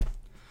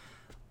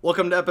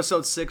Welcome to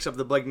episode 6 of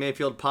the Blake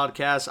Mayfield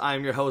podcast. I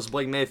am your host,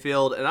 Blake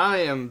Mayfield, and I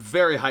am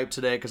very hyped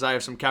today because I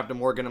have some Captain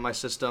Morgan in my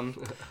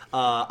system.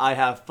 I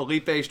have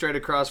Felipe straight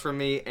across from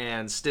me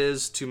and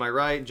Stizz to my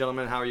right.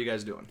 Gentlemen, how are you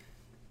guys doing?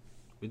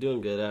 We're doing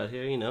good out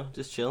here,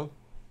 just chilling.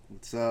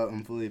 What's up?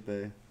 I'm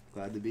Felipe.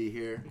 Glad to be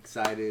here.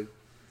 Excited.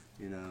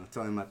 Telling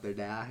them about their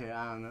day out here.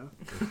 I don't know.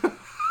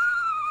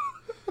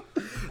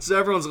 So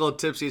everyone's a little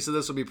tipsy, so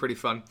this will be pretty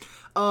fun.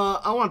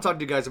 I want to talk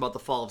to you guys about the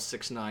fall of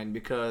 6ix9ine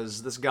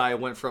because this guy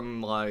went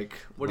from, like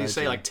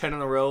 10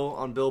 in a row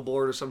on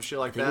Billboard or some shit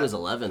like that? I think it was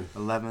 11.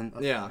 11?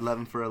 Yeah.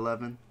 11 for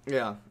 11?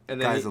 Yeah.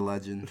 And then Guy's a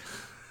legend.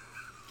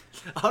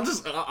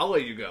 I'll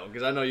let you go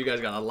because I know you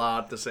guys got a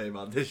lot to say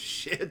about this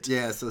shit.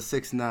 Yeah, so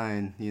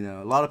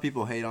 6ix9ine, a lot of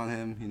people hate on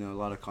him, a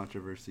lot of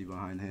controversy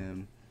behind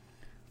him.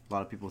 A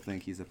lot of people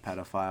think he's a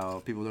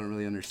pedophile. People don't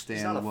really understand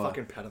He's not a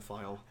fucking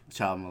pedophile.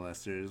 Child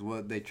molester is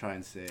what they try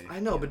and say. I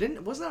know, but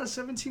wasn't that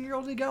a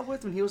 17-year-old he got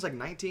with when he was like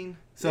 19?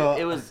 So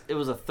it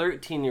was a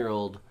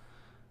 13-year-old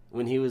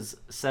when he was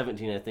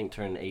 17, I think,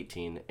 turned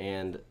 18.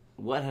 And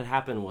what had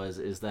happened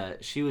is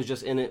that she was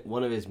just in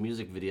one of his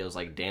music videos,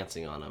 like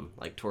dancing on him,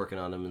 like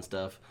twerking on him and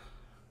stuff.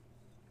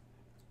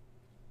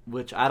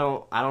 Which I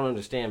don't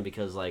understand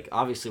because, like,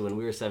 obviously when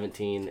we were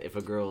 17, if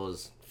a girl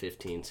was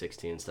 15,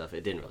 16 and stuff,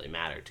 it didn't really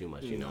matter too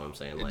much, you know what I'm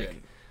saying?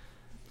 Like,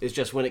 it's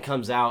just when it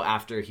comes out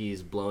after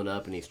he's blown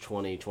up and he's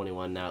 20,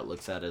 21, now it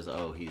looks at as,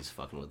 oh, he's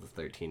fucking with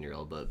a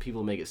 13-year-old. But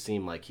people make it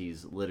seem like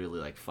he's literally,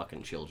 like,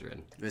 fucking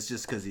children. It's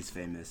just because he's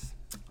famous.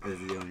 Is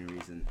the only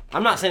reason.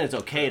 I'm not saying it's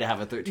okay to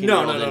have a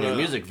 13-year-old in your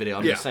music video.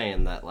 I'm Yeah. just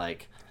saying that,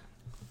 like,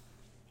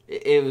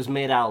 it was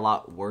made out a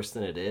lot worse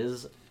than it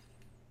is.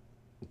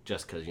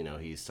 Just because,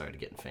 he started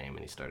getting fame and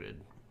he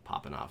started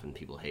popping off and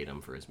people hate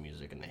him for his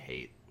music and they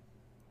hate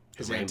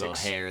his rainbow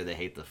antics. hair. They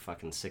hate the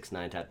fucking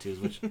 6ix9ine tattoos,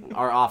 which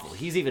are awful.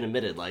 He's even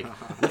admitted, like,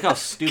 look how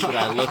stupid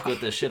I look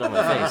with this shit on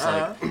my face.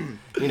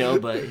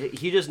 Like, but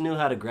he just knew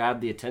how to grab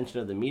the attention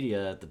of the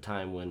media at the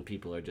time when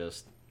people are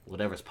just,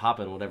 whatever's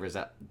popping, whatever's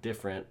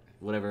different,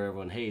 whatever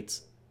everyone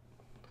hates,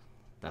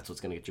 that's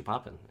what's going to get you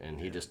popping. And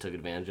he just took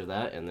advantage of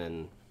that, and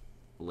then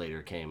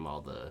later came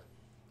all the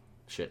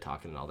shit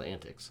talking and all the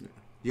antics.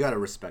 You gotta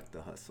respect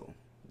the hustle.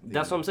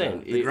 That's what I'm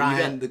saying. The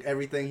grind,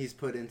 everything he's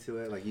put into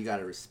it, like, you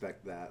gotta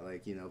respect that.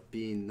 Like,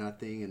 being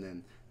nothing and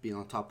then being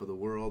on top of the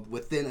world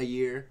within a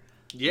year.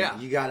 Yeah.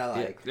 You gotta,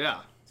 like... Yeah.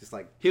 Just,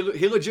 like... He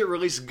legit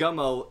released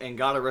Gummo and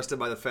got arrested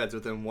by the feds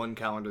within one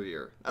calendar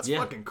year. That's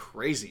fucking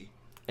crazy.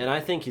 And I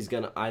think he's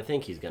gonna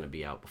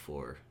be out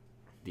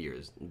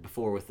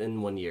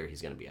within 1 year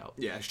he's gonna be out.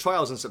 Yeah, his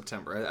trial's in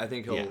September. I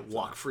think he'll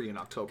walk free in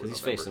October. Because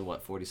he's facing,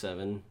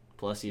 47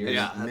 plus years?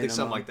 Yeah, I think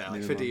something like that,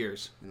 like 50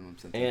 years.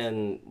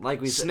 And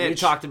like we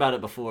talked about it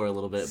before a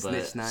little bit, but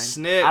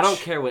Snitch. I don't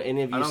care what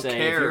any of you say.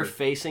 care. If you're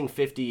facing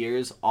 50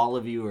 years, all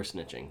of you are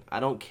snitching. I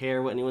don't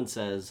care what anyone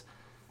says.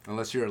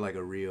 Unless you're, like,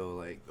 a real,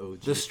 like,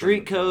 OG. The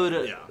street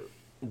code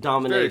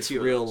dominates Very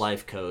real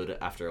life code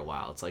after a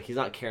while. It's like he's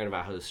not caring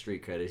about how his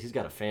street cred is. He's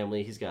got a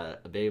family. He's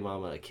got a baby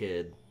mama, a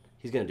kid.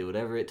 He's going to do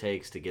whatever it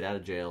takes to get out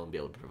of jail and be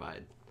able to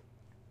provide.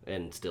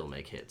 And still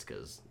make hits,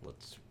 because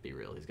let's be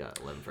real, he's got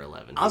 11 for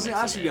 11. I was going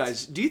to ask you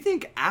guys, do you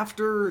think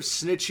after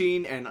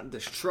snitching and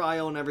this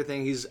trial and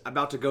everything he's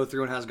about to go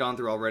through and has gone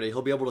through already,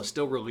 he'll be able to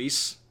still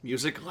release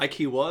music like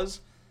he was?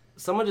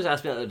 Someone just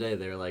asked me the other day,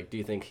 they were like, do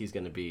you think he's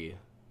going to be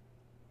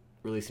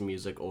releasing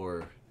music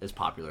or as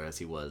popular as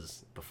he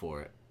was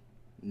before?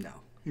 No.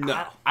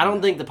 I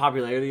don't think the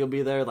popularity will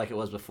be there like it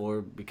was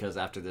before, because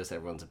after this,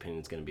 everyone's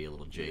opinion is going to be a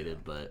little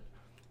jaded, but...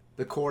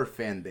 The core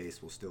fan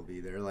base will still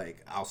be there. Like,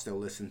 I'll still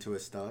listen to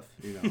his stuff,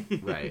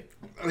 Right.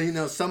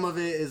 Some of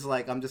it is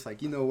like, I'm just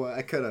like, you know what,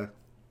 I could have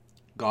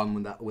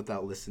gone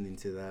without listening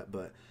to that.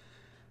 But,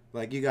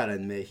 like, you gotta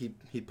admit,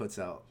 he puts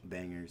out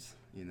bangers,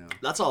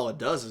 That's all it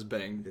does is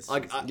bang.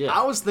 Yeah.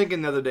 I was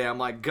thinking the other day, I'm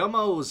like,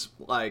 Gummo's,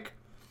 like...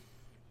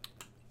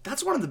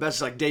 That's one of the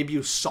best, like,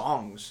 debut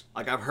songs,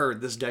 like, I've heard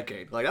this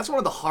decade. Like, that's one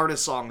of the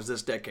hardest songs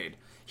this decade.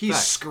 He's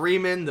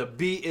screaming, the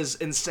beat is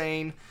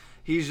insane.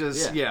 He's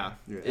just, I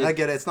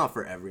get it. It's not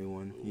for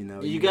everyone,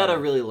 You gotta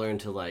really learn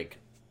to, like,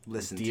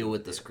 deal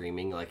with the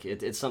screaming. Like,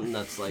 it's something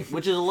that's, like,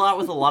 which is a lot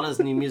with a lot of this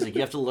new music.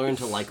 You have to learn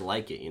to, like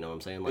it, you know what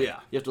I'm saying? Like,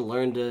 you have to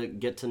learn to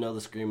get to know the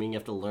screaming. You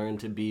have to learn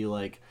to be,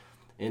 like,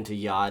 into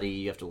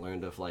Yachty. You have to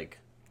learn to, like...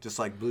 Just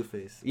like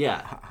Blueface.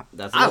 Yeah.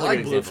 That's I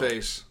like example.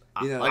 Blueface.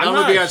 Like, I don't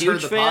know if you guys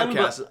heard the fan,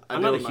 podcast.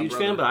 I'm not a huge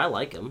fan, but I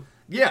like him.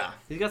 Yeah.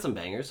 He's got some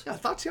bangers. Yeah,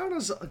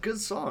 Tatiana's a good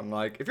song.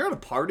 Like, if you're at a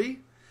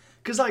party...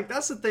 Because, like,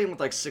 that's the thing with,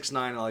 like,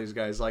 6ix9ine and all these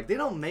guys. Like, they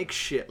don't make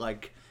shit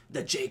like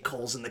the J.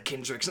 Coles and the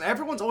Kendricks. And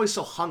everyone's always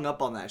so hung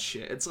up on that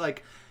shit. It's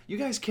like, you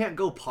guys can't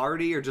go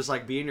party or just,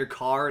 like, be in your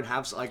car and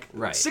have, like...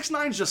 Right.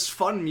 6ix9ine's just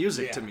fun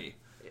music to me.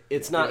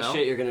 It's not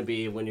shit you're going to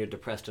be when you're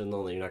depressed and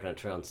lonely. You're not going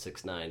to turn on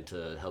 6ix9ine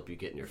to help you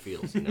get in your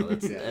feels.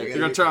 That's, you're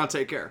going to turn on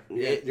Take Care.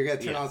 You're going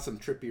to turn on some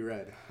Trippie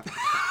Red.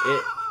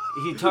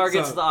 He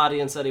targets So- the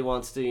audience that he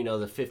wants to,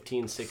 the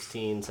 15,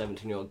 16,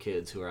 17-year-old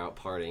kids who are out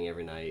partying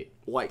every night.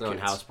 White throwing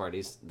kids. house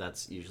parties.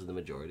 That's usually the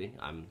majority.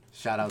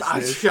 Shout out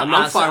I'm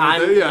Stizz. fine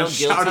with it. Yeah,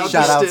 Shout out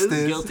Shout out Stizz.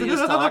 Stizz. Guilty as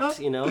talked,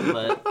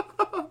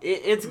 but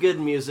it's good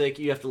music.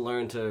 You have to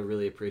learn to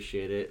really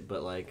appreciate it.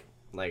 But like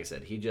I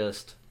said, he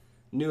just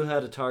knew how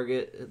to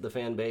target the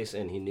fan base,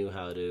 and he knew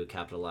how to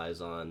capitalize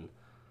on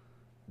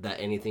that.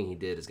 Anything he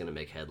did is going to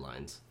make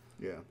headlines.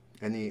 Yeah.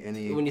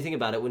 Any. When you think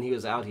about it, when he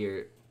was out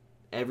here,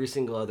 every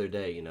single other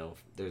day,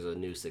 there's a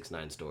new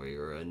 6ix9ine story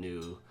or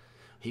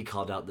he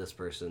called out this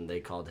person, they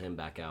called him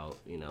back out.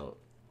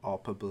 All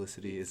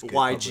publicity is good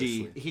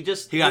YG.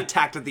 publicity. He got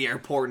attacked at the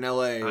airport in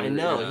L.A. I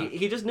know. Yeah.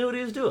 He just knew what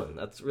he was doing.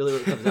 That's really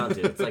what it comes down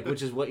to. It's like,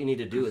 which is what you need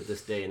to do at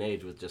this day and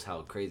age with just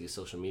how crazy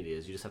social media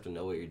is. You just have to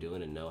know what you're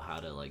doing and know how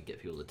to get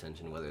people's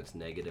attention, whether it's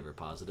negative or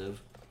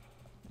positive.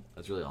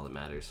 That's really all that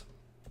matters.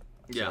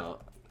 Yeah. So,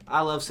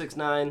 I love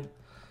 6ix9ine.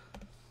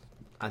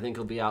 I think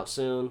he'll be out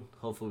soon.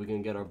 Hopefully we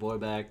can get our boy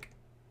back.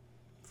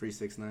 Free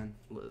 6ix9ine.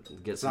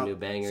 Get some new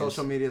bangers.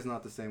 Social media is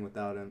not the same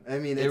without him. I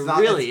mean, It it's not.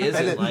 really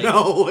it's- isn't. Like,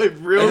 No, it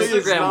really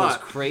is Instagram was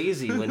not.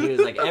 crazy when he was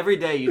like, every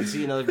day you'd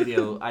see another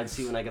video I'd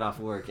see when I get off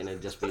work, and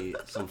it'd just be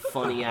some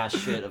funny ass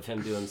shit of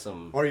him doing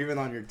some. Or even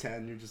on your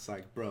 10, you're just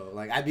like, bro.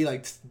 Like, I'd be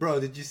like, bro,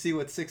 did you see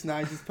what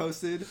 6ix9ine just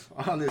posted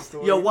on his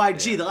story? Yo,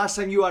 YG, the last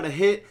time you had a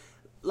hit,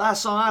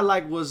 last song I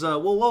liked was,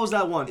 what was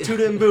that one?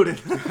 Tootin' and Bootin'.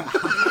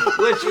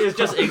 Which is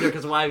just ignorant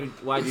because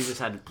YG just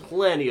had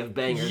plenty of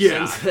bangers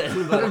Yeah. since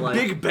then. But like,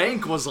 Big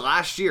Bank was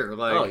last year.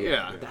 Like, oh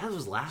yeah, yeah. that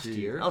was last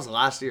year. That was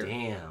last year.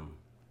 Damn.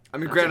 I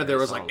mean, That's granted, a there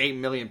great was song. like 8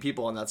 million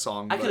people on that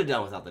song. I but- could have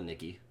done without the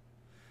Nicki.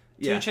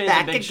 Yeah. 2 Chainz Back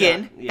and Big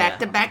again. Sean. Back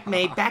to back,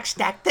 made back,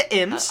 stack the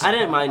M's. I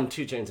didn't mind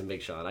 2 Chainz and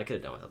Big Sean. I could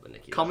have done without the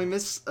Nicki. Call though. me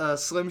Miss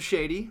Slim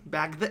Shady.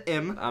 Back the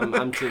M.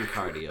 I'm Team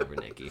Cardi over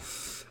Nicki.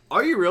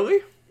 Are you really?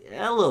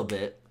 Yeah, a little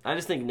bit. I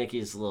just think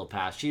Nicki's a little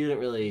past. She didn't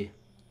really.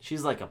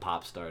 She's like a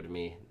pop star to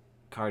me.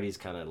 Cardi's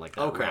kind of like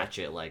that Okay.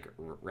 ratchet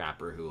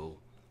rapper who.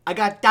 I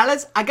got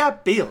dollars, I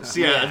got bills.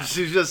 Yeah, Yeah.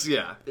 she's just,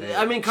 yeah.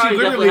 I mean, She Cardi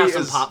definitely literally has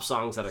some is- pop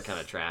songs that are kind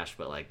of trash,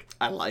 but like,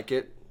 I like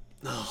it.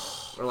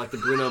 or like the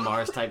Bruno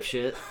Mars type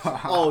shit.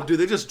 Oh, dude,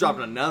 they just dropped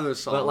another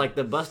song. But like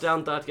the Bust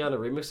Down Tatiana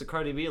remix of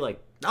Cardi B,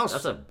 like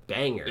that's a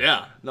banger.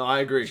 Yeah, no, I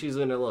agree. She's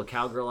in her little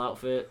cowgirl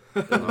outfit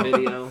in the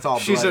video. It's all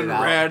She's in blooded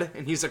out. red,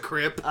 and he's a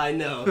Crip. I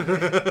know.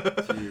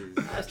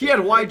 Jeez. He had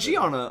YG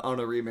on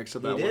a remix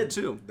of that one, did.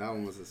 too. That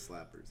one was a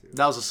slapper, too.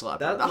 That was a slapper.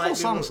 That might whole be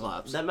song one-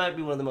 slaps. That might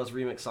be one of the most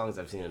remix songs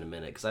I've seen in a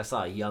minute. Because I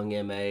saw Young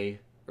M.A.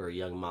 or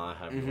Young Ma,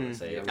 however you want to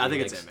say it. I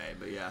think it's remix. M.A.,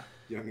 but yeah.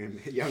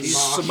 Young She's Ma.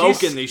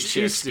 smoking these she's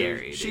chicks, scary,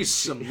 dude. dude. She's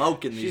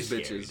smoking these She's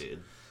bitches. scary,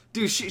 dude.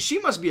 Dude, she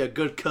must be a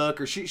good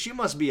cook, or she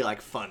must be, like,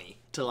 funny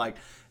to, like,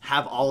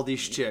 have all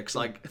these chicks.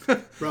 Like,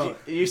 do Bro,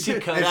 You see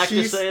if Kodak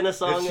she's- just saying a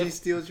song? If she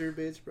steals your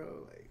bitch, bro,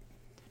 like...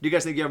 you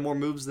guys think you have more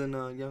moves than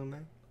Young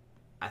Man?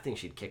 I think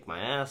she'd kick my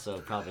ass, so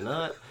probably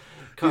not.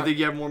 Do you think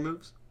you have more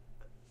moves?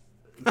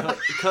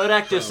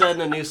 Kodak just said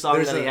in a new song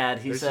There's that he a- had,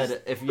 he there's said,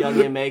 just- if Young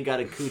M.A. got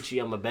a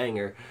coochie, I'm a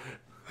banger.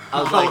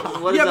 I was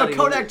like, what is yeah, that but even-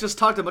 Kodak just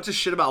talked a bunch of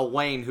shit about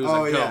Wayne, who's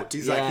Oh, a yeah. goat.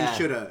 He's like, Yeah. he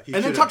should have...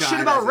 And then talk shit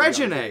about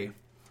Regine.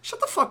 Shut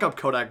the fuck up,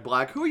 Kodak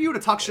Black. Who are you to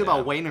talk shit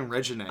about Wayne and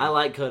Regine? I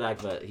like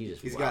Kodak, but he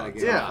just He's wild. gotta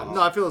get Yeah, off.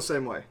 no, I feel the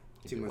same way.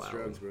 Too much Wow.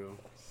 drugs, bro.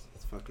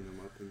 It's fucking him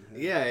up. In the head.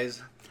 Yeah,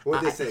 he's...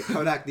 What they say?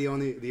 Kodak, the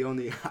only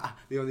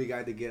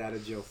guy to get out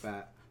of jail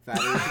fatter.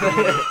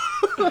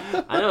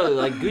 I know,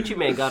 like, Gucci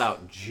Mane got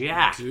out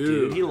jacked, dude.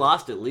 Dude. He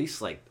lost at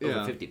least, like, over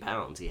Yeah. 50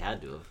 pounds. He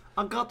had to have.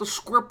 I got the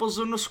scribbles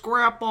and the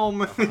scrap on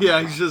me.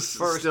 Yeah, he's just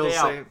First still day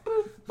out. saying...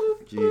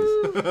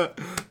 Jeez.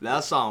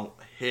 That song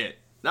hit.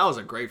 That was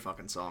a great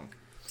fucking song.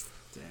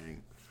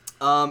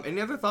 Dang. Any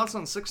other thoughts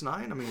on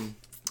 6ix9ine? I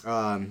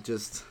mean...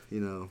 Just,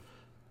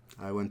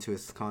 I went to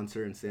his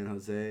concert in San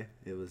Jose.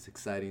 It was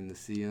exciting to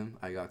see him.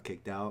 I got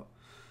kicked out.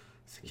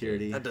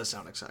 Security. That does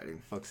sound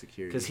exciting. Fuck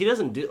security. Because he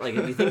doesn't do, like,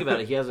 if you think about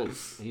it,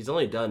 he's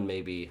only done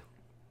maybe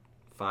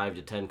 5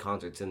 to 10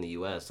 concerts in the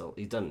U.S. So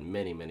he's done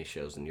many, many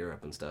shows in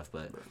Europe and stuff,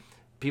 but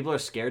people are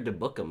scared to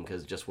book him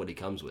because just what he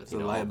comes with. It's a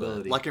all the-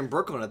 liability. Like in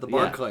Brooklyn at the Yeah.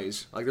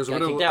 Barclays. Like there's a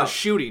Got little kicked out.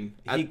 shooting.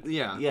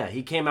 Yeah,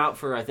 he came out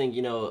for, I think,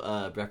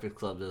 Breakfast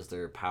Club does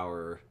their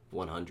Power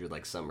 100,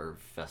 like, summer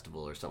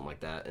festival or something like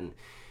that, and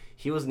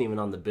he wasn't even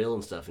on the bill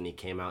and stuff, and he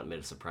came out and made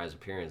a surprise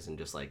appearance and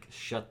just, like,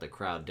 shut the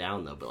crowd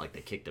down, though, but, like, they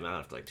kicked him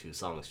out after, like, 2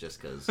 songs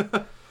just because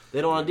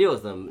they don't want to deal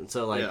with him. And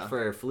so, like, Yeah.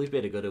 for Felipe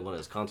to go to one of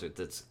his concerts,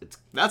 That's it's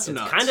nuts.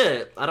 kind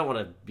of, I don't want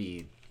to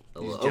be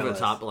a little over the jealous.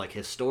 top, but, like,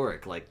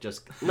 historic, like,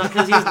 just, not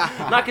because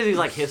he's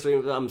like history,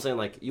 but I'm saying,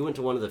 like, you went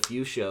to one of the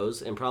few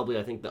shows, and probably,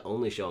 I think, the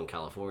only show in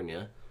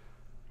California,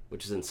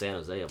 which is in San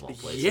Jose of all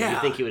places. Yeah. You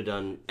think he would have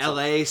done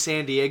L.A.,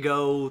 San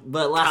Diego.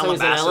 but last time he was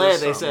in Calabasas, LA, they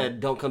something. said,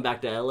 don't come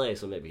back to LA,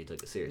 so maybe he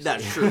took it seriously.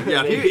 That's true.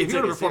 Yeah, Maybe if he would took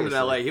have it performed in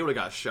seriously. L.A., he would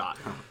have got shot.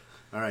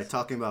 All right,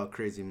 talking about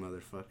crazy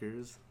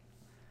motherfuckers.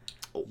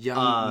 Oh,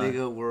 Young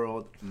nigga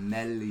world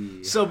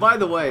Melly. So by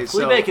the way,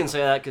 Felipe can say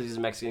that because he's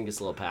Mexican, gets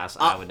a little pass.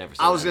 I would never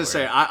say I was that gonna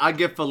say word. I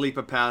give Felipe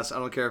a pass. I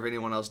don't care if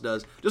anyone else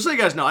does. Just so you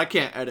guys know, I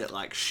can't edit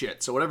like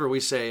shit. So whatever we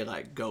say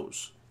like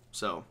goes.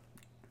 So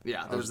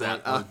Yeah, I was there's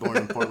that. I was born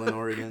in Portland,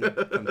 Oregon.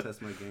 Come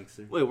test my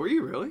gangster. Wait, were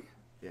you really?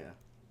 Yeah.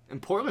 In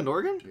Portland,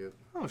 Oregon? Yep.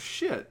 Oh,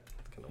 shit.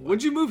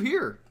 When'd you move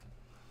here?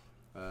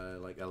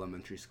 Like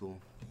elementary school.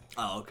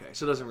 Oh, okay.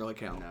 So it doesn't really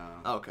count.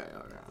 No. Okay,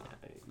 all right.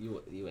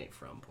 You ain't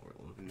from Portland.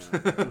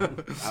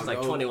 No. It's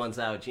like 21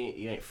 Savage.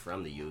 You ain't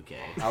from the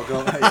UK. I'll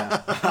go.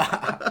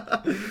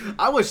 Yeah.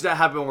 I wish that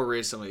happened more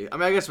recently. I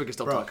mean, I guess we can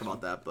still Bro. talk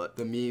about that, but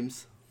The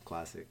memes,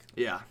 classic.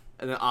 yeah.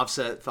 And then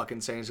Offset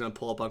fucking saying he's gonna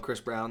pull up on Chris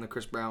Brown, and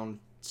Chris Brown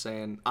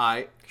saying,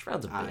 "I, Chris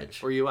Brown's a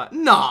bitch. where you at?"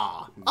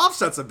 Nah,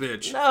 Offset's a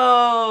bitch.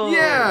 No.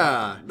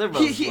 Yeah, They're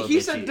both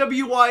he said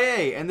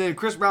WYA, and then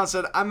Chris Brown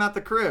said, "I'm at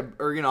the crib,"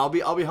 or I'll be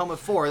home at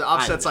 4. And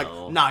Offset's like,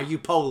 know. "Nah, you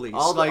police."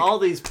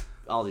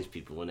 All these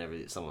people. Whenever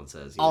someone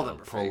says, All them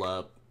are pull fake.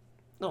 up,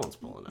 no one's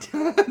pulling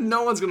up.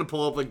 no one's gonna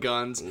pull up with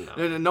guns.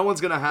 No. No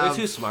one's gonna have.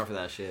 They're too smart for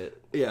that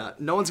shit. Yeah,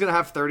 no one's gonna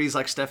have 30s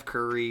like Steph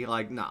Curry.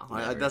 Like, nah,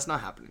 Never. that's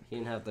not happening. He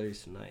didn't have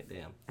 30s tonight.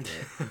 Damn.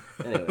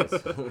 But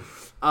anyways.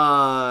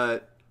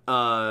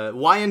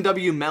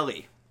 YNW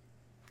Melly.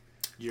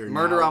 You're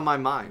Murder now, on my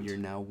mind. You're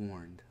now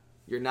warned.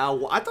 You're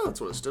now. I thought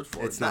that's what it stood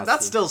for. It's not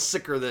That's still- still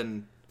sicker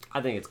than.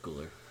 I think it's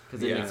cooler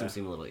because it Yeah. makes him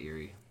seem a little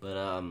eerie. But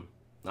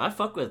I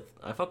fuck with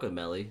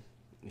Melly.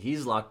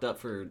 He's locked up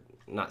for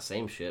not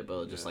same shit,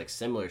 but just like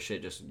similar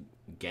shit, just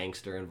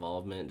gangster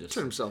involvement. Just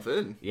Turn himself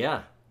in.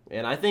 yeah,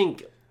 and I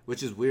think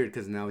Which is weird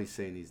because now he's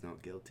saying he's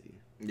not guilty.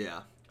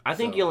 Yeah.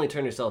 you only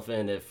turn yourself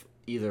in if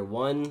either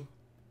one,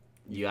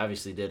 you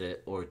obviously did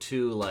it, or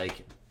two,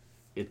 like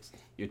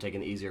you're taking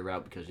the easier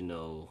route because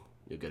you'll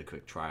get a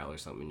quick trial or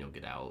something and you'll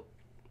get out.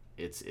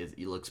 It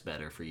looks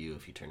better for you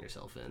if you turn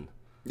yourself in.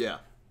 Yeah.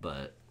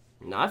 But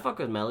no, I fuck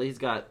with Melly. He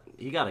got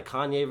a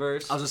Kanye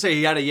verse, I was gonna say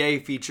he had a Ye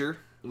feature.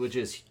 which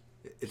is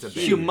It's a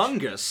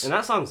Humongous. and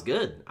that song's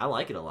good. I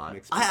like it a lot.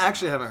 Makes- I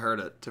actually haven't heard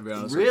it, to be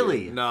honest. with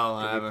Really? you. No,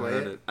 I we haven't play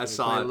heard it? it. I Can we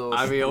saw play a it. little-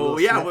 I mean,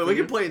 little yeah, snippet? we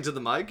can play it into the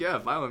mic. Yeah,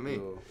 fine with me. I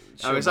mean,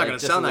 it's not Like, gonna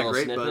just sound a that little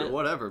great, but snippet?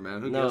 whatever,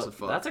 man. Who No, gives a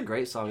fuck? that's a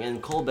great song.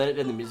 And Cole Bennett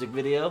in the music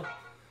video,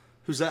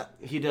 Who's that?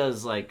 he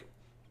does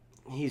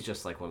he's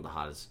just like one of the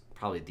hottest,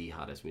 probably the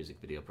hottest music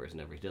video person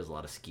ever. He does a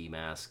lot of ski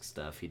mask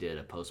stuff. He did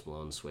a Post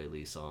Malone Sway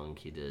Lee song.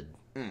 He did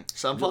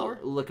Sunflower?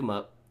 Look him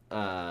up.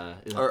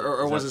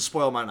 Or was it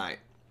Spoil My Night?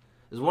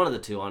 It was one of the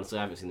two. Honestly,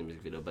 I haven't seen the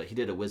music video, but he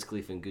did a Wiz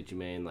Khalifa and Gucci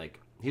Mane.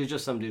 He was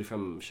just some dude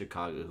from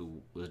Chicago who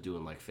was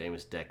doing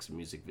famous Dex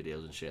music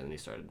videos and shit, and then he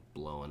started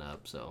blowing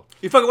up. So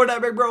You fucking with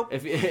that, big bro?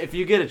 if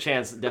you get a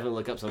chance, definitely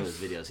look up some of his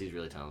videos. He's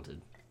really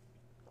talented.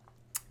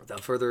 Without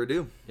further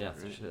ado. Yeah,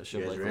 show You like guys a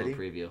little ready?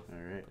 preview.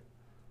 All right.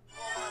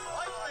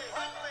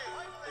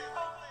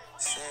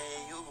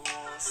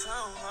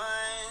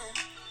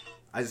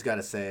 I just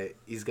gotta say,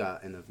 he's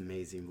got an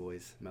amazing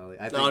voice, Melly.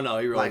 I think, No,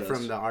 he really does.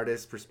 from the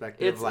artist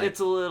perspective, It's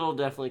a little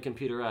definitely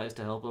computerized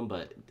to help him,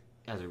 but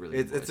has a really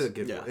good it's a voice.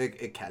 good. Yeah.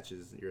 It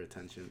catches your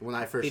attention. When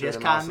I first He heard just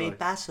him, caught I me was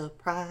by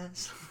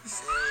surprise.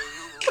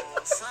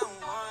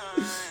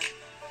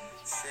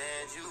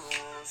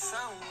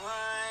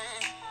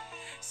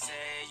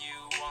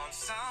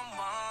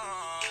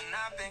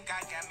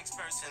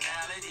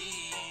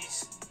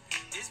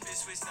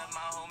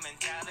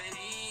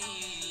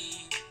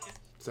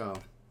 so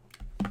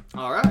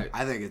All right.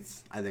 I think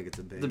it's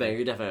a big. The banger,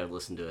 you definitely have to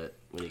listen to it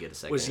when you get a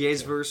second. Was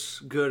Ye's verse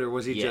good, or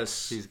was he Yes.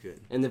 just... He's good.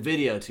 And the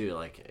video too,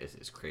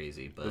 it's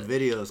crazy, The but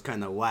video is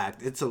kind of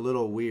whacked. It's a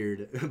little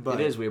weird,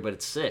 but it is weird, but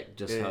it's sick.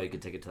 Just Yeah. how you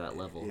could take it to that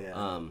level.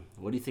 Yeah.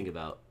 What do you think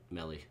about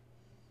Melly?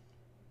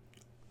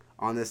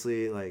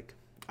 honestly,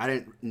 I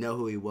didn't know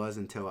who he was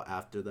until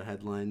after the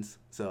headlines.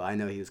 So I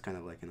know he was kind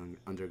of like an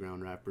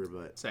underground rapper,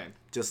 but Same.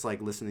 just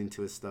listening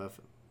to his stuff,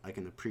 I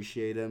can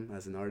appreciate him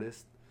as an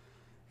artist.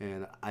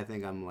 And I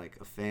think I'm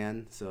a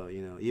fan. So,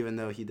 even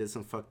though he did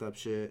some fucked up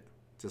shit,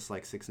 just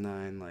like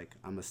 6ix9ine,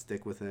 I'm gonna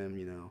stick with him,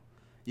 You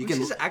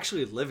He's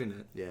actually living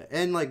it. yeah.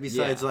 And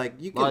besides, Yeah.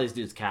 you A lot of can these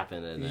dudes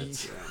capping it. And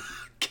it's,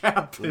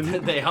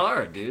 Captain. they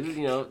are, dude.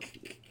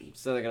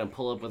 So they're gonna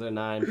pull up with their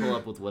 9, pull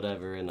up with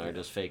whatever, and are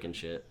just faking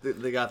shit.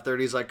 They got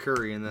 30s like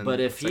Curry, and then... But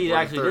if it's like, he where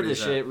the actually did 30s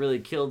this at? shit, really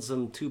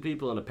killed two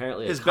people, and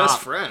apparently His a best cop,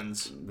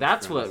 friends.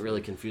 That's what really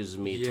confuses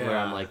me. To where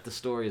Yeah. I'm like, the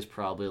story is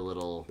probably a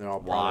little they're all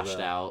part of washed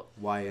the out.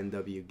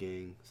 YNW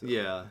gang. So.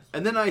 Yeah.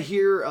 And then I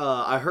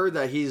heard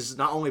that he's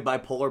not only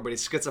bipolar, but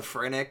he's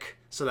schizophrenic.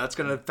 So that's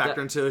going to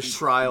factor into his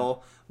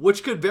trial,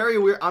 which could very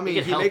weird. I mean, It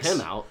could he help makes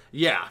him out.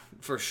 Yeah,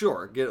 for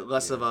sure. Get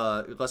less of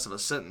a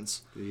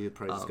sentence. You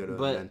probably just go to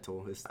but- a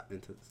mental.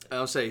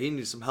 I'll say he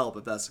needs some help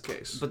if that's the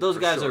case. But those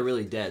For guys sure. are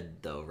really dead,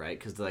 though, right?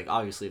 Because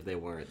obviously, if they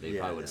weren't, they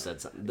probably would have yeah.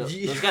 said something.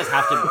 Yeah. Those guys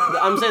have to.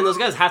 I'm saying those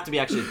guys have to be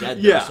actually dead.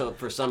 Though, Yeah. So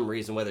for some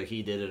reason, whether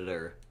he did it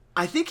or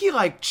I think he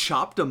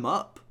chopped him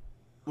up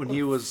when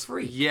he was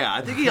freak. Yeah,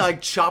 I think he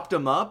chopped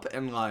him up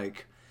and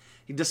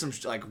he did some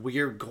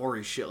weird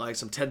gory shit, like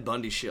some Ted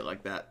Bundy shit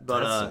like that.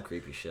 But that's some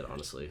creepy shit,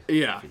 honestly.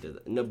 yeah. If he did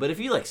that. No, but if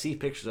you see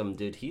pictures of him,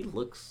 dude, he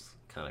looks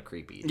kind of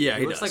creepy. Yeah,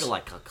 he looks does.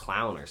 like a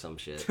clown or some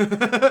shit.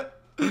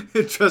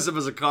 dress him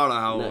as a clown on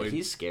No, Halloween.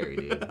 he's scary,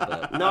 dude.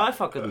 But no, I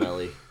fuck with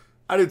Melly.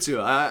 I do too.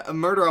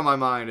 Murder on My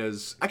Mind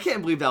is... I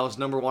can't believe that was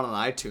 #1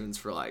 on iTunes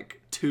for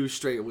 2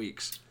 straight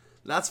weeks.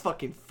 That's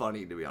fucking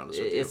funny, to be honest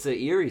with you. It's an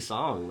eerie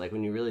song. Like,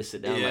 when you really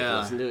sit down and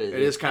listen to it,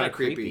 it is kind of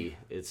creepy.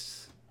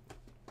 It's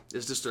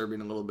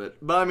disturbing a little bit.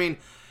 But, I mean,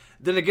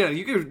 then again,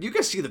 you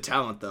can see the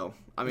talent, though.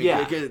 I mean,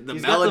 yeah, the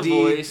he's melody. Got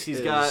the voice.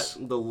 He's got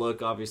the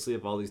look, obviously,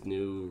 of all these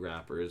new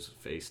rappers,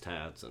 face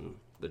tats and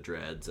the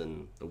dreads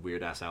and the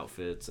weird-ass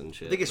outfits and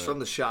shit. I think he's from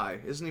the Chi.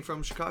 Isn't he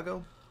from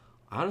Chicago?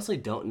 I honestly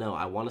don't know.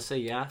 I want to say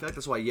yeah. I feel like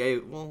that's why Ye...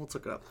 Well, let's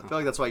look it up. I feel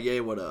like that's why Ye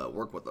would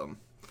work with them.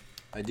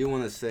 I do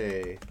want to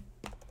say...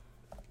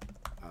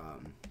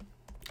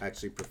 I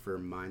actually prefer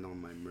Mine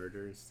on My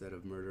Murder instead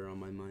of Murder on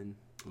My Mind.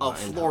 Oh,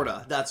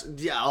 Florida. That's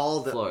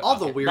all the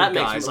okay. weird that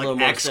guys makes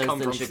like X sense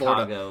come from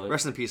Chicago. Florida.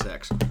 Rest in peace,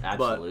 X.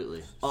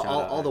 Absolutely. But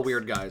all the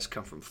weird guys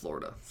come from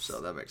Florida, so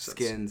that makes sense.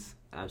 Skins.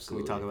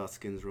 Absolutely. Can we talk about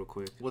Skins real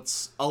quick?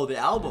 The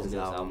album? His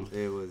album.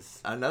 It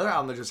was Another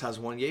album that just has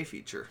one Ye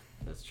feature.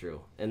 That's true,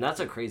 and that's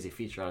a crazy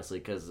feature, honestly,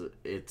 because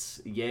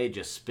it's Ye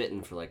just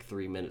spitting for like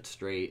 3 minutes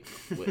straight,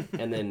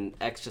 and then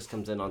X just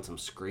comes in on some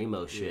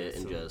screamo shit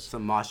and just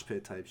some mosh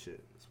pit type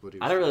shit.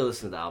 I don't really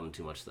listen to the album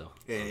too much though.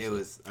 Yeah, it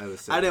was.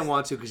 I didn't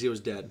want to because he was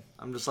dead.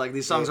 I'm just like,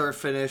 these songs aren't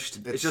finished.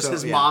 It's just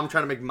his mom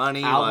trying to make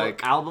money.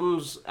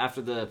 Albums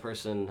after the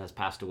person has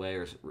passed away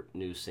or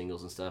new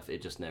singles and stuff,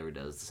 it just never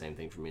does the same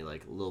thing for me.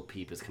 Like Lil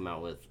Peep has come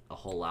out with a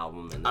whole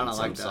album and then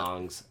some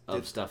songs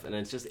of stuff, and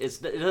it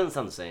doesn't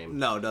sound the same.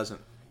 No, it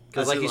doesn't.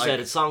 Because like you said,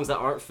 it's songs that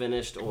aren't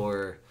finished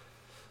or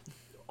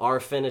are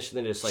finished, and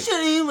then it's like,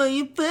 Shitty, where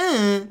you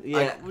been?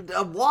 Yeah.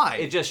 Why?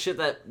 It's just shit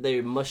that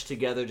they mush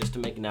together just to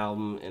make an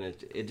album, and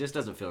it just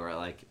doesn't feel right.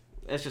 Like,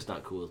 it's just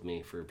not cool with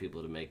me for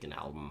people to make an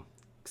album.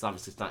 Because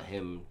obviously it's not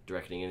him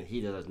directing it.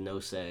 He has no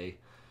say.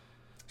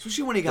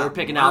 Especially when he got They're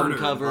picking murdered, album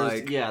covers.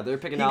 like, yeah, they're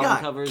picking album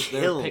covers.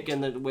 Killed. They're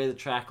picking the way the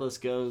track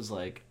list goes.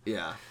 Like,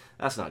 yeah.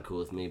 That's not cool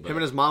with me. But him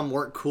and his mom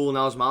weren't cool.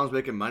 Now his mom's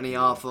making money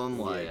off him.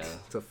 Like,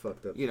 it's a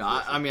fucked up. You know,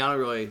 I mean, I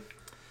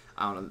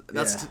don't know.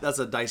 That's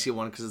a dicey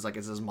one because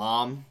it's his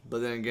mom.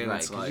 But then again,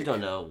 right, it's like, you don't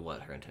know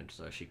what her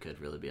intentions are. She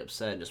could really be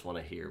upset and just want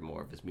to hear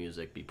more of his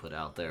music be put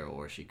out there,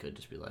 or she could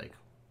just be like,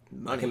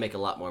 I can make a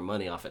lot more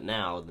money off it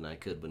now than I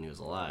could when he was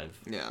alive.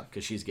 Yeah.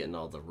 Because she's getting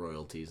all the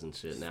royalties and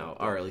shit now.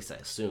 Or at least I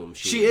assume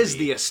she is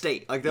the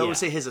estate. Like, they always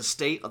say his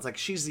estate. It's like,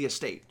 she's the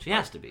estate. She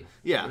has to be.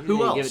 Yeah,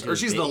 who else? Or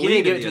she's the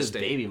lead of the his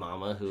estate. baby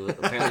mama, who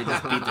apparently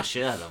just beat the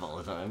shit out of all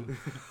the time.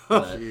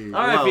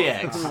 R.I.P.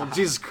 X.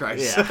 Jesus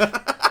Christ. Yeah.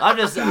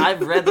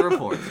 I've read the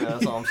reports.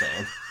 That's all I'm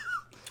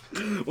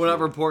saying. We're not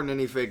reporting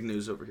any fake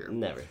news over here.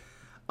 Never.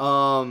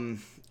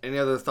 Any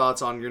other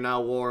thoughts on You're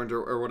Now Warned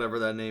or whatever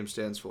that name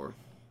stands for?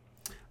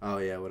 Oh,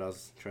 yeah, what I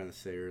was trying to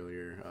say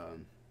earlier.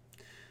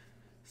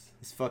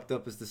 As fucked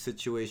up as the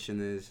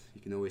situation is, you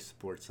can always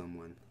support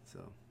someone. So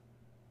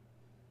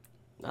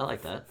I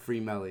like that. Free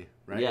Melly,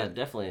 right? Yeah,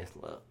 definitely.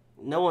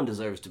 No one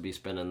deserves to be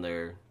spending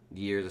their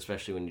years,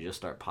 especially when you just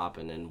start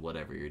popping in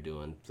whatever you're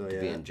doing, to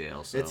be in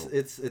jail. So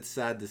it's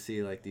sad to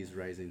see like these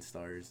rising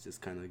stars just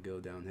kind of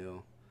go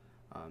downhill.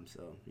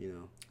 So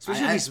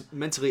especially if he's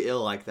mentally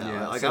ill like that.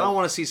 Yeah, I don't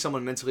want to see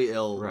someone mentally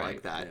ill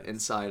like that yeah.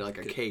 inside like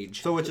a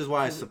cage. So which is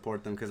why I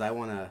support them, because I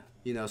want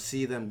to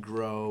see them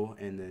grow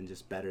and then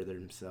just better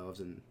themselves,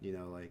 and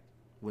like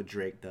what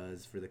Drake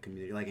does for the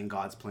community. Like in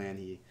God's Plan,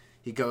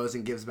 he goes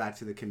and gives back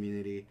to the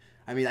community.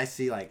 I mean, I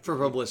see like for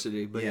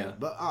publicity, but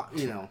but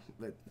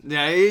but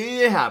yeah,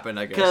 it happened.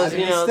 I guess. Because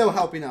he's still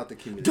helping out the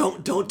community.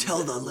 Don't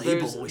tell the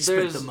label we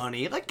spent the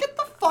money. Like, get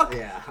the fuck,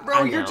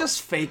 bro. You're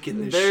just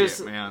faking this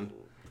shit, man.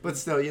 But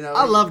still,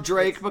 I love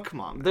Drake, but come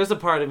on, man. There's a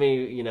part of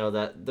me,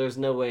 that there's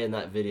no way in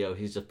that video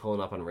he's just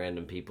pulling up on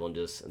random people and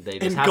they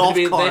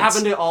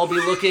happen to all be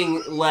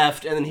looking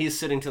left, and then he's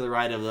sitting to the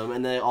right of them,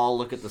 and they all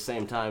look at the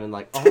same time and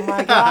like, oh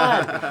my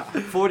god,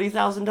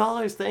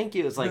 $40,000, thank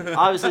you. It's like,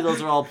 obviously those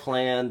are all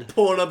planned.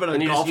 Pulling up in a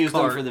and golf you just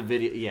use cart them for the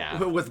video,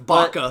 yeah. with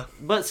Baca.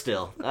 But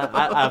still,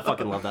 I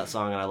fucking love that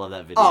song and I love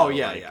that video. Oh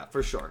yeah, yeah,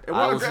 for sure. It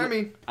won a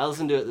Grammy. I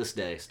listen to it this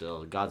day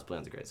still. God's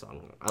Plan's a great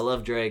song. I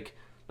love Drake.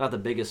 Not the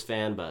biggest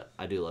fan, but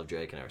I do love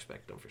Drake and I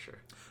respect him for sure.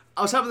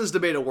 I was having this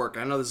debate at work.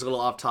 I know this is a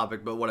little off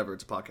topic, but whatever.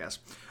 It's a podcast.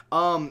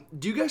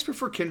 Do you guys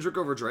prefer Kendrick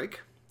over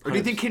Drake? Or do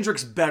you think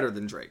Kendrick's better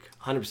than Drake?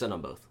 100%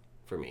 on both,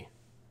 for me.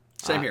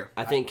 Same here.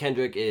 I think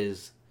Kendrick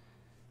is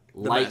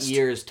light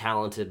years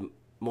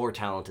more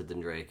talented than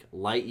Drake.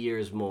 Light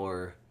years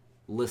more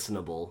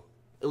listenable,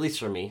 at least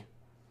for me.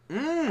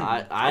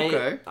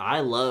 I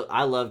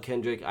love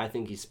Kendrick. I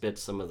think he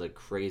spits some of the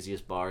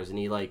craziest bars, and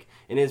he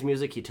in his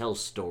music he tells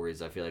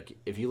stories. I feel like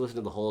if you listen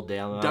to the whole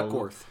damn album,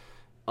 Duckworth.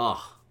 You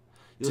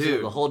listen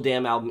to the whole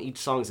damn album. Each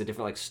song's a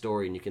different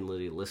story, and you can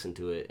literally listen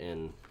to it.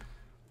 And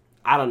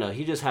I don't know,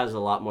 he just has a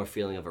lot more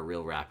feeling of a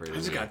real rapper. I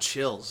just got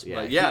chills.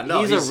 Yeah,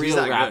 he's a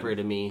real rapper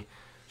to me.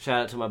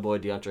 Shout out to my boy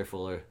DeAndre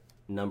Fuller,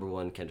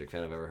 #1 Kendrick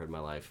fan I've ever heard in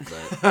my life.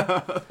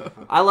 But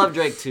I love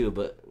Drake too,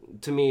 but.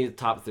 To me,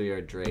 top 3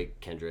 are Drake,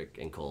 Kendrick,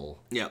 and Cole.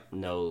 Yep.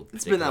 No,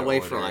 it's been that way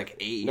for like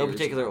 8 years. No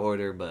particular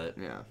order, but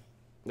yeah,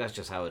 that's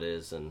just how it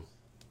is. And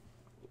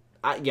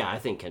I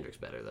think Kendrick's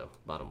better though.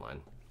 Bottom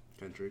line.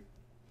 Kendrick.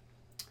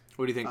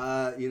 What do you think?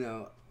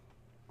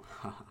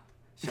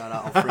 Shout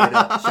out Alfredo.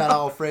 Shout out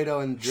Alfredo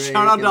and Drake.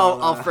 Shout out and to all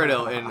that.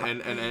 Alfredo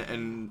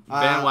and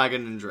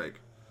Bandwagon and Drake.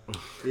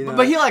 You know,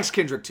 But he likes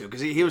Kendrick too,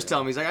 because he was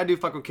telling me, he's like, I do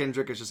fuck with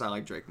Kendrick, it's just I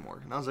like Drake more.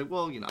 And I was like,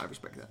 well, I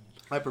respect that.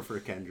 I prefer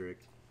Kendrick.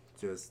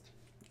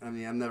 I've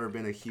never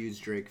been a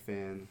huge Drake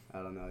fan.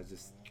 I don't know. I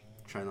just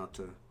try not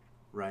to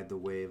ride the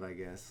wave, I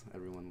guess.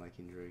 Everyone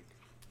liking Drake.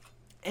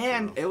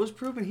 And it was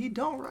proven he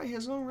don't write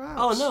his own raps.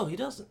 Oh no, he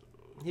doesn't.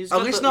 He's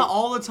At least not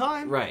all the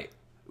time. Right.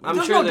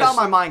 There's no doubt in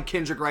my mind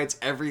Kendrick writes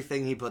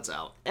everything he puts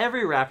out.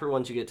 Every rapper,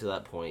 once you get to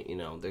that point,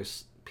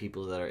 there's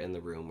people that are in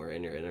the room or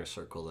in your inner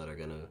circle that are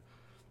gonna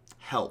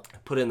Help.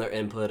 put in their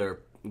input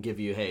or give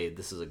you, hey,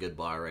 this is a good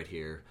bar right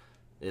here.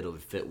 It'll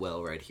fit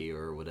well right here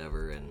or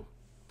whatever. And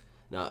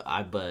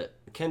but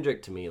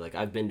Kendrick to me, like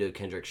I've been to a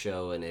Kendrick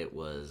show and it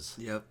was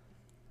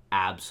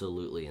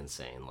absolutely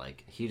insane.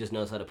 Like he just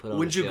knows how to put on.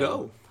 When'd a show. you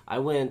go? I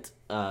went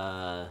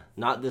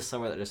not this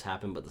summer that just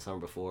happened, but the summer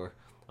before.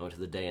 I went to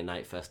the Day and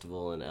Night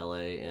Festival in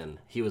LA, and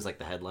he was like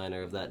the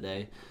headliner of that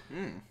day.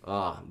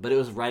 But it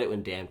was right at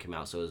when Damn came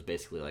out, so it was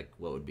basically like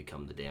what would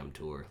become the Damn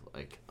tour.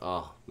 Like,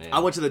 oh man, I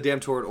went to the Damn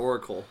tour at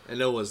Oracle,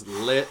 and it was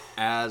lit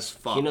as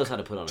fuck. He knows how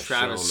to put on a show.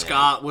 Travis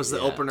Scott was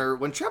the opener.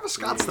 When Travis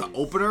Scott's the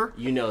opener,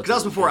 because that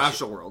was before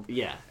Astroworld.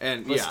 Yeah,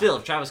 and but still,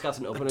 if Travis Scott's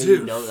an opener,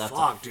 dude, that's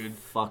a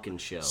fucking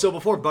show. So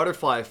before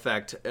Butterfly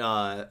Effect,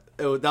 that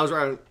was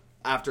right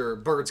after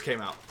Birds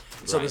came out.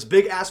 So this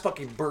big ass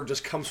fucking bird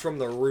just comes from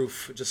the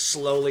roof, just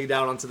slowly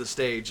down onto the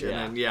stage,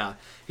 and then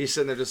he's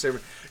sitting there just saying,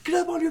 "Get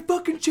up on your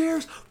fucking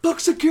chairs, fuck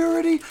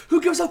security. Who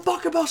gives a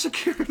fuck about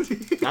security?"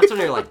 That's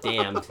when you're like,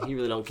 "Damn, you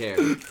really don't care."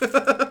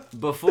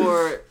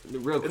 Before,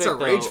 real quick, it's a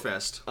rage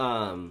fest.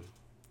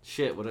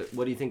 Shit, what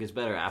do you think is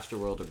better,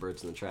 Afterworld or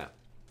Birds in the Trap?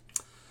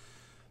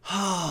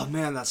 Oh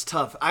man, that's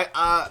tough.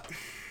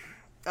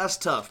 That's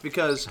tough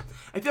because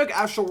I feel like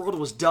Astroworld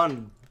was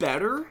done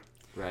better.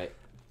 Right.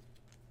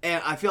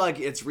 And I feel like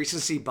it's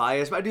recency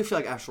bias, but I do feel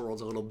like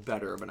Astroworld's a little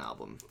better of an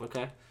album.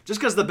 Okay.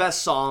 Just because the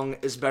best song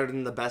is better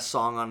than the best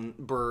song on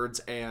Birds,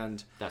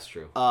 and that's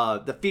true.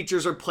 The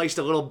features are placed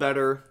a little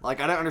better.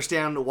 Like I don't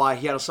understand why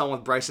he had a song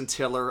with Bryson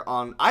Tiller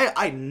on.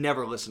 I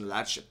never listened to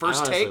that shit.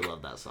 First I honestly Take.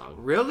 love that song.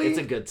 Really? It's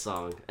a good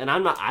song, and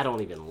I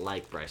don't even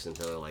like Bryson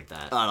Tiller like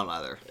that. I don't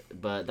either.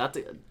 But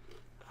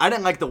I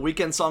didn't like the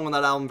Weeknd song on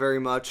that album very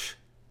much,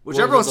 which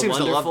everyone seems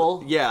to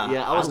love. Yeah,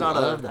 I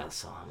love that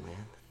song.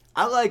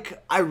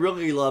 I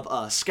really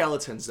love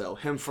Skeletons, though.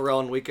 Him,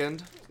 Pharrell, and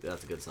Weeknd.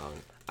 That's a good song.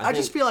 I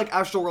just feel like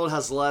Astroworld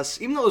has less,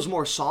 even though there's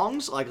more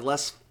songs, like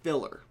less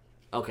filler.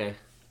 Okay.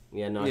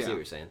 Yeah, no, I see what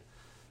you're saying.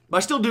 But I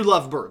still do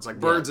love Birds. Like,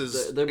 Birds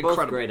is they're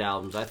incredible. Both great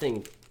albums. I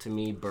think, to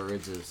me,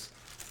 Birds is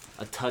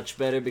a touch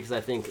better because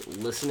I think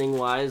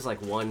listening-wise,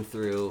 like 1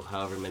 through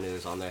however many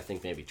there's on there, I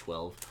think maybe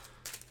 12,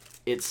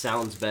 it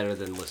sounds better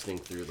than listening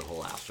through the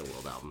whole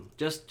Astroworld album.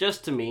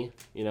 Just to me,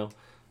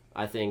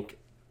 I think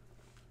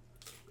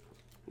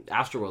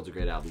Astroworld's a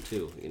great album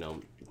too.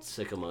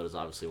 Sicko Mode is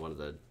obviously one of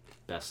the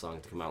best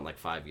songs to come out in like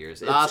 5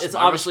 years. It's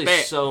obviously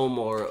so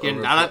more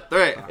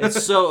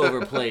it's so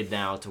overplayed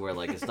now to where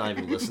like it's not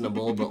even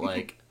listenable, but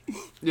like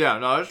yeah,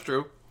 no, that's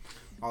true.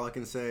 All I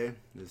can say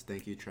is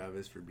thank you,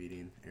 Travis, for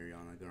beating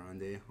Ariana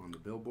Grande on the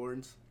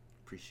billboards.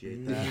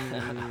 Appreciate that.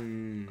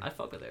 I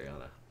fuck with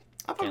Ariana.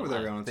 I fuck with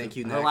Ariana. Thank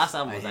you. Her last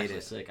album was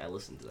actually sick. I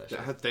listened to that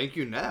shit. Thank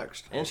you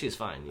next. And she's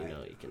fine.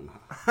 You can.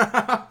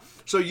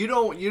 So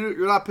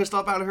you're not pissed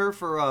off at her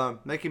for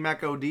making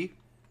Mac OD?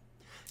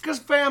 Because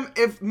fam,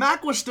 if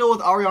Mac was still with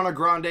Ariana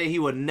Grande, he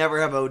would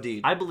never have OD'd.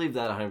 I believe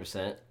that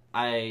 100%.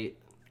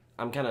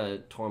 I'm kind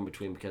of torn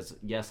between because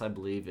yes, I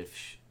believe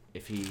if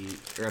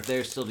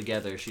they're still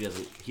together, he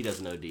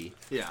doesn't OD.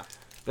 Yeah.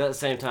 But at the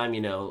same time,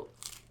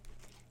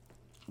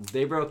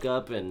 they broke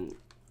up and.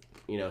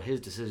 His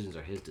decisions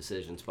are his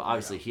decisions, but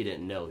obviously he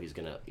didn't know he's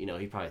gonna,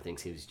 he probably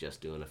thinks he was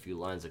just doing a few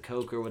lines of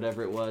coke or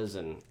whatever it was,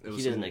 and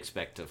he didn't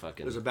expect to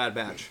fucking... It was a bad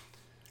batch.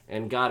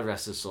 And God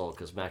rest his soul,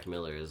 because Mac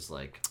Miller is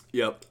like...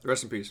 Yep,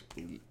 rest in peace.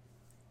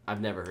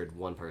 I've never heard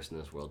one person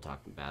in this world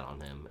talking bad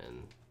on him,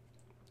 and...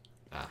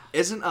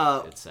 Isn't,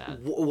 it's sad.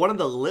 One of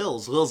the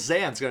Lil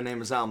Xan's gonna name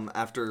his album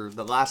after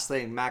the last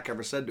thing Mac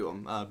ever said to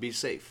him, be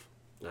safe.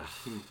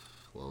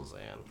 Lil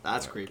Xan.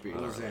 That's creepy.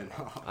 Lil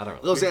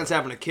Xan's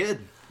having a kid.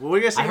 What do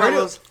you guys think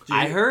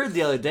I heard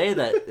the other day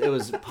that it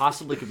was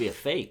possibly could be a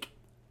fake.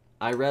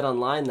 I read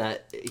online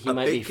that he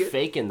might be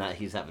faking that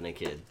he's having a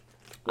kid.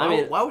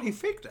 Why would he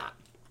fake that?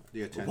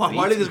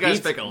 Why did this guy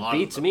fake a lot?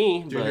 Beats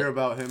me. Did you hear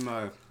about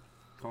him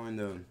calling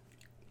the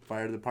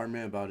fire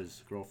department about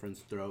his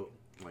girlfriend's throat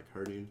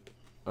hurting?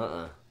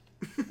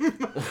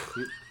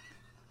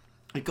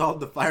 He called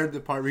the fire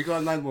department. He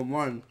called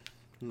 911.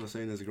 He was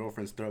saying his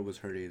girlfriend's throat was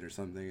hurting or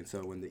something, and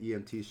so when the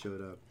EMT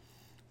showed up,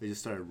 they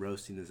just started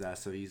roasting his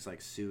ass. So he's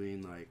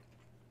suing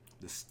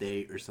the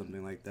state or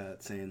something like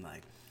that, saying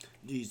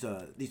these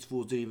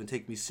fools didn't even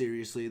take me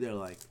seriously. They're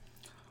like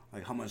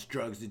how much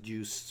drugs did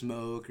you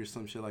smoke or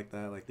some shit like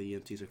that. Like the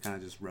EMTs are kind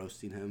of just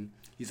roasting him.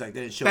 He's like,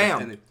 they didn't show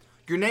us anything.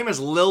 Your name is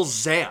Lil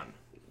Xan.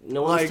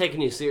 No one's taking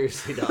you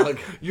seriously, dog.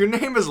 Your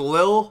name is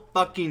Lil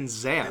fucking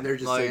Xan. And they're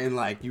just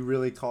saying you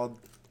really called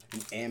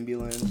an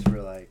ambulance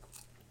for like.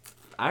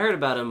 I heard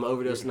about him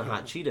overdosing on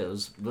hot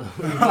Cheetos.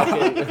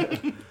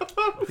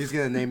 He's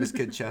gonna name his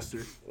kid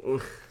Chester.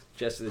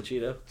 Chester the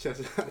Cheeto.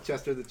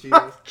 Chester the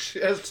Cheetos.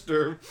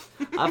 Chester.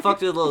 I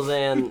fucked with Lil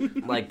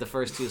Xan like the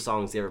first 2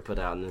 songs he ever put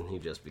out, and then he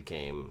just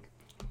became.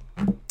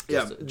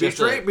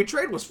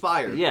 Betrayed was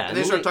fire. Yeah, and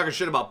they started talking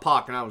shit about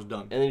Pac, and I was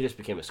done. And then he just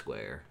became a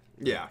square.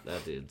 Yeah,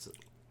 that dude's.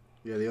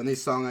 Yeah, the only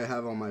song I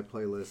have on my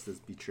playlist is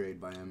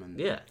 "Betrayed" by him. And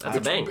yeah, that's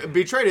a banger.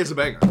 Betrayed is a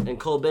banger. And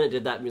Cole Bennett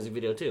did that music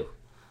video too.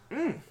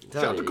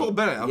 Shout out to Cole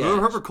Bennett. I've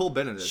never heard who Cole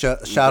Bennett is.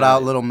 Shout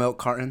out Little Milk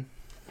Carton.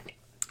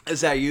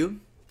 Is that you?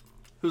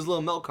 Who's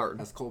Little Milk Carton?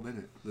 That's Cole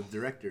Bennett, the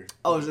director.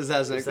 Oh, is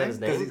that his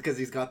name? Because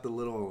he's got the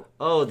little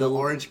the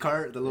orange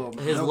cart, the little.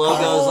 His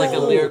logo is like a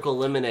lyrical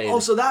lemonade. Oh,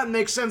 so that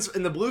makes sense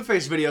in the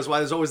Blueface videos. Why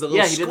there's always the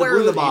little he did square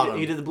in the bottom.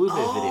 He did the Blueface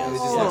videos.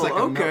 Oh, like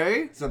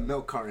okay. It's a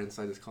milk carton,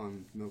 so I just call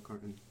him Milk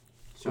Carton.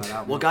 Shout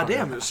out. Well,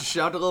 goddamn,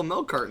 shout out to Little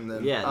Milk Carton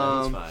then. Yeah,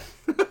 that's fine.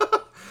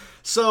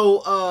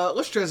 So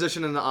let's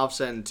transition into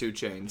Offset and 2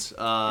 Chainz.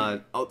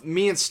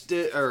 Me and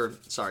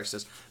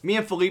Stizz. Me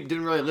and Felipe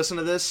didn't really listen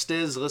to this.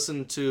 Stizz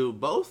listened to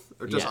both,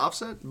 or just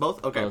Offset?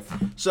 Both. Okay. Both.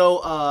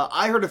 So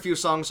I heard a few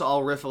songs, so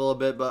I'll riff a little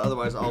bit, but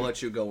otherwise I'll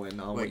let you go in.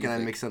 Wait, can I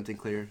make something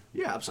clear?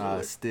 Yeah,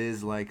 absolutely.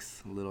 Stizz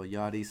likes Lil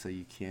Yachty, so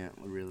you can't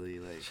really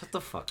like. Shut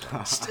the fuck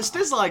up.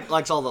 Stizz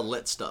likes all the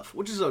lit stuff,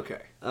 which is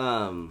okay.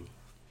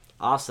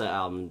 Offset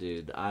album,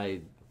 dude.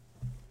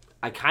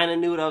 I kind of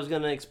knew what I was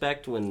going to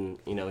expect when,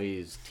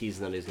 he's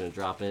teasing that he's going to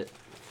drop it.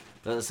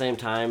 But at the same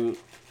time,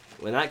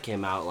 when that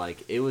came out,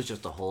 like, it was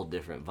just a whole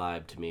different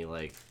vibe to me.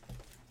 Like,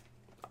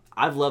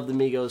 I've loved the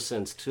Migos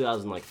since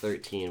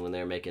 2013 when they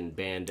were making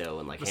Bando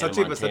and, like, Hannah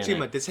Montana.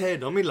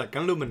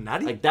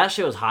 Like, that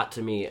shit was hot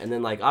to me. And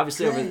then, like,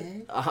 obviously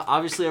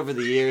over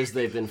the years,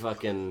 they've been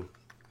fucking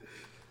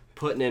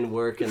putting in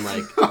work and,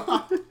 like...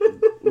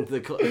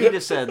 he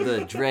just said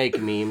the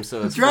Drake meme,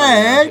 so it's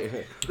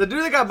Drake! The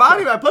dude that got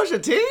bodied by Pusha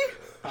T?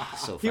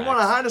 So he won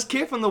the highest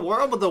kick in the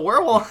world, but the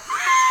world won.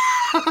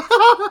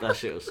 That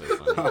shit was so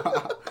funny.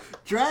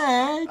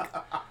 Drake!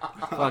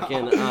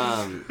 Fucking,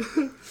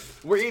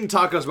 We're eating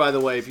tacos, by the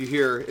way, if you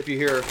hear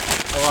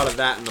a lot of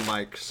that in the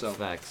mic, so.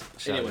 Facts.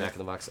 Shout out Back in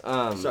the Box.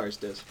 Sorry,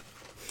 Stizz.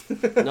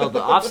 No,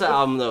 the Offset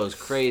album, though, is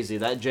crazy.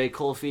 That J.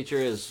 Cole feature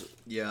is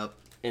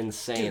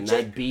insane. Dude,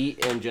 that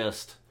beat and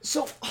just...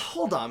 So,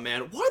 hold on,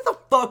 man. Why the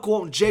fuck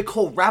won't J.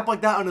 Cole rap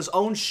like that on his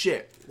own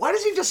shit? Why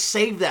does he just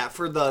save that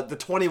for the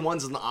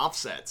 21s and the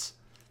offsets?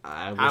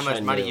 How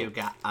much money you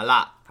got? A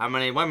lot. How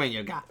many women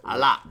you got? A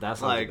lot. That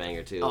sounds like a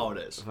banger, too. Oh, it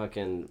is.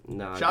 Fucking,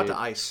 nah, Shout out dude.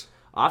 to Ice.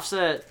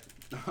 Offset...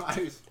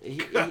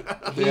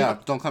 Yeah,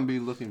 don't come be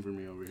looking for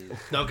me over here.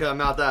 Don't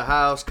come out the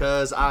house,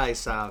 cause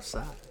Ice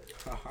outside.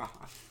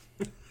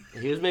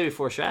 He was maybe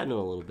foreshadowing a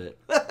little bit.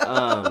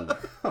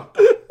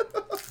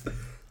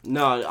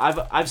 No,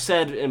 I've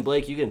said, and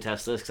Blake, you can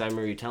test this because I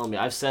remember you telling me.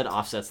 I've said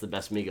Offset's the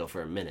best Migo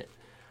for a minute.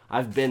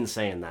 I've been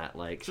saying that,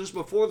 like since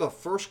before the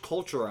first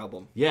Culture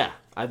album. Yeah,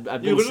 I've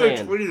been you literally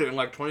saying. tweeted it in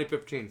like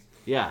 2015.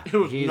 Yeah, it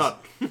was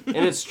nuts. And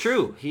it's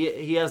true.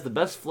 He has the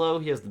best flow.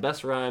 He has the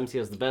best rhymes. He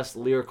has the best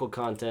lyrical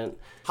content.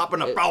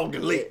 Hopping a frog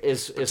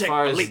as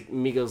far as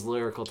Migos'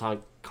 lyrical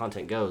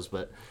content goes,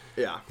 but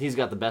yeah, he's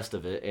got the best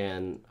of it.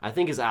 And I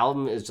think his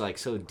album is like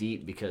so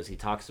deep because he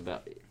talks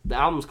about the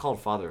album's called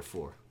Father of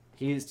Four.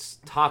 He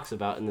talks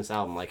about in this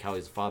album like how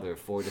he's the father of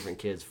 4 different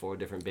kids, 4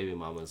 different baby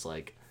mamas.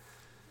 Like,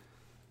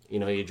 he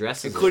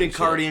addresses including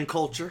Cardi and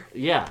Culture.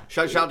 Yeah,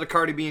 shout out to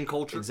Cardi B and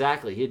Culture.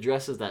 Exactly, he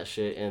addresses that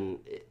shit, and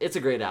it's a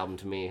great album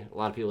to me. A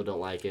lot of people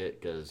don't like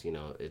it because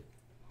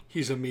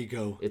he's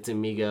Amigo. It's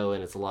Amigo,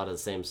 and it's a lot of the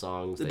same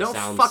songs. They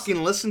don't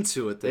fucking listen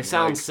to it. They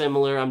sound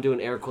similar. I'm doing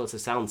air quotes. They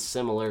sound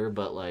similar,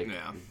 but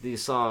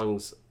these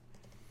songs,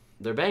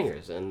 they're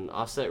bangers, and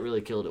Offset really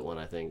killed it one,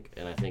 I think,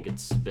 and I think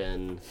it's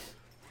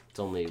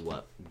only,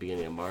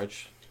 beginning of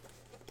March?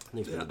 I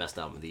think it's been the best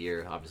album of the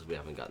year. Obviously, we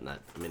haven't gotten that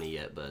many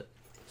yet, but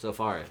so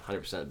far,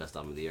 100% the best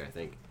album of the year, I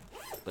think.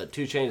 But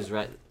 2 Chainz is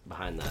right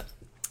behind that.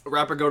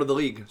 Rapper go to the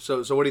league. So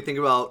what do you think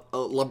about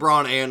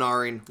LeBron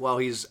A&Ring while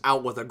he's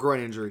out with a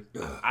groin injury?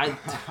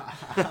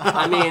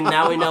 I mean,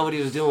 now we know what he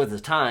was doing with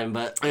his time,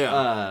 but I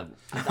thought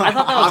that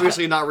was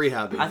obviously not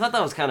rehabbing. I thought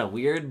that was kind of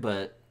weird,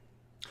 but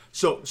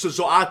so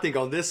I think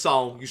on this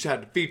song you should have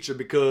the feature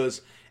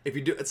because if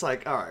you do, it's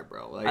like, all right,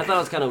 bro. Like, I thought it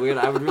was kind of weird.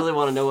 I would really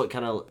want to know what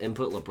kind of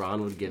input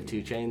LeBron would give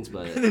 2 Chainz,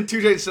 but and then 2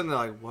 Chainz sitting there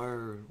like,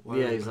 word.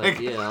 Yeah, he's like,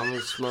 I'm gonna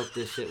smoke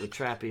this shit with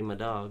Trappy, my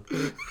dog.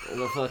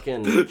 The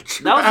fucking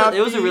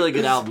it was a really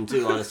good album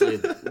too, honestly.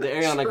 The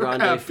Ariana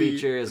Grande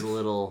feature is a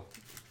little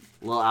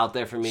out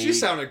there for me. She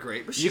sounded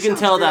great, but you can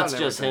tell that's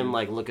just him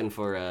like looking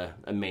for a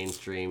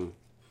mainstream,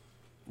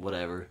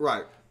 whatever.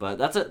 Right. But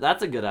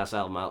that's a good ass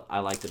album. I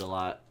liked it a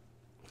lot.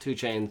 2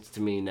 Chainz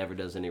to me never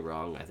does any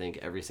wrong. I think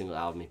every single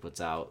album he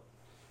puts out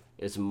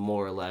is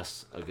more or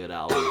less a good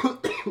album.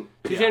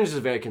 2 Chainz is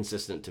very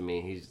consistent to me.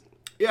 He's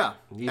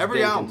every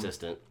been album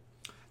consistent.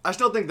 I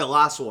still think the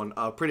last one,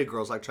 Pretty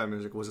Girls Like Trap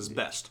Music, was his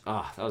best.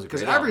 Oh, that was a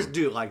great album. Because every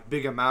dude like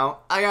Big Amount.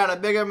 I got a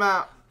big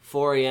amount.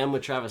 4 a.m.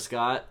 with Travis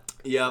Scott.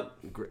 Yep.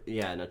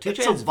 Yeah, no, 2 It's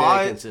a Chainz vibe.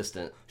 very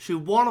consistent. She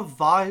wanna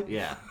vibe.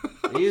 Yeah,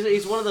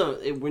 he's one of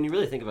the, when you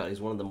really think about it,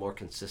 he's one of the more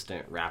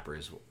consistent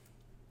rappers.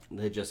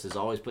 They just is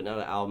always putting out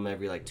an album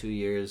every like 2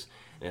 years,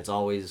 and it's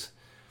always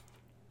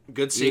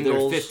Good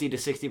singles. either 50 to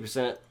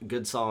 60%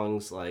 good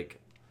songs. Like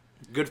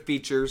Good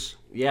features.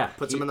 yeah,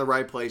 Puts him in the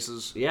right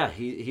places. Yeah,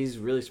 he's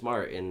really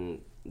smart,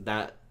 and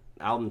that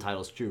album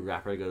title's true.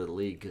 Rapper to go to the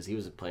league because he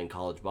was playing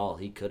college ball.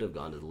 He could have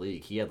gone to the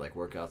league. He had like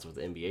workouts with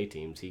NBA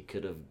teams. He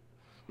could have.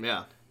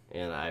 Yeah.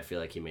 And I feel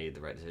like he made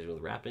the right decision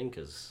with rapping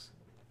because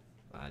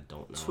I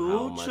don't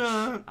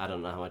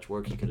know how much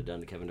work he could have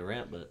done to Kevin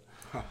Durant, but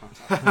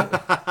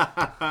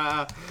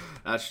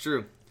That's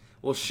true.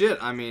 Well, shit.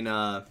 I mean,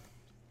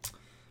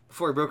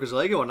 before he broke his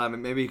leg one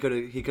time, maybe he could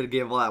have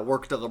gave all that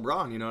work to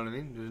LeBron. You know what I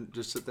mean?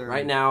 Just sit there.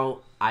 Right now,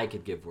 I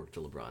could give work to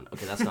LeBron.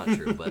 Okay, that's not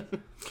true, but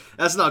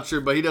That's not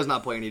true. But he does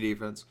not play any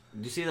defense.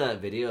 did you see that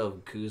video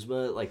of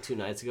Kuzma like 2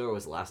 nights ago, or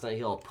was it last night?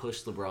 He all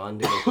pushed LeBron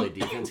to go play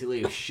defense. He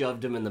literally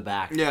shoved him in the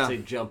back to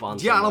jump on.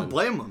 Yeah, someone. I don't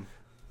blame him.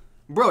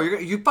 Bro,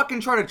 you fucking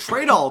try to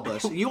trade all of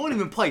us. You won't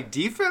even play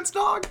defense,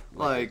 dog.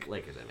 Like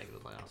Lakers ain't making the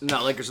playoffs.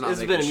 no, Lakers are not. This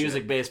has making been a shit.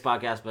 music-based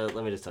podcast, but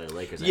let me just tell you,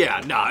 Lakers. Ain't Yeah,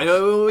 making the playoffs.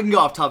 no, we can go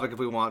off topic if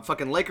we want.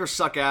 Fucking Lakers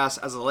suck ass.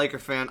 As a Laker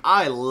fan,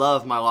 I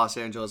love my Los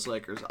Angeles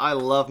Lakers. I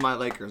love my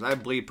Lakers. I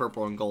bleed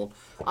purple and gold.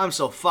 I'm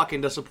so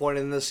fucking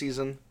disappointed in this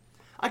season.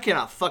 I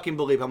cannot fucking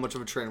believe how much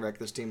of a train wreck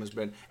this team has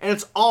been. And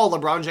it's all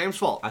LeBron James'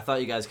 fault. I thought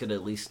you guys could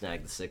at least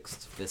snag the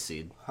 5th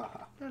seed.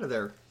 Out of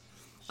there.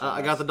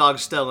 I got the dog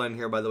Stella in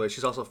here, by the way.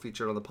 She's also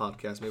featured on the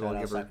podcast. Maybe Shout I'll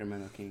out give her...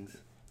 Sacramento Kings.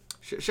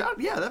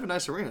 Yeah, they have a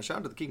nice arena. Shout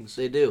out to the Kings.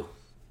 They do.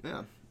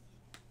 Yeah.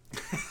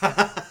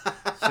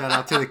 Shout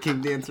out to the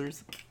King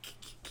Dancers.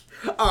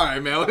 All right,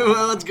 man.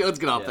 Let's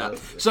get off that.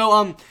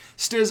 So,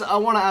 Stizz, I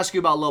want to ask you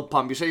about Lil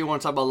Pump. You say you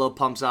want to talk about Lil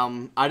Pump's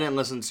album. I didn't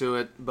listen to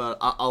it, but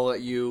I'll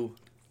let you.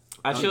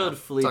 I showed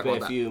Felipe Talk about a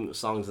that. few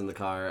songs in the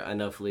car. I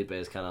know Felipe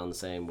is kind of on the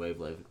same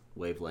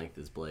wavelength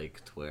as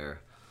Blake, to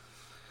where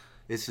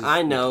It's just,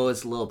 I know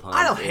it's Lil Pump.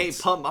 I don't hate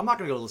Pump. I'm not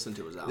going to go listen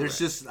to his album.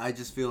 I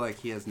just feel like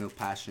he has no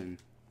passion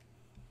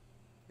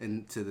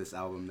into this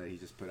album that he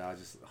just put out.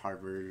 Just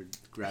Harvard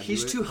graduate.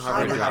 He's too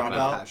hard to Harvard have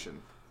dropout.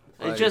 passion.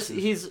 It just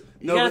you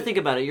No, gotta but- think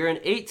about it. You're an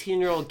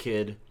 18-year-old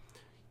kid.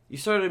 You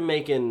started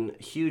making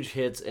huge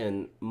hits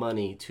and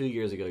money 2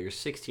 years ago. You're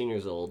 16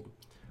 years old.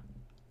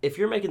 If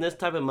you're making this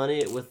type of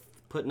money with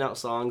putting out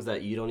songs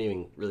that you don't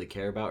even really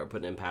care about or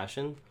putting in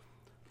passion,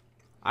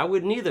 I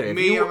wouldn't either. If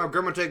Me, you, I'm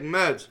gonna take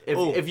meds.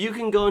 if you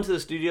can go into the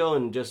studio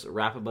and just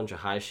rap a bunch of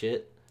high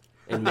shit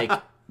and make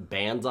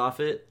bands off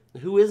it,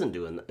 who isn't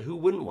doing that? Who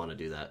wouldn't want to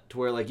do that? To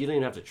where like you don't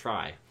even have to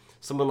try.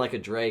 Someone like a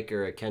Drake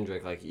or a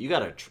Kendrick, like you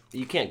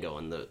can't go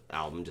in the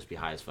album and just be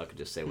high as fuck and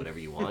just say whatever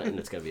you want and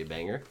it's gonna be a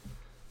banger.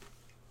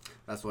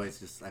 That's why it's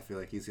just. I feel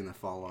like he's gonna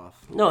fall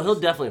off. No, he'll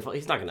definitely fall.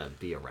 He's not gonna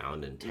be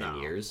around in 10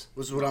 years.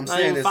 Which is what I'm Not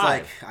saying. even It's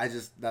like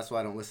 5. that's why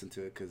I don't listen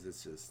to it because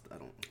it's just I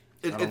don't.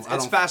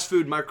 It's fast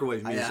food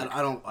microwave music.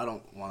 I don't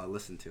want to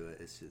listen to it.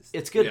 It's just.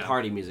 It's good Yeah.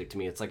 party music to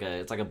me. It's like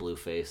a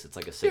Blueface. It's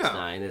like a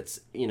 6ix9ine. It's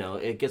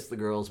it gets the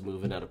girls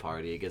moving at a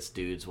party. It gets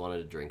dudes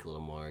wanting to drink a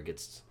little more. It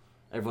gets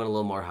everyone a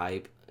little more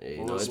hype.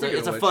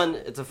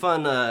 It's a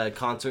fun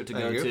concert to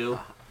go to.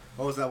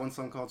 What was that one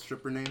song called?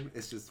 Stripper Name.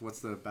 It's just what's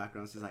the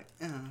background? It's just like.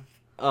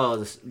 Oh,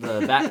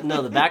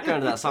 the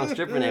background of that song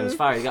Stripper Name is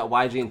fire. You got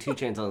YG and 2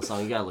 Chainz on the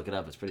song. You gotta look it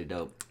up. It's pretty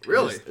dope.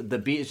 Really? The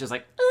beat is just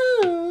like.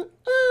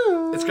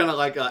 It's kind of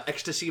like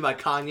Ecstasy by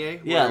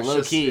Kanye. Yeah, where it's low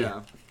just- key.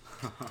 Yeah.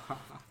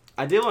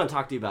 I did want to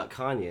talk to you about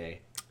Kanye.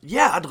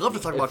 Yeah, I'd love to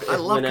talk about. I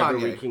love whenever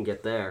Kanye. we can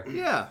get there.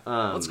 Yeah,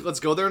 let's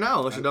go there now.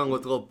 Unless you're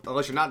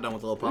not done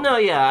with Lil Pump. No,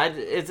 yeah,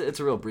 it's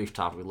a real brief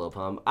topic with Lil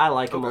Pump. I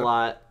like him a Okay.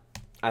 lot.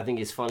 I think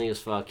he's funny as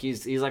fuck.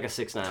 He's like a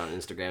 6ix9ine on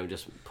Instagram.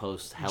 Just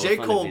posts hella J.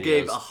 funny Cole videos.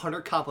 gave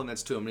 100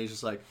 compliments to him, and he's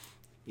just like,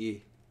 yeah.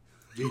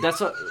 That's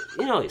what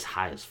he's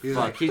high as fuck.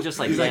 like- He's just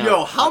like, He's like, damn.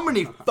 yo, how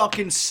many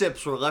fucking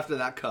sips were left in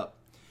that cup?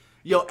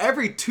 Yo,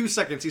 every 2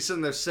 seconds he's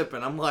sitting there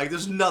sipping. I'm like,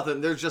 there's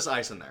nothing. There's just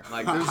ice in there.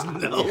 Like, there's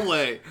no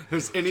way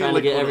there's any trying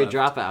to get liquid every left.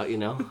 drop out,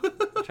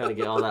 trying to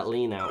get all that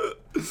lean out.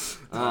 It's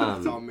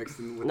all mixed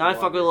in with. No, I the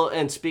fuck with water. Lil.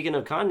 And speaking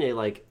of Kanye,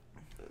 like,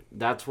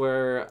 that's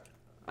where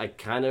I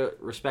kind of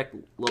respect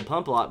Lil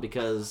Pump a lot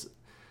because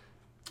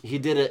he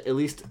did it at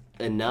least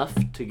enough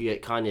to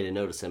get Kanye to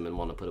notice him and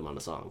want to put him on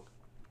a song.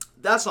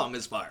 That song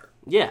is fire.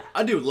 Yeah.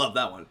 I do love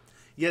that one.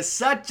 You're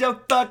such a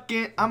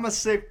fucking. I'm a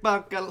sick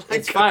fucker. Like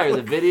It's fire.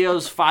 The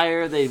video's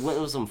fire. They went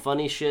with some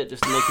funny shit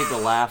just to make people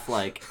laugh.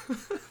 Like,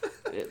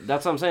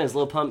 that's what I'm saying. Is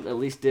Lil Pump at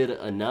least did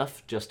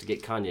enough just to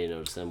get Kanye to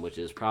notice him, which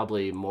is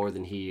probably more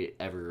than he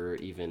ever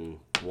even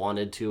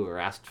wanted to or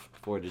asked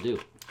for to do.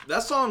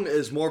 That song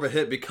is more of a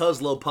hit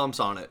because Lil Pump's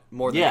on it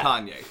more than Yeah.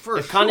 Kanye. For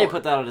If sure. Kanye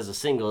put that out as a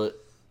single,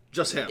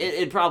 just him.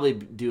 it'd probably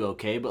do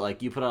okay. But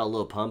like, you put out a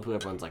Lil Pump, who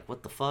everyone's like,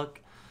 "What the fuck?"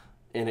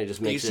 And it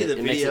just makes see the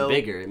it makes video? it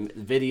bigger.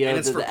 Video, And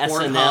it's the for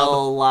SNL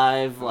Pornhub.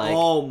 live, like.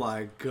 oh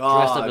my god!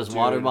 dressed up as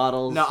water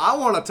bottles. Now I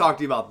want to talk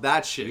to you about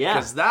that shit. Yeah.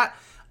 Because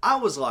I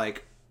was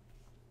like,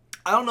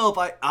 I don't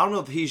know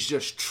if he's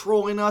just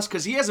trolling us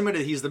because he has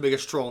admitted he's the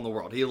biggest troll in the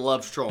world. He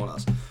loves trolling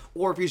us.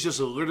 or if he's just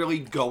literally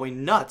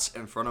going nuts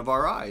in front of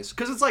our eyes.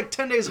 Because it's like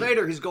 10 days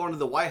later, he's going to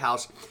the White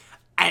House,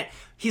 and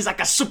he's like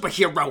a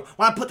superhero.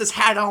 When I put this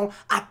hat on,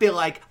 I feel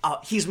like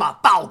he's my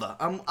father.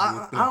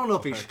 I don't know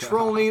if he's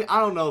trolling. I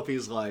don't know if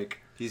he's like...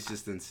 He's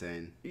just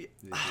insane.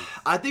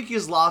 I think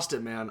he's lost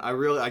it, man. I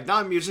really... Like,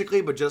 not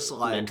musically, but just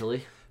like...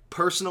 Mentally?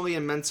 Personally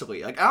and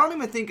mentally. Like, I don't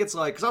even think it's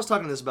like... Because I was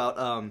talking this about...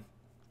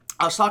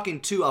 I was talking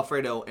to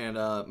Alfredo and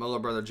my little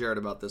brother Jared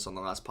about this on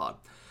the last pod.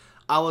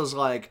 I was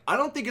like, I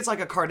don't think it's like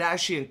a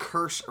Kardashian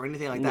curse or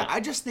anything like that. No. I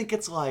just think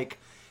it's like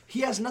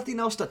he has nothing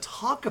else to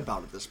talk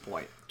about at this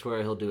point. To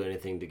where he'll do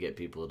anything to get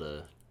people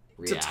to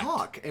react. To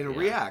talk and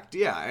react,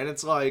 yeah. And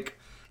it's like,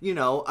 you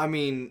know, I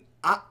mean,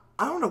 I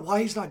don't know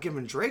why he's not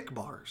giving Drake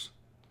bars.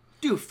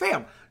 Dude,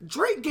 fam,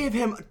 Drake gave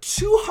him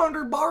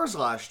 200 bars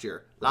last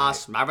year.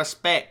 Lost my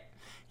respect.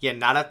 You're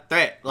not a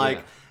threat.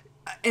 Like,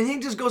 and he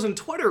just goes in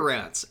Twitter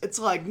rants. It's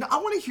like, no,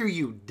 I want to hear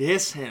you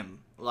diss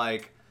him.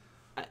 Like,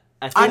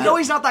 I know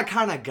he's not that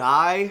kind of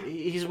guy.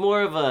 He's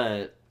more of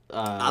a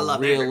I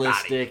love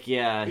realistic,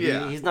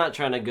 everybody. He's not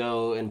trying to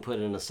go and put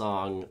in a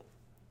song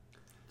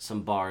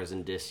some bars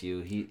and diss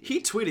you. He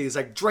tweeted, he's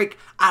like, Drake,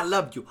 I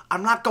love you.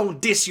 I'm not gonna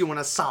diss you in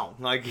a song.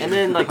 Like, and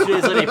then like 2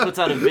 days later, he puts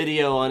out a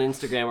video on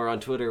Instagram or on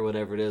Twitter or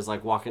whatever it is,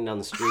 like walking down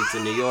the streets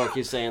in New York.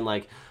 He's saying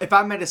like, if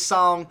I made a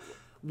song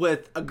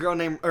with a girl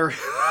named, or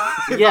if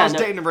I was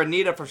dating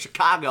Renita from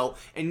Chicago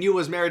and you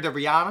was married to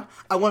Rihanna,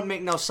 I wouldn't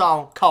make no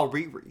song called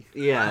Riri.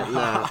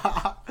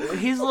 Yeah, no.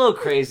 He's a little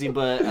crazy,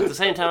 but at the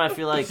same time, I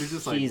feel like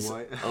just he's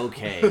like, what?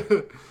 okay.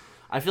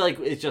 I feel like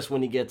it's just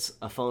when he gets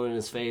a phone in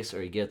his face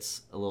or he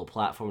gets a little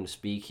platform to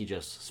speak, he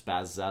just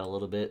spazzes out a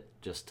little bit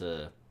just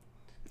to...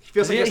 He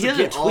feels like he he has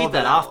to doesn't get all tweet of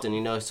that it out. often,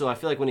 you know, so I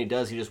feel like when he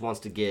does, he just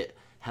wants to get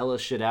hella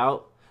shit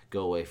out,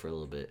 go away for a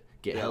little bit.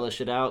 Get hella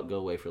shit out, go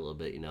away for a little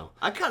bit, you know.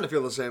 I kind of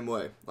feel the same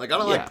way. Like, I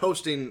don't like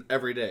posting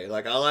every day.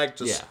 Like, I like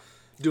just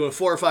doing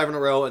 4 or 5 in a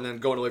row and then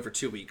going away for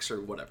 2 weeks or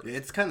whatever.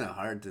 It's kind of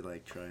hard to,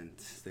 like, try and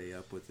stay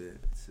up with it.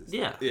 It's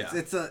just,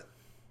 It's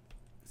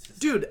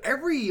Dude,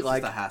 every,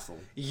 like, a hassle.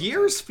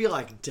 Years feel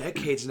like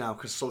decades now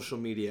because social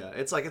media.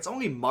 It's like, it's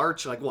only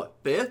March, like,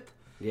 what, 5th?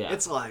 Yeah.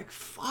 It's like,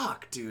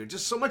 fuck, dude.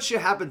 Just so much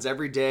shit happens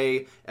every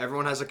day.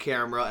 Everyone has a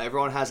camera.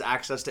 Everyone has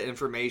access to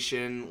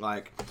information.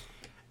 Like...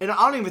 And I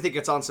don't even think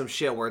it's on some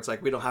shit where it's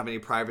like we don't have any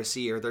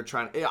privacy or they're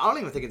trying... I don't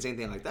even think it's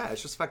anything like that.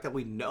 It's just the fact that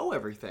we know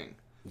everything.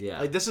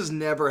 Yeah. Like, this has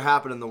never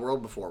happened in the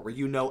world before, where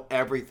you know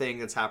everything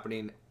that's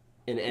happening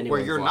in anyone's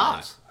where you're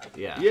lives. not.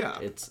 Yeah.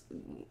 It's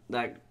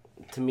that,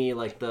 to me,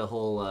 like the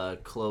whole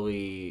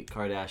Khloe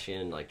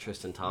Kardashian, like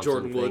Tristan Thompson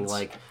Jordan thing. Woods.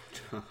 Like,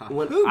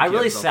 when Who I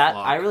really gives a sat,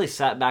 fuck? I really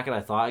sat back and I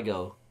thought, I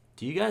go,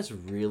 do you guys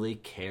really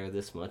care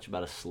this much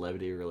about a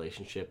celebrity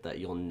relationship that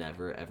you'll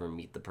never ever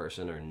meet the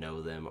person or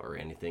know them or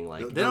anything?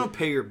 Like, They don't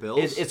pay your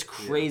bills. it's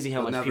crazy how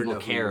They'll much never people know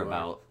who care you are.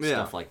 about Yeah.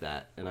 stuff like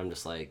that, and I'm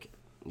just like,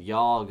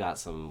 y'all got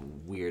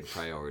some weird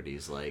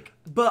priorities. Like,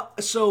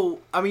 But, so,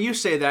 I mean, you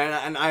say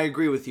that, and I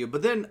agree with you,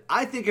 but then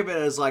I think of it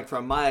as, like,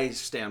 from my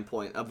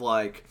standpoint of,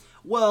 like,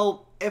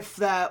 well, if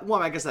that...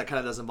 Well, I guess that kind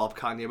of does involve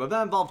Kanye, but if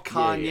that involved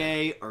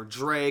Kanye or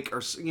Drake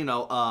or, you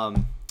know,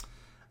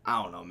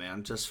 I don't know,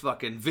 man. Just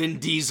fucking Vin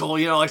Diesel,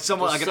 you know, like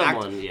someone Just like an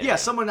actor. someone, Yeah,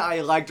 someone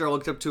I liked or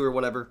looked up to or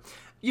whatever.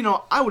 You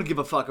know, I would give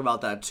a fuck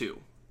about that too.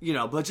 You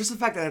know, but just the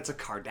fact that it's a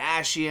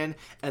Kardashian,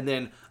 and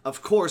then,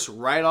 of course,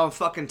 right on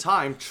fucking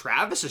time,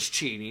 Travis is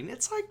cheating.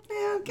 It's like,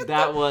 man,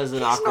 That was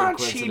an awkward He's not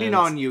coincidence. cheating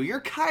on you.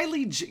 You're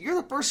you're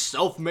the first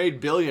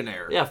self-made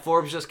billionaire. yeah,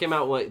 Forbes just came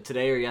out, what,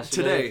 today or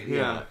yesterday? Today,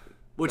 yeah.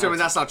 Which, I mean,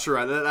 that's not true.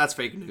 That's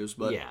fake news,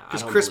 but... Yeah, I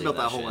because don't Chris believe built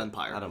that that whole shit.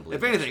 empire. I don't believe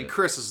If that anything, shit.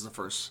 Chris is the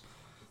first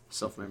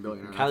self-made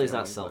billionaire. Kylie's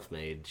not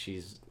self-made.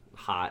 She's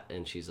hot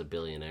and she's a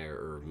billionaire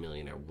or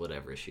millionaire,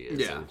 whatever she is.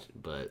 Yeah.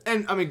 But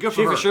And, I mean, good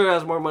she for her. for sure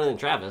has more money than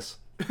Travis.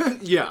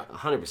 Yeah.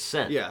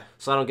 100%. Yeah.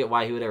 So I don't get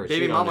why he would ever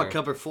Baby cheat on mama her.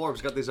 covered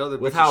Forbes, got these other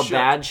With bitches how shook.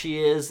 bad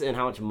she is and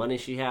how much money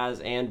she has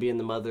and being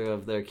the mother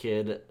of their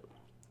kid,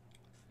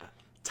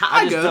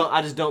 I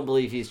just don't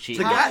believe he's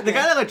cheating. The guy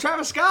that like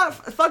Travis Scott,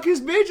 fuck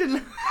his bitch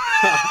and...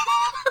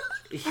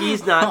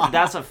 He's not.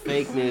 That's a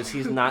fake news.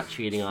 He's not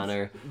cheating on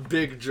her.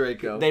 Big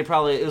Draco.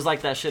 It was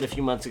like that shit a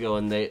few months ago,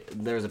 and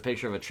there was a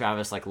picture of a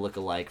Travis like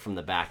look-alike from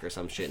the back or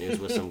some shit, and he was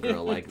with some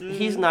girl. Like,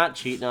 he's not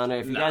cheating on her.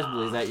 If you guys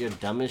believe that, you're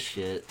dumb as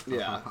shit.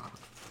 Yeah.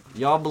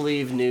 Y'all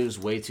believe news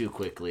way too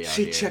quickly out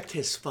She here. checked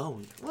his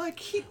phone. Like,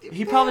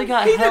 He probably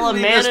got he didn't hella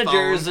leave his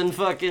managers phone. and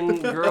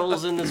fucking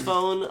girls in his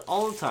phone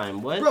all the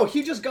time. What? Bro,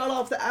 he just got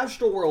off the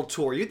Astroworld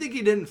tour. You think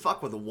he didn't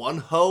fuck with one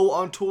hoe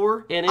on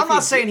tour? And if I'm not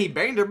he saying he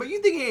banged her, but you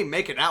think he ain't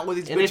making out with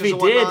these and bitches if he and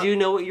whatnot? did, you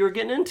know what you were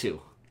getting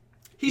into.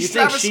 He's You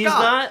think Travis she's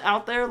Scott. not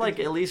out there? Like,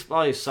 at least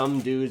probably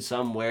some dude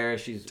somewhere.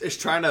 Is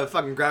trying to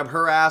fucking grab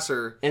her ass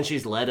or... And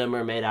she's led him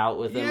or made out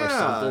with him or Yeah,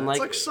 something. it's Like,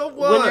 like, so when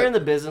what? you're in the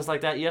business like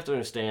that, you have to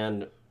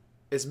understand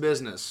It's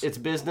business. it's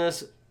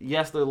business.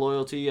 Yes, they're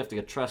loyal to you. You have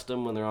to trust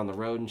them when they're on the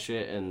road and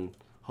shit, and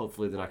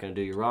hopefully they're not going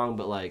to do you wrong.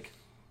 But, like,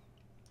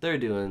 they're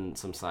doing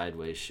some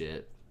sideways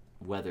shit.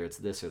 Whether it's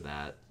this or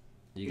that,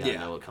 you got to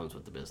know what comes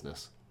with the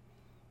business.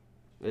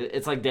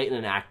 It's like dating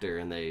an actor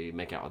and they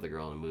make out with a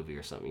girl in a movie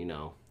or something.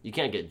 You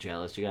can't get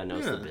jealous. You gotta know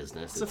it's the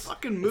business. It's a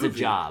fucking movie. It's a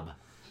job.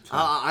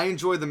 I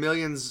enjoy the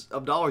millions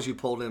of dollars you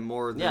pulled in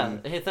more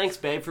than... Yeah. Hey, thanks,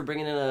 babe, for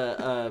bringing in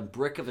a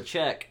brick of a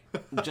check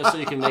just so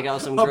you can make out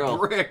with some girl. A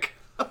brick.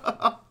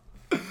 I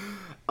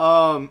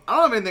don't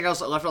have anything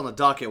else left on the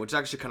docket, which is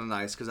actually kind of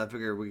nice because I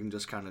figure we can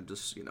just kind of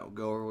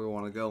go where we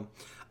want to go.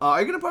 Are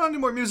you going to put on any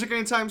more music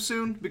anytime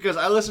soon? Because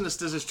I listened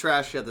to Stizz's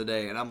Trash the other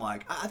day, and I'm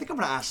like, I think I'm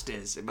going to ask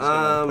Stizz if he's going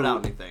to put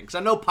out anything. Because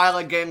I know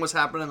Pilot Gang was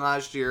happening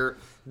last year.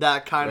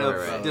 That kind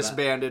of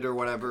disbanded or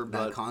whatever.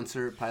 That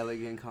concert, Pilot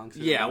Gang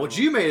concert. Yeah, which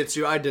you made it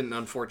to. I didn't,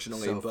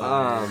 unfortunately. So but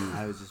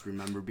I was just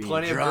remember being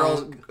plenty drunk.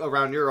 of girls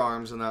around your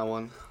arms in that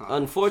one.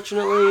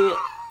 Unfortunately,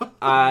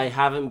 I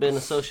haven't been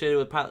associated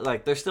with Pilot.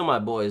 Like, they're still my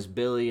boys,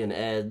 Billy and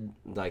Ed.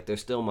 Like, they're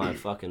still my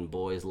fucking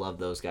boys. Love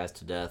those guys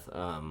to death.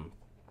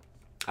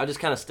 I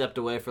just kind of stepped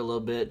away for a little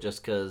bit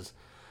just because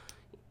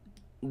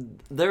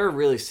they're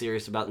really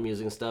serious about the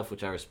music and stuff,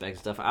 which I respect and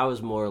stuff. I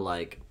was more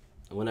like,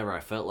 whenever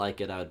I felt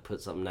like it, I would put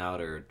something out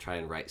or try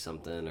and write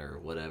something or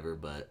whatever.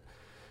 But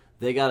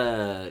they got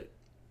a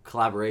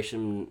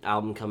collaboration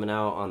album coming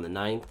out on the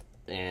 9th,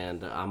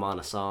 and I'm on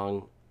a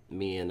song.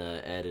 Me and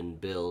Ed and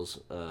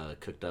Bill's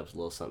cooked up a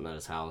little something at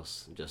his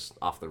house, just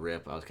off the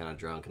rip. I was kind of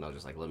drunk, and I was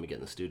just like, let me get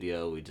in the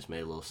studio. We just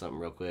made a little something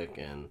real quick.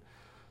 And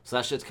so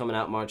that shit's coming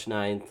out March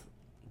 9th.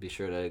 Be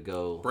sure to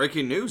go.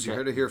 Breaking news! You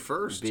heard it here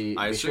first.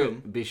 I assume.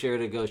 Be sure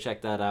to go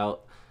check that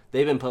out.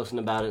 They've been posting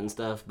about it and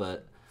stuff,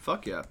 but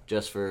fuck yeah!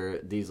 Just for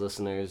these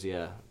listeners,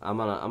 yeah, I'm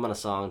on a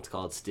song. It's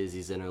called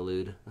Stizzy's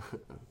Interlude.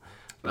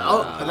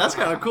 That's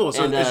kind of cool.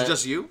 So is it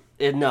just you?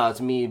 No, it's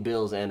me,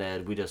 Bills, and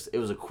Ed. It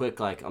was a quick,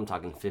 I'm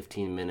talking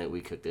 15-minute.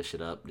 We cooked this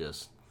shit up,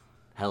 just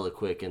hella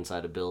quick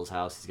inside of Bill's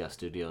house. He's got a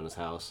studio in his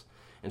house.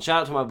 And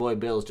shout out to my boy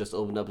Bills, just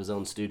opened up his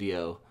own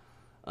studio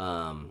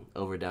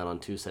over down on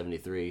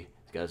 273.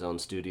 He's got his own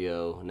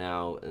studio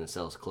now and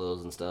sells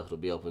clothes and stuff. It'll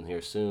be open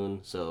here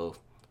soon. So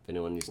if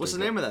anyone needs What's the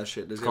name of that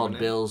shit? It's called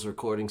Bill's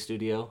Recording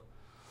Studio.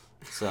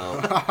 So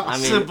I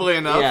mean, simply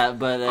enough. Yeah,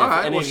 but if all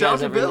right, any well, of you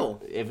guys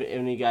if any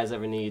of you guys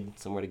ever need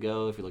somewhere to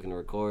go, if you're looking to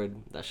record,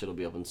 that shit'll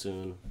be open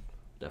soon.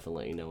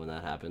 Definitely let you know when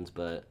that happens.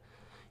 But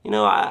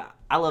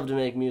I love to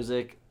make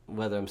music,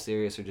 whether I'm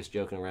serious or just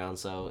joking around.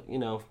 So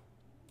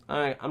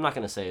I'm not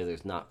gonna say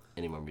there's not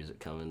any more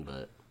music coming,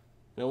 but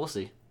we'll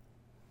see.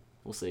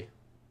 We'll see.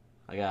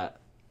 I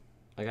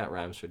got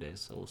rhymes for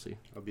days, so we'll see.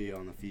 I'll be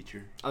on the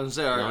feature. I was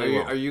gonna say,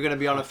 are you gonna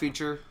be on a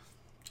feature?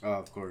 Oh,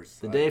 of course.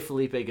 The day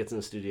Felipe gets in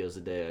the studio is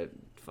the day I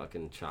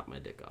fucking chop my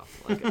dick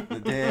off.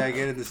 The day I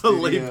get in the studio.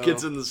 Felipe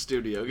gets in the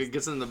studio.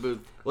 Gets in the booth.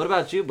 What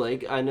about you,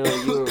 Blake? I know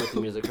you were with the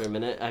music for a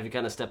minute. Have you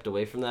kind of stepped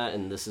away from that,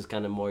 and this is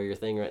kind of more your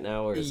thing right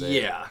now, or is it?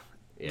 Yeah.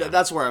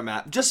 That's where I'm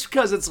at. Just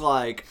because it's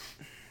like,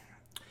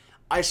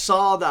 I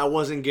saw that I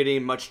wasn't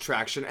getting much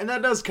traction, and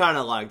that does kind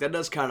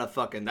of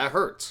fucking, that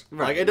hurts.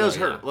 Right. Like, it does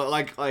hurt. Yeah.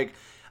 Like,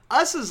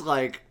 us is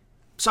like,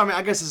 so I mean,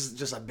 I guess this is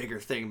just a bigger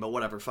thing, but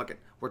whatever, fuck it.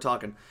 We're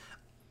talking.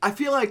 I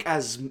feel like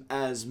as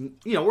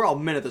we're all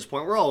men at this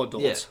point. We're all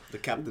adults. Yeah. The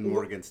Captain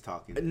Morgan's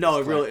talking. No,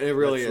 it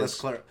really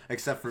is.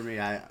 Except for me,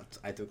 I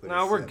took.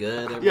 No, we're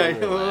good. Yeah,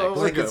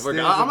 we're good. We're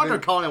good. I'm not gonna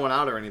call anyone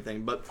out or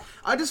anything, but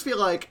I just feel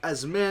like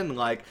as men,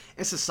 like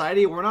in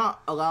society, we're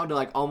not allowed to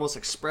like almost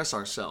express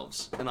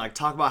ourselves and like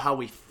talk about how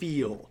we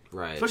feel.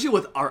 Right. Especially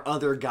with our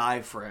other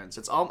guy friends.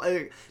 It's all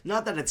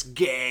not that it's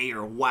gay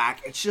or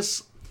whack. It's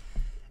just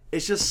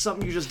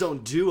something you just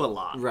don't do a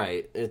lot.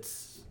 Right.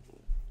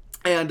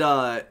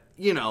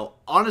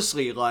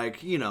 Honestly,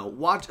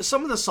 watch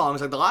some of the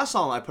songs. Like the last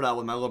song I put out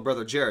with my little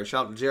brother Jared.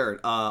 Shout out to Jared.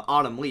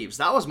 Autumn Leaves.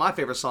 That was my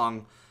favorite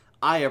song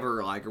I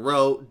ever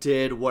wrote,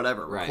 did,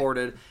 whatever,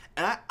 recorded.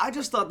 And I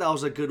just thought that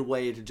was a good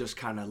way to just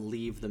kind of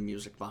leave the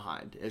music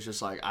behind. It's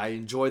just like I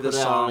enjoy this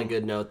song on a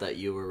good note that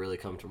you were really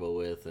comfortable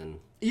with, and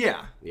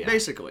yeah,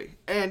 basically.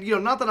 And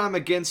not that I'm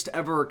against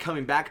ever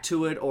coming back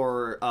to it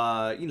or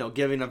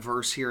giving a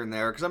verse here and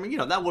there, because I mean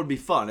that would be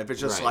fun if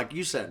it's just like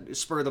you said,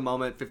 spur of the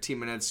moment, 15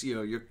 minutes.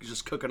 You're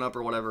just cooking up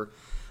or whatever.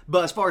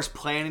 But as far as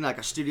planning like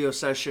a studio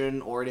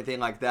session or anything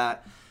like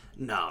that.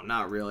 No,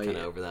 not really. Kind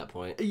of over that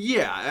point.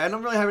 Yeah, I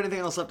don't really have anything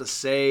else left to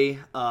say.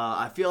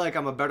 I feel like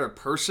I'm a better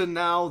person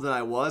now than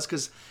I was,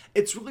 because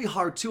it's really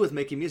hard, too, with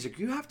making music.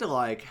 You have to,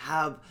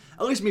 have,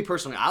 at least me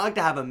personally, I like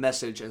to have a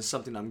message and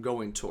something I'm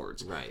going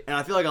towards. Right. And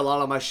I feel like a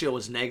lot of my shit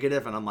was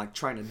negative, and I'm,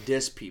 trying to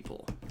diss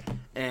people.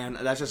 And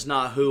that's just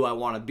not who I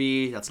want to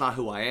be. That's not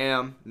who I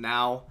am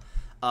now.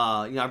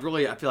 I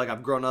feel like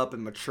I've grown up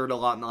and matured a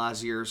lot in the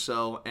last year or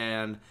so,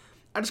 and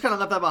I just kind of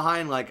left that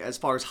behind, as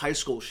far as high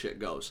school shit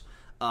goes.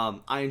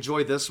 I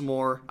enjoy this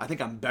more. I think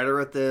I'm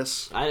better at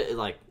this.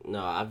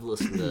 I've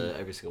listened to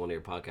every single one of your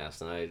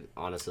podcasts, and I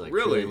honestly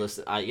really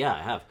listen. I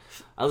have.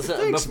 I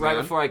listened right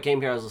before I came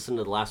here. I was listening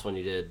to the last one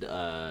you did.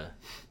 I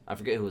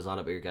forget who was on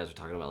it, but you guys were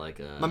talking about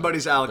my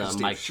buddies Alec and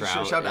Steve. Mike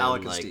Trout Shout out to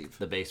Alec and Steve.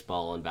 The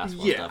baseball and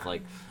basketball stuff.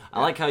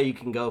 I like how you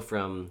can go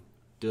from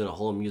doing a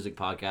whole music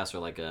podcast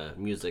or a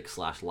music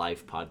 /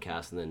 life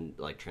podcast, and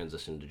then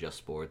transition to just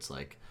sports.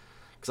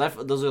 Because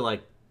those are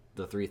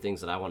the three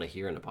things that I want to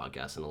hear in a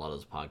podcast, and a lot of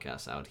those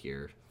podcasts out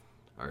here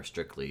are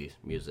strictly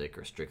music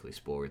or strictly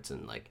sports,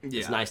 and like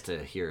it's nice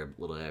to hear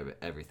a little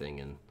everything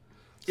and.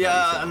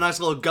 Yeah, a nice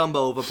little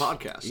gumbo of a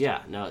podcast.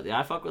 Yeah, no,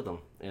 I fuck with them,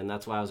 and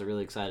that's why I was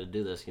really excited to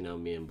do this. You know,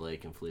 me and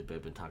Blake and Felipe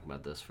have been talking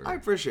about this for. I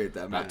appreciate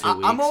that, man. about 2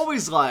 weeks. I'm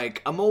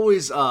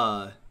always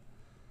I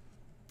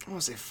don't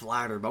want to say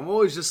flattered, but I'm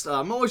always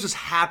just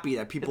happy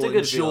that people It's a good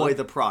enjoy feeling.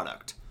 the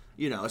product.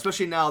 You know,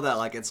 especially now that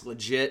like it's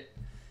legit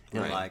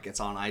and Right. like it's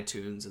on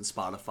iTunes and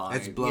Spotify.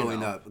 It's and,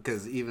 blowing up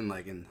because even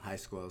like in high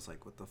school, I was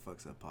like, "What the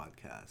fuck's a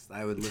podcast?"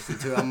 I would listen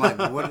to it. I'm like,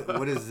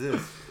 "What is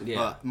this?" Yeah.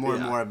 But more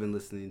and Yeah. more, I've been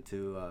listening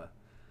to.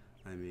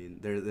 I mean,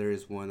 there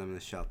is one. I'm gonna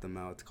shout them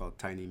out. It's called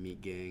Tiny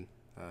Meat Gang.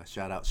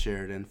 Shout out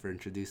Sheridan for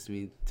introducing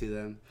me to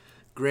them.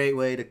 Great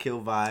way to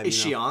kill vibe. Is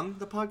you she know? on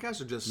the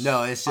podcast or just?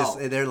 No, it's just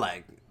Oh.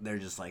 they're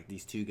just like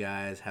these two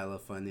guys, hella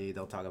funny.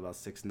 They'll talk about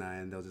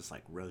 6ix9ine. They'll just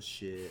like roast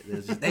shit.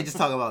 They just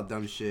talk about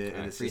dumb shit.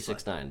 And it's just like,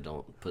 369.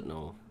 Don't put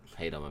no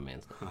hate on my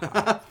man's.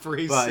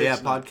 Free but yeah,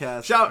 6ix9ine.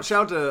 podcast.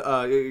 Shout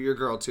to your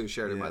girl too,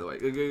 Sheridan. Yeah. By the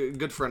way,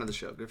 good friend of the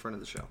show. Good friend of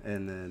the show.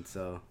 And then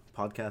so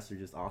podcasts are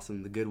just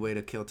awesome. The good way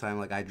to kill time.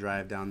 Like I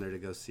drive down there to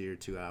go see her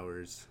 2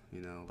 hours.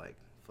 You know, like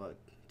fuck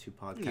 2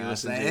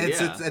 podcasts.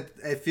 listen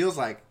to- It feels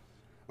like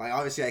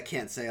obviously I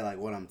can't say like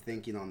what I'm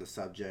thinking on the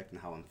subject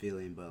and how I'm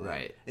feeling, but like,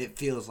 Right. it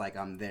feels like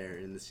I'm there,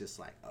 and it's just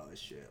like oh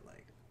shit,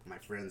 like my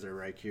friends are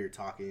right here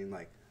talking.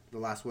 Like the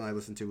last one I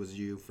listened to was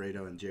you,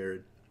 Fredo, and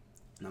Jared,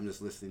 and I'm just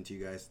listening to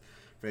you guys.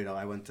 Fredo,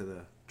 I went to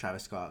the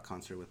Travis Scott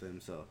concert with him,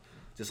 so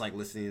just like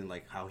listening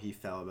like how he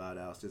felt about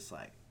it, I was just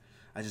like.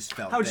 I just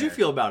felt. How'd you there.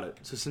 feel about it?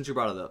 So since you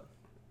brought it up,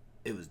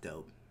 It was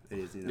dope. It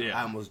is, you know,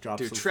 I almost dropped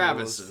Dude, some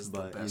Travis flows, is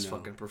but, the best you know,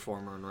 fucking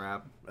performer in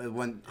rap.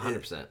 When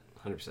 100%.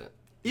 100%.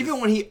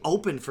 Even when he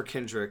opened for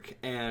Kendrick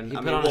and He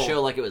put on a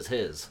show like it was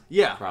his.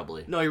 Yeah,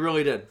 Probably. No, he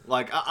really did.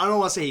 Like I don't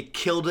want to say he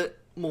killed it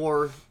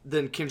more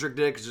than Kendrick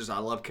did because I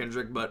love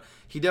Kendrick, but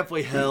he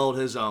definitely held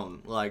his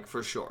own, like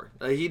for sure.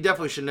 He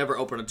definitely should never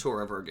open a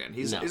tour ever again.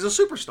 He's a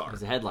superstar.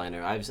 He's a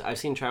headliner. I've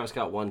seen Travis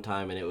Scott one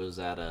time, and it was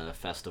at a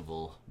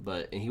festival,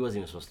 and he wasn't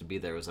even supposed to be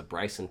there. It was a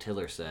Bryson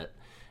Tiller set,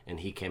 and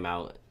he came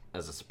out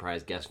as a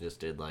surprise guest and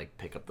just did like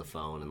pick up the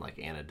phone and like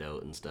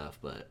anecdote and stuff.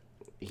 But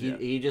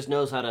he just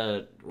knows how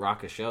to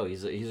rock a show.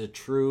 He's a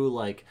true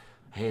like.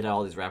 I hate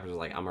all these rappers are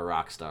like I'm a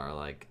rock star.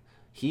 Like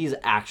he's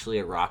actually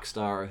a rock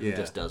star who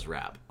just does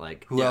rap.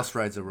 Like who else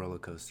rides a roller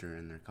coaster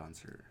in their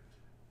concert?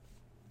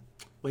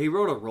 Well, he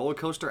rode a roller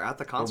coaster at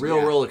the a concert.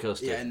 real roller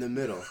coaster. Yeah, in the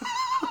middle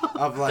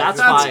of like That's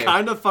That's fire.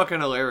 kind of fucking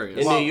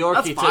hilarious. In New York,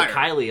 that's he fire. took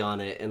Kylie on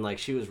it, and like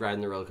she was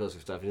riding the roller coaster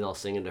stuff. And he's all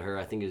singing to her.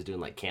 I think he was doing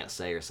like "Can't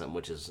Say" or something,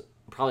 which is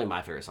probably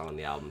my favorite song on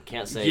the album.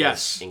 "Can't Say."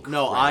 Yes. is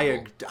incredible.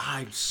 No,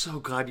 I'm so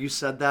glad you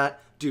said that,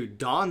 dude.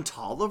 Don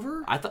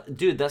Toliver. I thought,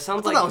 dude, that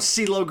sounds I thought like that was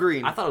CeeLo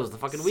Green. I thought it was the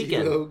fucking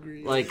weekend. CeeLo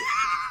Green. Like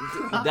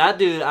that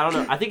dude. I don't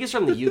know. I think he's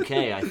from the UK.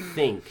 I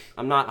think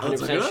I'm not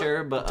 100%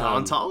 sure, but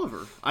Don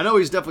Toliver. I know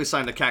he's definitely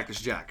signed to Cactus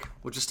Jack,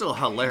 which is still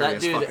hilarious. that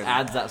dude fucking.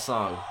 adds that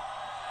song.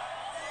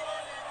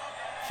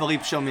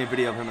 Felipe showed me a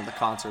video of him at the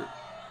concert.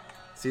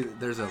 see,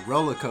 there's a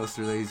roller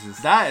coaster that he's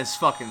just. That is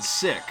fucking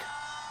sick.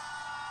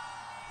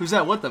 Who's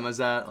that with them? Is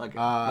that like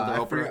another I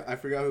opener?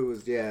 forgot who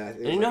was. Yeah.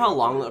 And you know how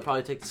long that would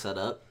probably take to set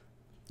up?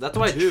 That's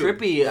why Dude,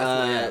 Trippy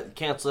definitely.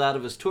 canceled out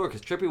of his tour,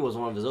 because Trippy was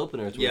one of his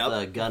openers with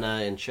Yep.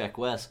 Gunna and Sheck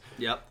West.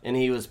 Yep. And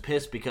he was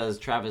pissed because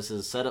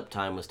Travis's setup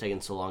time was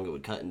taking so long it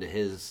would cut into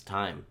his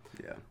time.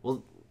 Yeah.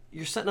 Well,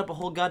 you're setting up a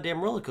whole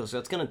goddamn roller coaster.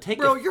 That's going to take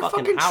Bro, a you're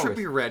fucking fucking hours.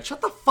 Trippy Red.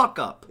 Shut the fuck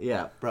up.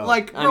 Yeah. Bro.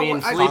 Like, I bro, mean,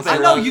 I, Felipe I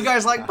know loves- you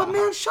guys like, but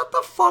man, shut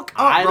the fuck up,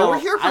 I bro. don't, We're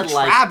here for I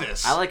like,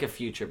 Travis. I like a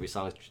few Trippy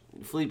songs.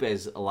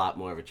 Felipe's a lot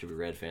more of a Trippy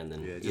Red fan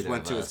than Yeah. Just either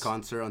went of to us. his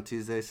concert on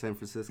Tuesday, San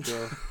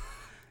Francisco.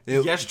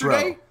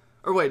 Yesterday?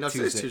 Or wait, no,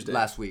 today's Tuesday. Tuesday.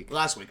 Last week.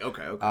 Last week.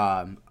 Okay.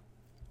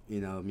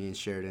 You know, me and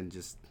Sheridan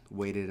just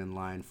waited in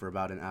line for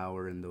about an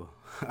hour in the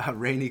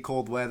rainy,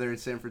 cold weather in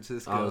San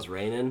Francisco. Oh, it was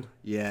raining?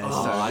 Yeah.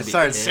 I'd It be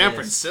started. pissed. San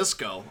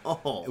Francisco.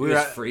 Oh. We was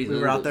were, freezing.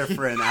 we were out there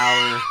for an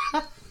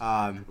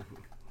hour.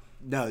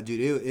 No,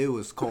 dude, it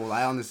was cold.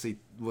 I honestly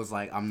was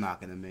like, I'm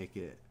not gonna make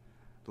it.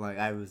 Like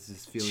I was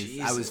just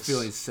feeling, I was Jesus.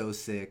 feeling so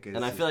sick.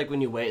 And I feel like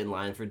when you wait in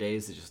line for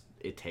days,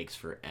 it takes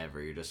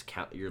forever.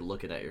 You're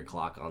looking at your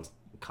clock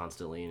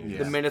constantly. And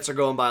The minutes are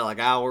going by like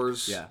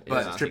hours. yeah. it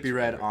But takes Trippy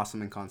Red, forever.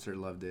 awesome in concert,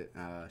 loved it.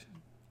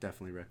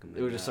 Definitely recommend.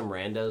 There were just that. some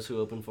randos who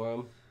opened for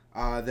him.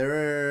 There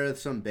were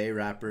some Bay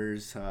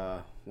rappers.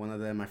 One of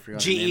them I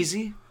forgot. the name.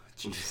 G-Eazy?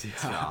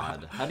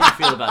 God, how do you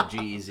feel about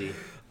G-Eazy?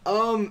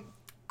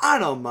 I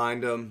don't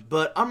mind him,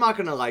 but I'm not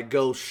gonna like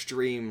go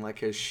stream like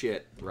his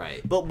shit.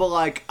 Right. But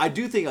like I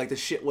do think like the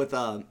shit with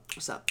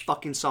what's that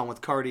fucking song with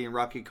Cardi and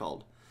Rocky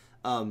called?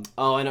 Oh,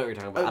 I know what you're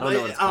talking about. I don't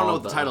know what it's I don't called, know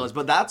what the but, title is,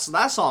 but that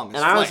song is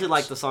And I honestly flames.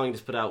 like the song you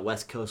just put out,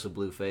 West Coast with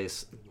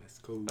Blueface. That's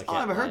cool. I Oh, I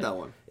haven't heard can't that lie.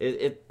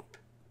 one.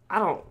 I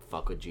don't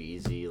fuck with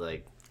G-Eazy.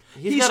 Like,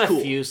 he's He's got cool.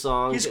 a few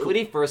songs. He's cool. When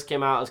he first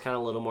came out, I was kind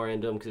of a little more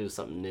into him because it was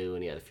something new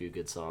and he had a few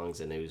good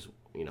songs and he was,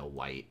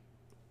 white.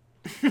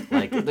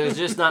 Like, there's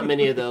just not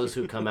many of those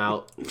who come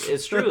out.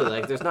 It's true.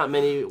 Like, there's not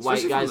many white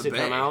Especially from guys the who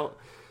come Bay. out.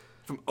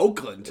 From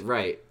Oakland.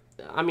 Right.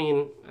 I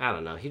mean, I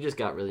don't know. He just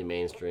got really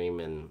mainstream,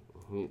 and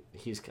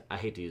he's, I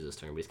hate to use this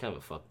term, but he's kind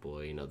of a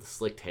fuckboy. You know, the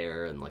slicked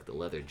hair and, like, the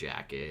leather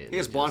jacket. He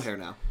has blonde hair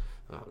now.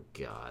 Oh,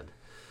 God.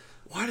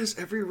 Why does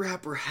every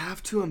rapper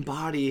have to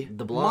embody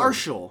The blonde.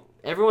 Marshall?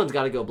 Everyone's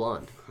got to go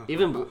blonde.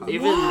 Even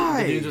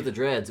Why? the dudes with the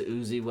dreads.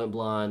 Uzi went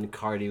blonde.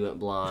 Cardi went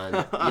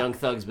blonde. Young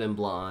Thug's been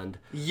blonde.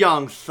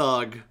 Young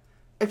Thug.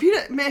 If he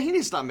man, he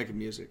needs to stop making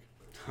music.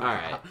 All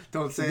right.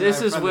 Don't say This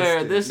that. is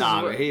where this Nah,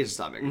 is where, man, he needs to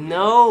stop making music.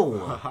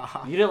 No.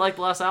 You didn't like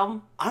the last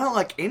album? I don't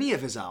like any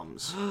of his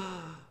albums.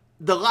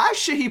 The last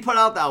shit he put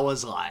out that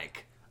was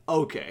like,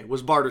 okay,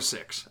 was Barter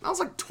 6. That was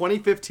like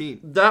 2015.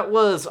 That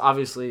was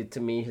obviously to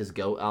me his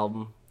GOAT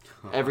album.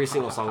 Every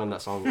single song on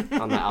that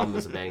album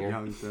is a banger.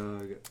 Young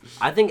Thug.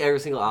 I think every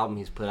single album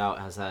he's put out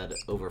has had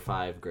over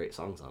 5 great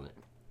songs on it.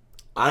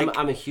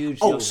 I'm a huge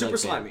Young Thug Super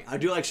fan. Slimy. I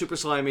do like Super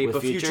Slimy, With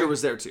but Future? Future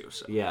was there too.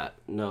 So. Yeah,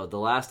 no, the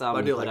last album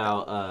I he do put like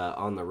out,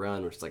 On the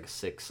Run, which is like a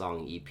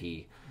 6-song EP,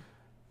 he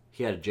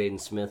had a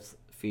Jaden Smith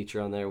feature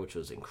on there, which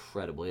was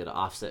incredible. He had an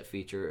Offset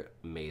feature,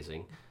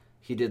 amazing.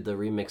 He did the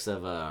remix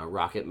of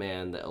Rocket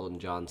Man, the Elton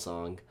John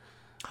song.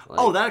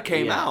 Like, that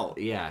came out.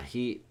 Yeah,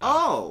 he.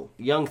 Oh.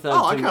 Young Thug.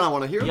 Oh, I kind of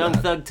want to hear Young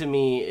that. Thug to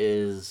me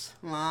is.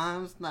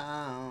 Lives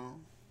now.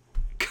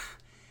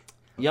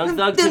 Young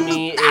Thug to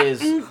me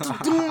is.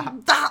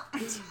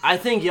 I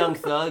think Young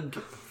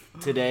Thug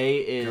today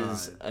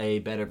is a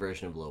better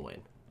version of Lil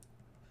Wayne.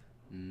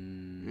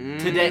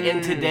 Today,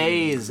 in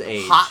today's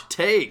age. Hot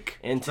take.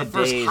 In The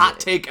first today's- hot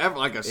take ever,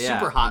 like a Yeah,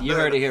 super hot. you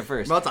heard it here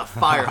first. That's a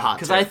fire hot take.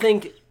 Because I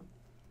think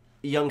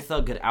Young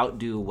Thug could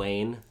outdo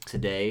Wayne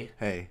today.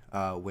 Hey,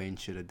 Wayne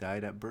should have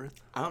died at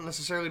birth. I don't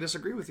necessarily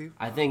disagree with you.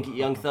 I think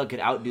Young Thug could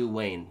outdo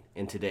Wayne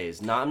in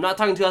today's. I'm not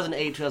talking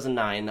 2008,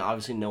 2009.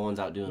 Obviously, no one's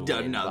outdoing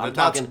Wayne. No, I'm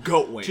that's talking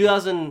GOAT Wayne.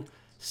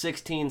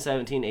 2016,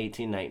 17,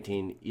 18,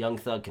 19. Young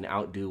Thug can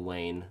outdo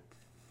Wayne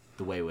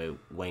the way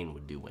Wayne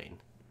would do Wayne.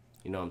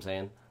 You know what I'm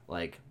saying?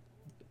 Like,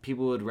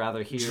 people would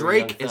rather hear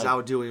Drake Young is Thug.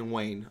 outdoing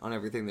Wayne on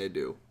everything they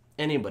do.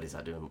 Anybody's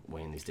outdoing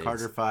Wayne these days.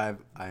 Carter 5,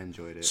 I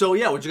enjoyed it. So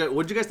yeah,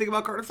 what'd you guys think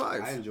about Carter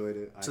 5? I enjoyed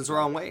it. Since we're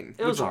on Wayne,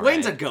 It was Which- all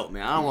Wayne's right. a goat,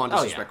 man. I don't want to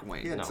Oh, disrespect yeah.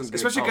 Wayne, Yeah, some good-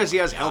 especially because he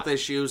has Oh, health God.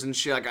 issues and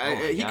shit. Like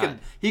my God.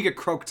 he could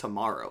croak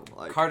tomorrow.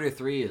 Like Carter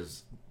 3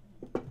 is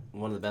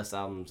one of the best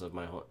albums of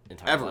my whole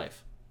entire Ever.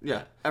 life.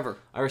 yeah, ever.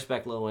 I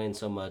respect Lil Wayne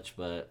so much,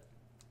 but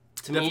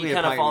to Definitely me, he a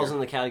kind of falls pioneer. in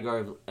the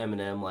category of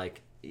Eminem.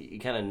 Like, you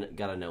kind of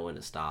gotta know when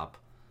to stop.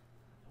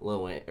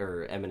 Lil Wayne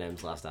or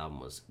Eminem's last album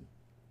was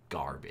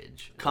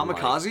garbage. And,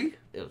 Kamikaze? like,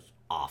 it was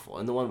awful,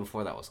 and the one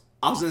before that was.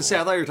 I was gonna awful. say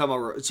I thought you were talking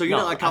about. So you No,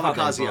 don't like I thought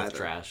they were Kamikaze both either?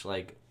 trash.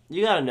 Like,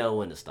 you gotta know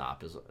when to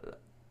stop.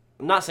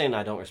 I'm not saying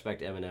I don't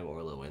respect Eminem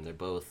or Lil Wayne. They're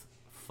both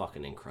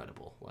fucking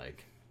incredible.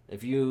 Like,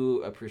 if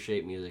you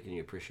appreciate music and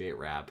you appreciate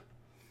rap,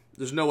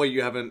 There's no way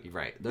you haven't.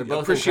 right? They're You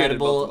both appreciated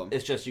incredible. both of them.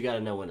 It's just you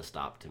gotta know when to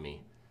stop. To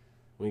me,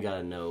 we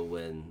gotta know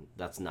when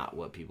that's not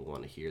what people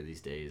want to hear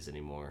these days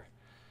anymore.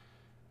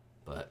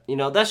 But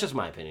that's just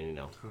my opinion.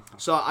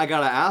 So I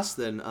gotta ask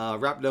then,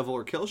 Rap Devil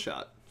or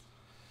Killshot?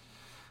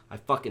 I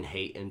fucking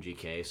hate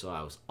MGK, so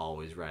I was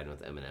always riding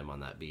with Eminem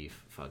on that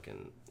beef.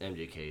 Fucking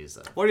MGK's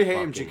a Why do you hate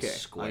fucking MGK?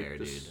 square, Like,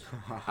 dude. just-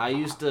 I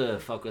used to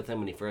fuck with him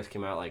when he first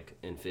came out, like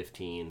in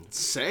 15.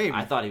 Same.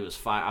 I thought he was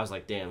fire. I was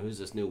like, damn, who's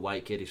this new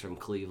white kid? He's from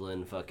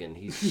Cleveland. Fucking,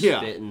 he's Yeah.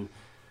 spitting.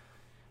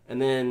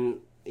 And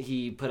then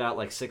he put out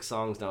like 6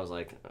 songs, and I was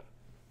like,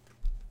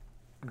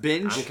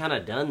 Binge. I'm kind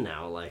of done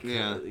now. Like,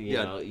 Yeah, you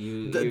yeah. know,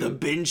 the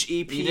Binge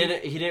EP. He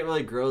didn't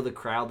really grow the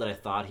crowd that I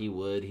thought he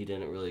would. He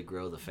didn't really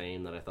grow the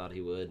fame that I thought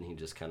he would, and he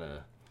just kind of.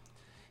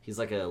 He's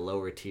like a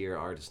lower tier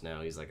artist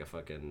now. He's like a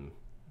fucking.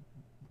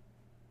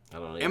 I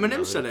don't know.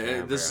 Eminem said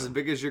it. This is as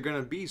big as you're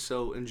gonna be,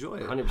 so enjoy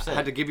it. 100%. I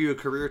had to give you a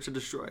career to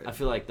destroy it. I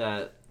feel like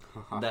that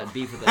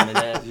beef with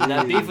Eminem.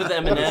 That beef with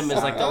Eminem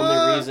is like the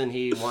only reason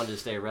he wanted to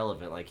stay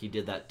relevant. Like, he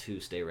did that to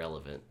stay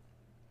relevant.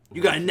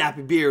 You got a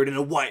nappy beard and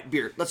a white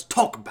beard. Let's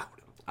talk about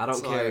it. I don't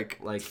It's care.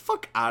 Like,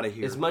 fuck out of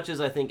here. as much as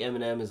I think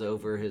Eminem is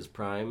over his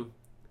prime,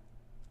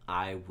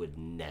 I would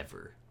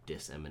never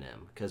diss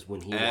Eminem, because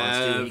when he wants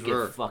to, he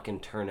Ever. can fucking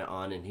turn it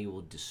on and he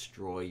will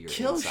destroy your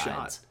Kill insides.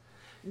 shot.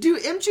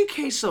 Dude,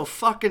 MGK's so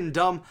fucking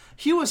dumb.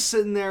 He was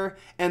sitting there,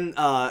 and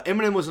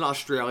Eminem was in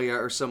Australia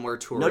or somewhere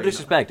touring. No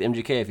disrespect,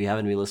 MGK. If you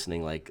happen to be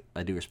listening, like,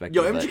 I do respect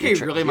Yo, you. but MGK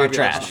you're really you're might be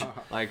trash. listening.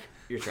 Like,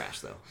 You're trash,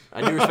 though.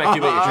 I do respect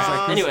you, but you're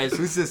trash. Anyways,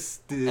 Who's this?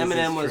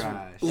 Eminem was-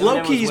 Trash. Eminem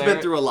low-key, he's was been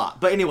wearing- through a lot.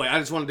 But anyway, I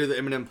just want to do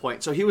the Eminem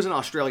point. So he was in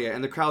Australia,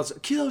 and the crowd's,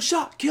 kill,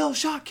 shot, kill,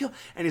 shot, kill.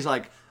 And he's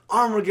like,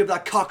 I don't want to give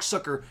that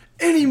cocksucker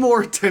any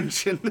more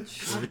attention.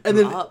 and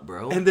then, up,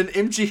 bro. And then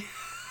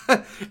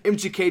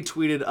MGK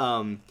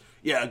tweeted,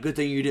 yeah, good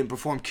thing you didn't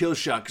perform Kill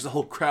Shot, because the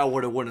whole crowd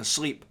would have went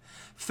asleep.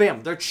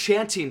 Fam, they're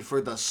chanting for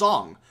the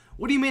song.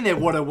 What do you mean they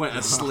would have went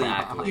asleep?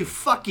 Exactly. You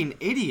fucking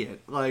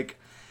idiot. Like,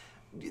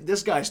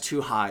 this guy's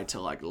too high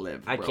to, like,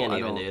 live, I bro. can't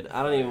even, dude.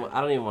 I don't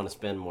even want to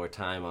spend more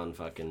time on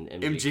fucking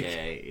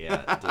MGK.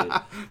 Yeah, dude.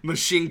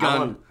 Machine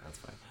Gun. That's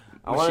fine.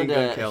 I wanted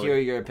Machine Gun to Kelly. hear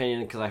your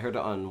opinion, because I heard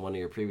it on one of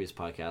your previous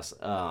podcasts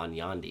on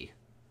Yandi.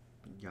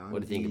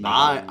 What do you think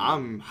about it?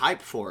 I'm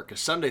hyped for it because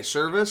Sunday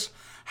Service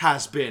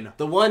has been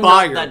The one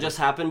fire. that just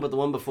happened, but the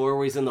one before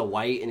where he's in the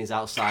white and he's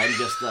outside,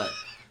 just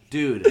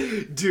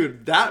dude.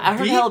 Dude, that I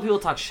heard beat, hella people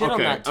talk shit on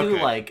Okay, that too,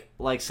 okay.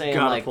 like saying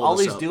Gotta like pull all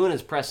this he's up. doing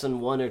is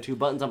pressing 1 or 2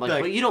 buttons. I'm like,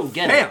 Like, but you don't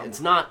get fam. it.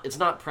 It's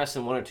not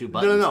pressing 1 or 2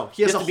 buttons. No.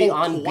 He has You a have to be whole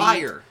on beat.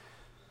 choir.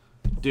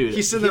 Dude,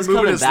 He's sitting there coming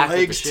moving his back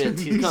legs with the to shits.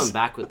 He's these- coming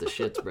back with the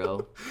shits,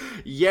 bro.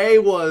 Ye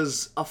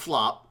was a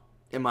flop,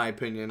 in my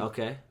opinion.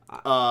 Okay.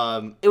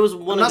 It was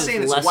one I'm of not his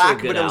saying it's lesser whack,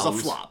 good but it was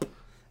albums. a flop.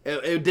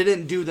 It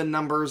didn't do the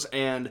numbers,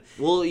 and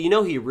Well,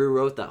 he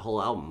rewrote that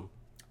whole album.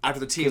 after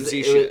the TMZ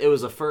It shit,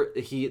 was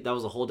that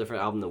was a whole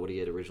different album than what he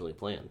had originally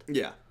planned.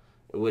 yeah,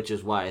 Which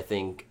is why I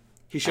think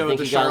he showed up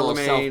to he got a little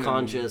Charlemagne.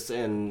 self-conscious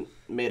and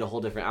made a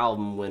whole different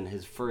album when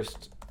his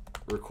first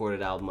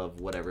recorded album of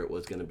whatever it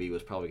was going to be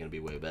was probably going to be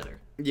way better.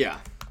 Yeah,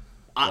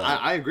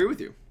 I agree with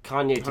you.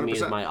 Kanye to me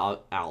is 100%. my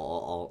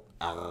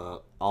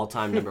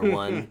all-time number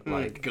one.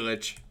 Like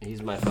Glitch.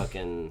 he's my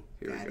fucking.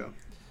 Here we go.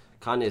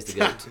 Kanye's the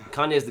goat.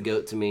 Kanye's the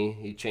goat to me.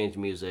 He changed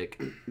music.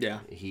 Yeah,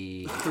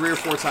 He 3 or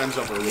 4 times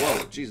over.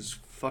 Whoa, Jesus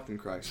fucking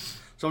Christ.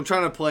 So I'm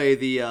trying to play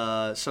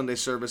the Sunday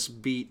Service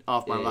beat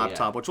off my Yeah,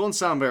 laptop, which won't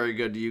sound very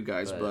good to you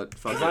guys, but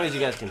fuck as it. long as you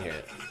guys can hear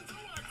it.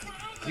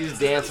 He's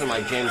dancing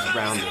like James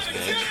Brown, this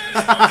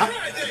bitch.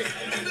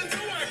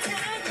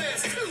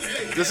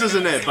 This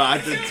isn't it, but I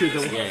did too.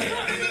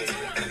 Yeah.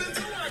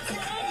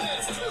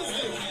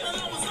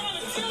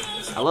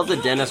 I love the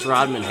Dennis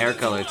Rodman hair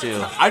color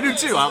too. I do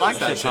too. I like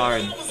that Shit's shit.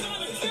 hard.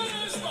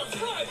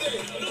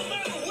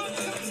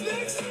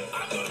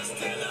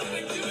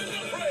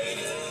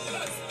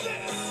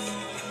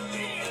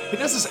 He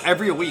does this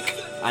every week.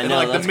 I in know,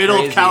 like that's the middle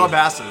crazy. of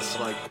Calabasas.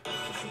 Like, Can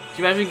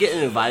you imagine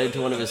getting invited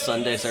to one of his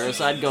Sunday service?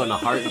 I'd go in a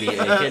heartbeat.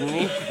 Are you kidding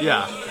me?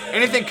 yeah.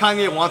 Anything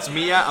Kanye wants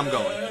me at, I'm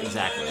going.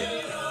 Exactly.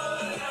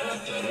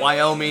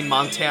 Wyoming,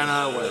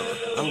 Montana, whatever.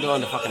 I'm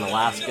going to fucking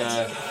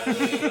Alaska,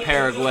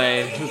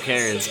 Paraguay. Who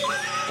cares?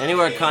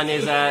 Anywhere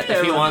Kanye's at,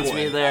 if he wants me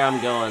Paraguay. there,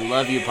 I'm going.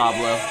 Love you,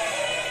 Pablo.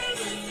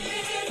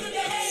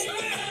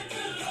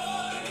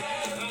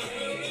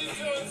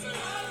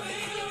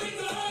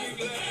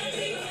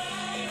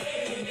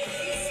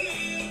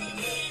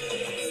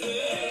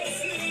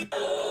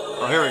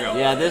 Oh, here we go.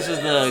 Yeah, this is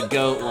the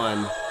goat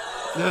one.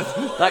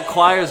 That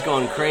choir's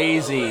going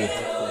crazy.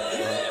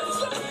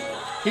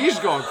 He's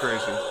going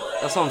crazy.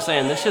 That's what I'm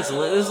saying. This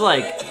is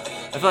like,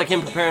 I feel like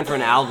him preparing for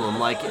an album.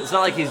 Like, it's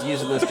not like he's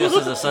using this just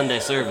as a Sunday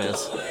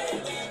service.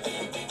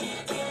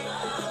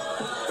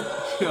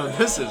 Yo,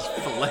 this is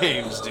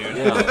flames, dude.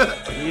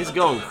 Yeah, he's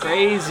going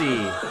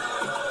crazy.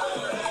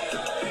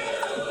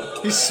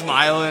 He's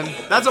smiling.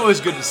 That's always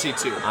good to see,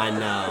 too. I know.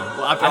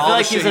 Well, after I all feel the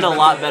like shit he's in he's a been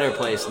lot through. better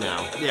place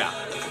now. Yeah.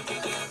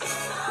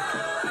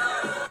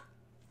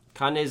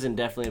 Kanye's in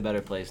definitely a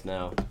better place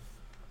now.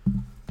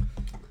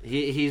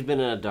 He's been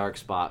in a dark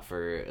spot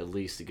for at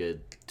least a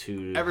good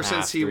 2 Ever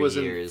since he 3 was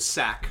years. in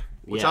SAC,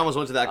 which Yeah. I almost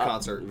went to that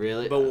concert.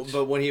 Really?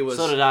 But when he was...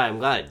 So did I. I'm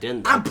glad I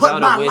didn't. I'm 'cause I putting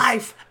would've my wasted-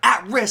 life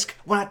at risk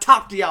when I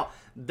talk to y'all.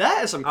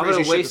 That is some I would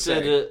crazy have shit to say.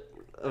 wasted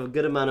a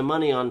good amount of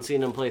money on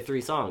seeing him play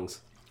 3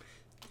 songs.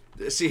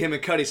 See him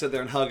and Cuddy sit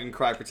there and hug and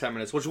cry for 10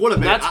 minutes, which would have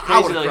been... That's I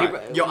crazy would've though.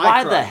 cried. Yo, Why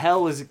I the cried.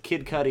 hell was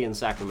Kid Cudi in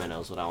Sacramento?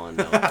 Is what I want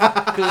to know.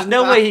 Because there's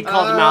no way he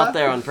called him out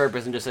there on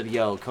purpose and just said,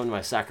 "Yo, come to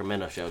my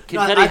Sacramento show." Kid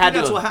No, Cudi I had think to.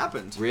 that's have- what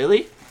happened.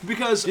 Really?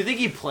 Because... Do you think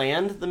he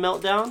planned the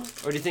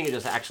meltdown, or do you think it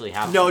just actually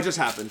happened? No, it just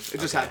happened. It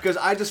just happened. Because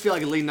I just feel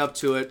like leading up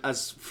to it,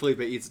 as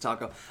Felipe eats a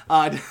taco,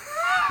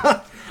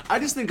 I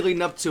just think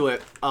leading up to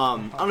it, I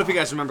don't know if you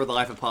guys remember the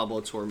Life of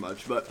Pablo tour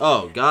much, but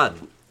Oh God,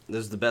 this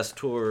is the best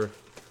tour.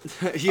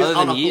 he was Other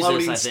on than a Yeezus,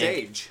 floating I think.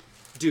 stage.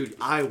 Dude,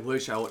 I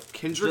wish I would.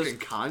 Kendrick Just- and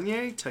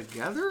Kanye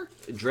together?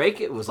 Drake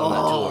was on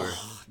that tour.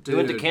 He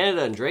went to dude.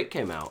 Canada and Drake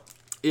came out,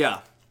 Yeah.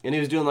 and he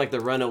was doing like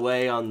the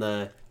Runaway on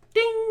the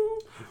ding.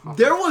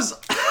 There was...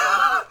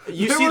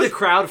 You There see was- the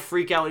crowd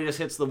freak out when he just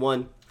hits the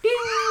one. Ding.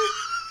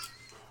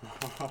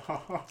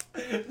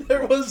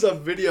 There was a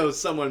video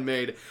someone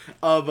made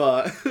of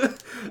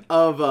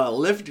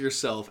Lift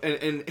Yourself, and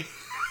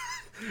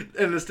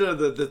instead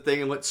of the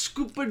thing, it went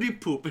scoopity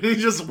poop, and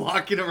he's just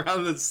walking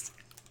around this.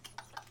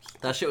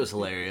 That shit was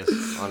hilarious,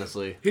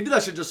 honestly. He did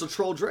that shit just to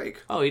troll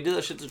Drake. Oh, he did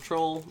that shit to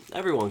troll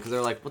everyone because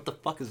they're like, "What the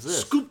fuck is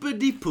this?"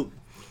 Scoopity poop,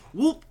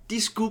 whoop de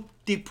scoop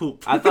de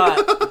poop. I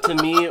thought, to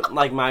me,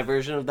 like my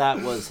version of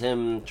that was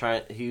him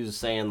trying. He was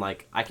saying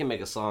like, "I can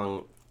make a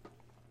song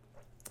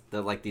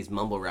that like these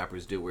mumble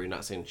rappers do, where you're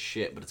not saying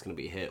shit, but it's gonna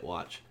be a hit.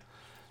 Watch."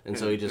 And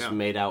so he just Yeah.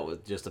 made out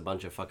with just a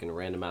bunch of fucking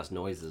random ass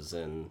noises,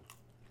 and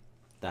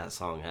that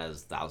song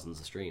has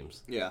thousands of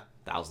streams, Yeah.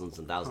 thousands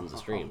and thousands of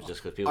streams,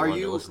 just because people Are wanted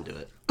you- to listen to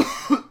it.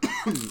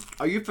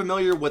 Are you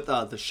familiar with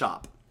The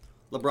Shop?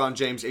 LeBron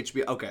James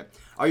HBO. Okay.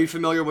 Are you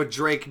familiar with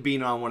Drake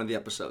being on one of the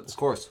episodes? Of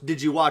course.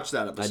 Did you watch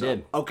that episode? I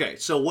did. Okay.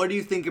 So what do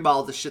you think about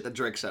all the shit that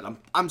Drake said?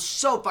 I'm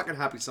so fucking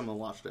happy someone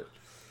watched it.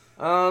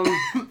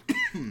 I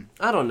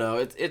don't know.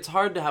 It's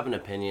hard to have an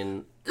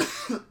opinion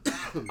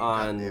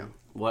on Goddamn.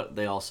 what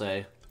they all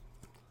say.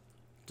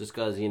 Just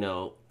because,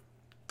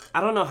 I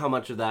don't know how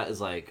much of that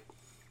is like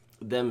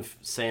them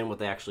saying what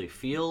they actually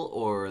feel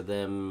or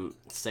them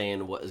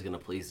saying what is going to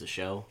please the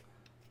show.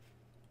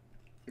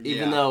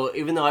 Even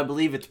though I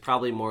believe it's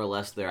probably more or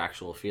less their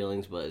actual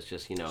feelings, but it's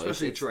just,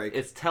 Especially Drake.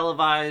 It's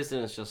televised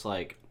and it's just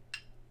like,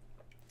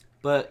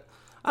 but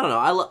I don't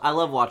know. I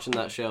love watching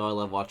that show. I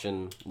love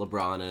watching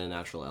LeBron in a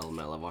natural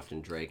element. I love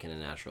watching Drake in a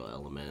natural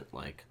element.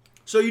 Like,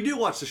 so you do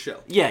watch the show?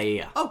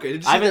 Yeah. Okay,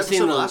 did you see the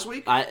episode last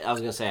week? I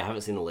was gonna say I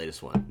haven't seen the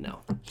latest one. No.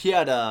 He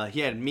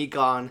had Meek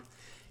on.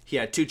 He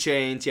had 2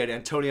 Chainz. He had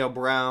Antonio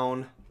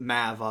Brown,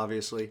 Mav,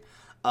 obviously.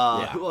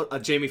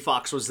 Jamie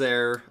Foxx was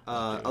there.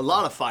 A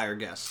lot of fire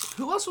guests.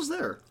 Who else was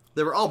there?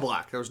 They were all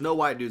black. There was no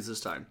white dudes this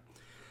time.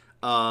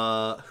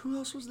 Who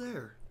else was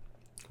there?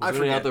 Was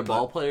there any other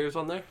ball players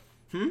on there?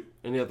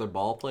 Any other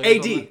ball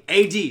players?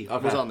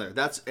 AD was on there.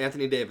 That's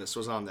Anthony Davis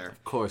was on there.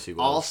 Of course he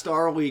was.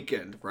 All-Star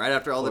weekend, right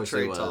after all the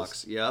trade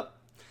talks. Yep.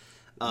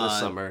 This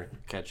summer,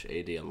 catch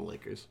AD on the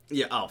Lakers.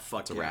 Yeah. Oh,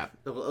 fuck. It's a wrap.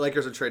 The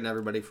Lakers are trading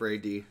everybody for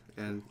AD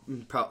and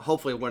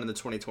hopefully winning the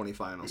 2020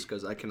 finals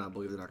because I cannot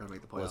believe they're not going to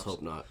make the playoffs. Let's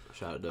hope not.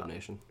 Shout out Dub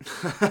Nation.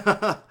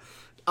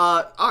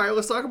 All right,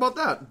 let's talk about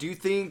that. Do you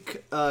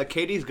think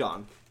KD's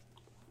gone?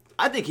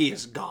 I think he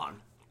is gone.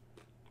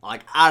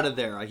 Like, out of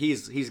there. Like,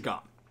 he's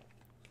gone.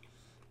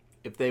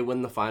 If they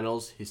win the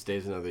finals, he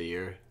stays another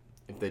year.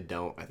 If they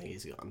don't, I think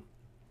he's gone.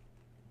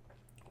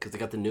 Because they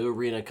got the new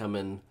arena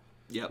coming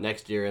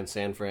next year in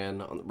San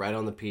Fran, right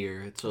on the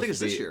pier. It's supposed I think it's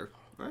to be, this year,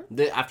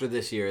 right? After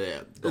this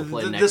year, they'll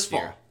play next this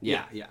fall.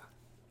 year. Yeah.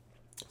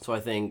 So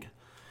I think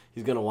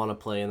he's going to want to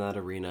play in that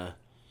arena.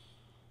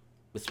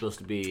 It's supposed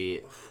to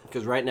be...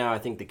 Because right now, I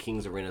think the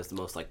Kings Arena is the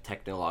most, like,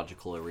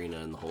 technological arena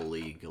in the whole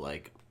league.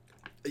 Like...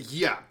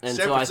 Yeah, and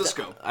San so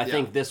Francisco. I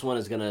think this one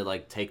is going to,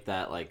 like, take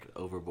that, like,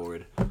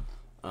 overboard.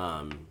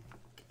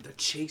 The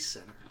Chase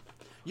Center.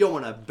 Yo,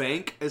 when a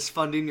bank is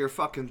funding your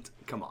fucking...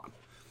 Come on.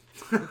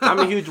 I'm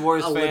a huge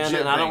Warriors fan,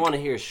 and I don't bank. want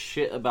to hear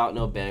shit about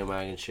no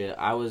bandwagon shit.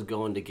 I was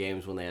going to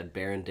games when they had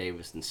Baron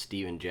Davis and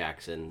Steven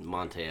Jackson,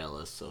 Monte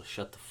Ellis, so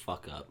shut the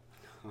fuck up.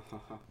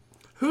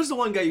 Who's the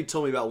one guy you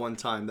told me about one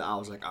time that I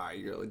was like, all right,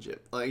 you're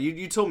legit? Like,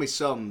 you told me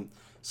some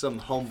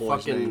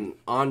homeboy's fucking name.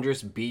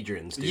 Andris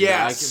Biedrins, dude.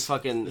 Yes. I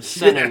can fucking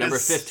center number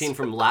 15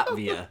 from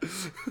Latvia.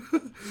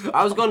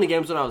 I was going to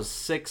games when I was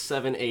 6,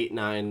 7, 8,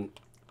 9,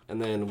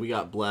 and then we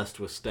got blessed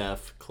with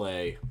Steph,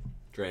 Clay,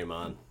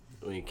 Draymond.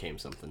 We became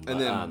something. But,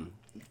 And then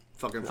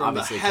fucking from the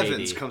obviously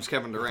heavens KD. comes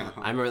Kevin Durant.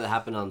 I remember that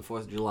happened on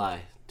 4th of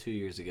July 2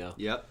 years ago.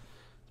 Yep.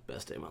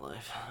 Best day of my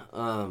life.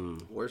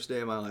 Worst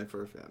day of my life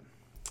for a fan.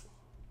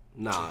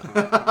 Nah.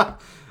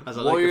 As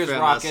a Warriors, Laker fan, that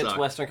Rockets, sucked.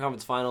 Western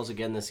Conference Finals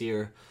again this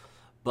year.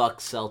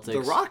 Bucks, Celtics.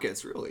 The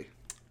Rockets, really?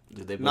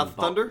 Dude, they've Not the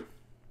been Thunder?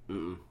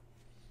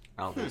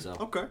 I don't think so.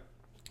 Okay.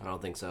 I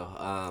don't think so.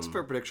 That's a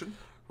fair prediction.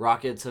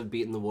 Rockets have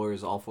beaten the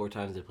Warriors all 4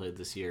 times they played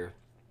this year,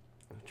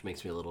 which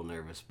makes me a little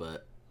nervous,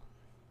 but...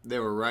 They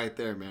were right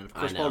there, man. If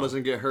Chris I Paul know.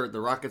 doesn't get hurt, the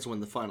Rockets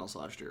win the finals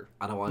last year.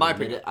 I don't want My to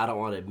admit opinion. it. I don't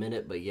want to admit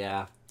it, but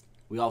yeah.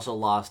 We also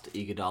lost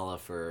Iguodala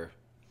for,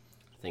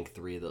 I think,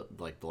 the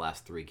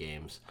last 3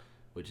 games,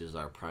 which is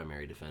our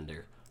primary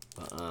defender.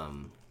 But,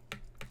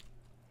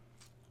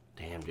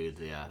 damn, dude,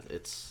 yeah,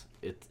 it's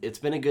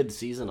been a good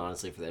season,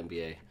 honestly, for the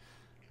NBA.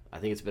 I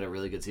think it's been a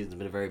really good season. It's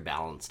been very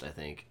balanced, I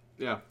think.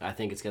 Yeah. I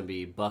think it's going to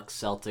be Bucks,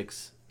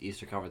 Celtics,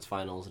 Eastern Conference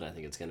Finals, and I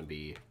think it's going to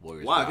be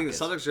Warriors, Wow, I Rockets.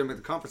 think the Celtics are going to make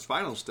the conference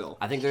finals still.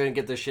 I think they're going to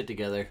get their shit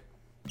together.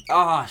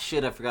 Ah,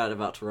 shit, I forgot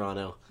about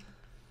Toronto.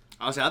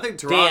 Honestly, I think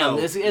Toronto Damn,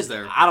 is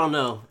there. I don't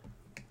know.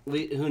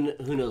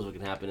 Who knows what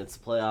can happen? It's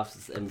the playoffs.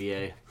 It's the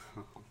NBA.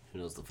 Who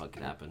knows what the fuck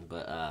can happen?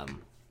 But I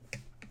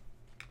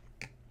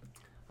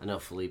know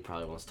Felipe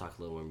probably wants to talk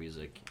a little more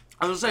music.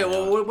 I was going to say,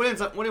 well, what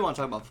do you want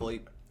to talk about,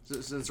 Felipe?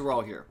 Since we're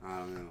all here. I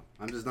don't know.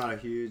 I'm just not a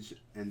huge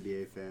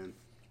NBA fan.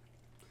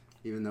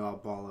 Even though I'll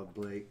ball up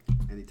Blake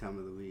any time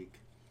of the week.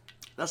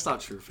 That's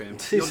not true, fam.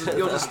 You'll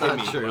just That's hit me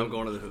not true. when I'm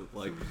going to the hoop.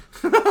 Like,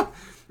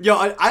 yo,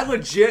 I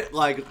legit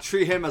like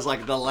treat him as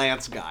like the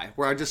Lance guy,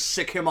 where I just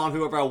sick him on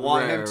whoever I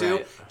want him to,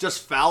 Right.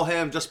 just foul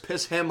him, just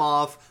piss him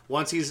off.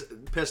 Once he's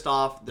pissed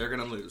off, they're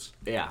gonna lose.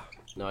 Yeah.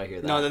 No, I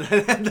hear that. No,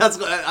 that's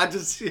I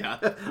just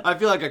I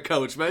feel like a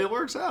coach, man. It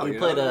works out. We you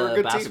played know? We're a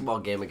good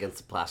basketball game against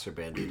the Placer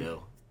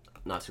Bandito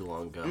not too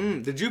long ago.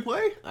 team. Did you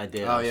play? I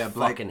did. Oh I was yeah,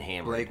 Blake, fucking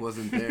hammered. Blake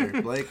wasn't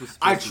there. Blake was.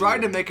 I supposed tried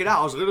be to there. make it out.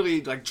 I was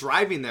literally like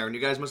driving there, and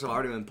you guys must have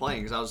already been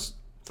playing because I was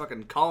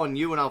fucking calling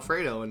you and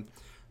Alfredo, and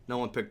no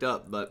one picked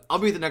up. But I'll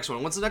be the next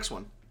one. What's the next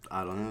one?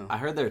 I don't know. I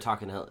heard they were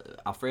talking.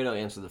 Alfredo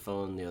answered the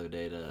phone the other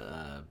day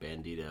to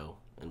Bandito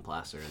and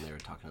Placer, and they were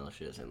talking hell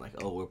shit, saying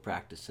like, "Oh, we're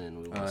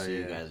practicing. We want to see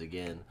you guys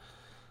again."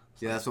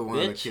 Yeah, that's what one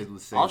of the Bitch, kids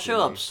was saying. I'll to show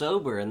me. up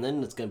sober, and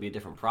then it's gonna be a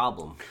different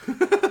problem.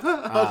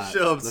 I'll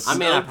show up I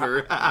mean,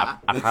 sober. I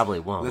probably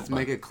won't. Let's but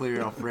make it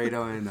clear,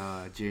 Alfredo and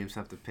James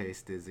have to pay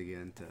Stizz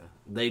again to.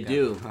 They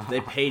do.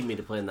 They paid me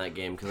to play in that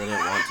game because I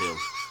didn't want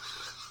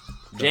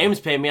to.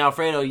 James paid me.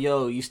 Alfredo,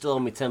 yo, you still owe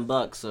me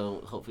 $10,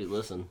 so hopefully you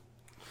listen.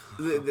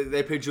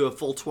 They paid you a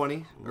full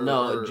 20?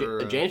 No,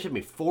 James paid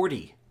me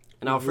 40.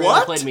 And Alfredo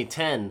What? played me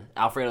 10.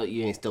 Alfredo,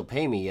 you ain't still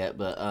pay me yet,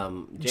 but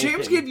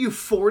James gave you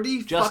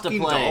 $40 just to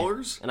fucking play.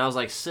 dollars? And I was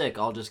like, sick,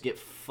 I'll just get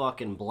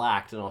fucking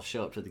blacked and I'll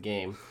show up to the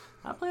game.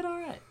 I played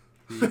alright.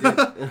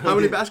 How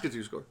many baskets did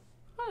you score?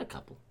 A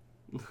couple.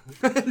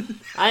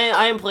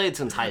 I ain't played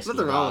since high school.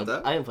 Nothing wrong with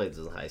that. I ain't played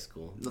since high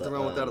school. Nothing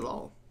wrong with that at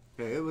all.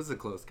 Yeah, it was a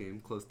close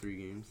game. Close 3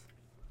 games.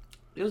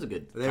 It was a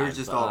good They were time,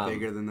 just but, all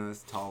bigger than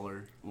us,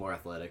 taller. more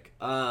athletic.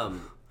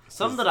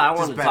 Something that I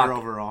wanted to better talk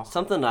overall.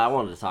 Something that I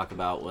wanted to talk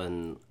about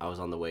when I was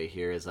on the way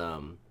here is I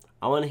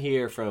want to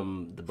hear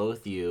from the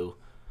both of you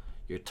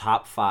your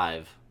top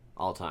 5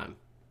 all time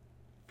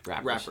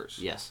rappers.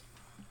 Yes.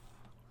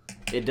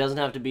 It doesn't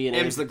have to be in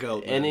M's the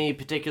GOAT, man. any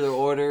particular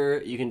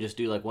order. You can just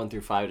do like 1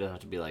 through 5. It doesn't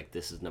have to be like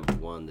this is number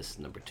 1, this is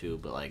number 2,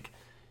 but like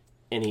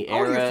any I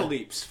want to era. hear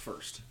Felipe's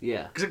first.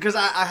 Yeah. Because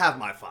I have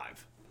my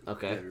 5.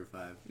 Okay. Better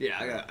 5.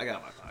 Yeah, I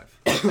got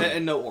my 5.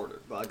 In no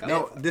order. But I got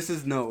No, my 5. this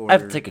is no order. I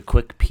have to take a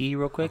quick pee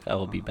real quick. I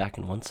will be back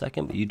in 1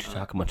 second, but you just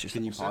talk about your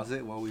Can you pause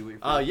it while we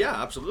wait for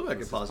Yeah, absolutely. I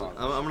can pause it. I'm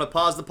going to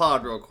pause the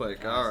pod real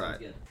quick. All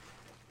right.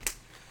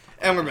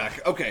 And we're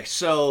back. Okay,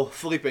 so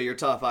Felipe, your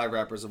top 5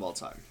 rappers of all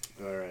time.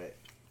 All right.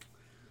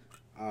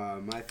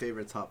 My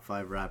favorite top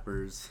 5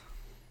 rappers,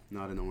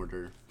 not in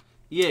order.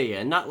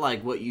 Yeah, not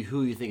like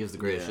who you think is the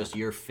greatest, Yeah. just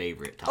your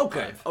favorite top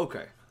 5.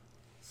 Okay.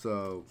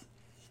 So,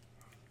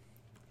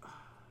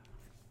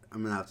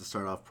 I'm gonna have to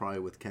start off probably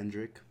with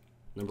Kendrick.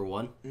 Number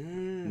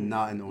 1?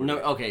 Not in order. No,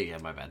 okay, yeah,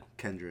 my bad.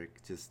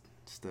 Kendrick, just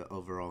the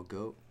overall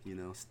GOAT. You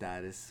know,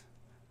 status,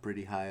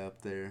 pretty high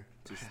up there.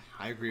 Just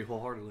I agree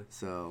wholeheartedly.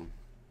 so.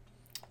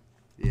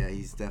 Yeah,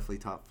 he's definitely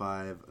top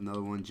 5.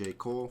 Another one, J.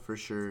 Cole for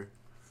sure.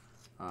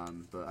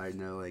 But I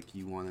know like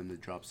you want him to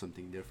drop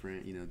something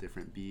different, you know,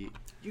 different beat.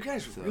 You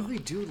guys really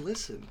do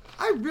listen.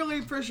 I really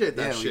appreciate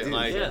that Yeah, we shit. do.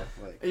 Like, Yeah.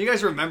 Like, and you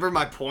guys remember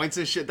my points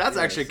and shit. That's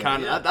Yeah, actually so-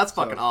 kind of yeah. that's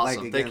fucking So,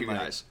 awesome. like, Thank again, you like-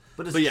 guys.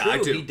 But it's yeah, true. I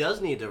do. He does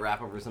need to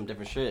rap over some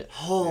different shit.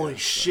 Holy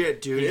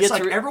shit, dude! He It's gets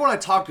like to everyone I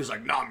talk to is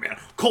like, "Nah, man,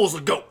 Cole's the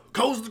GOAT.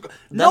 Cole's the GOAT."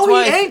 That's No, he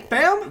why ain't,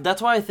 fam.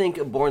 That's why I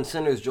think Born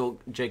Sinner is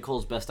J.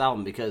 Cole's best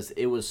album, because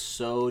it was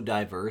so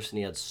diverse and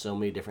he had so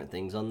many different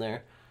things on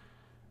there.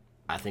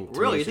 I think.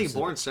 Really, you think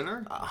Born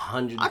Sinner?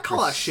 100%. I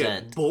call that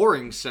shit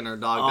boring Sinner,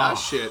 dog.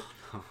 That shit.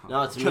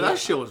 No, it's me. That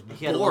shit was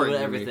He had a little boring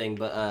bit of to me. everything,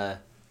 but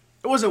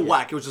It wasn't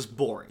whack. It was just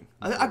boring.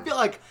 I feel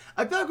like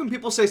when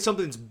people say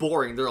something's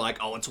boring, they're like,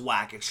 "Oh, it's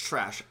whack. It's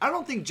trash." I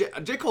don't think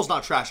J. Cole's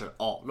not trash at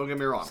all. Don't get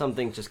me wrong. some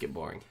things just get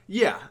boring.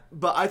 Yeah,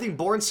 but I think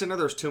Born Sinner,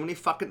 there's too many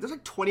there's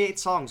like 28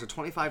 songs or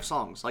 25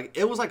 songs. Like,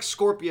 it was like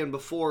Scorpion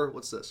before,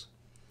 what's this?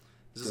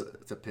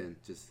 it's a pin.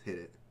 Just hit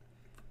it.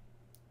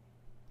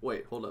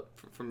 Wait, hold up.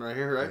 From right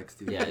here, right? Like,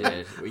 Steve.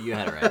 Yeah, you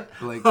had it right.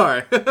 Blake, All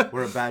right.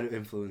 we're a bad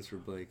influence for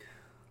Blake.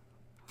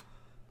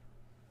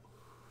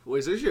 Wait,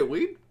 is this shit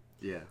weed?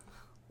 Yeah.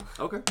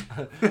 Okay.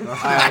 All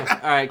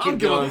right, keep I'm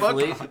giving a going,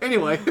 Felipe. fuck.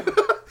 Anyway.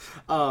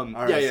 All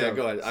right, yeah, so,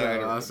 go ahead.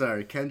 So,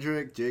 sorry,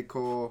 Kendrick, J.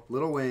 Cole,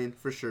 Lil Wayne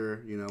for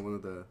sure. You know, one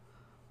of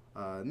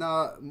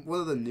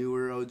the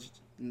newer OG,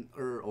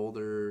 or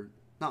older,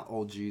 not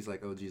OGs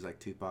like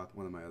Tupac.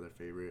 One of my other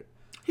favorite.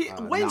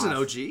 Wayne's an Nas.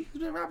 OG. He's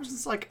been rapping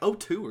since like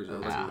 02 or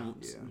something.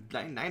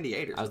 Yeah.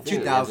 98 or I was something.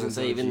 thinking, I was 2000s gonna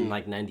say even OG.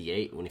 like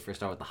 98 when he first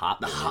started with the Hot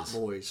The Boys. Hot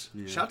Boys.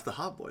 Shout out to the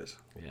Hot Boys.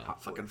 Yeah.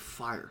 Fucking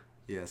fire.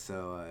 Yeah,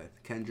 so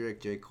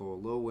Kendrick, J.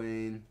 Cole, Lil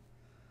Wayne,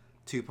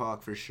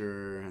 Tupac for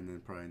sure, and then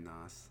probably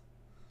Nas.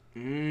 So,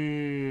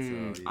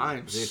 yeah.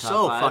 I'm Is it your so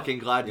top 5? fucking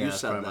glad Yeah, you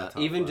that's said probably my that.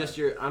 top Even 5. just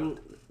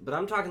but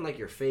I'm talking like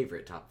your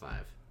favorite top 5.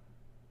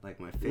 Like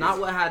my favorite. Not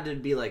what had to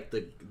be like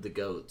the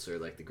goats or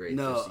like the greats.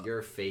 No. Just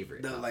your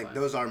favorite. No, top like 5.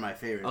 those are my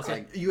favorites. Okay.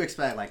 Like you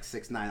expect like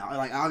 6ix9ine.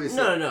 Like obviously.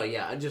 No.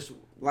 Yeah, I just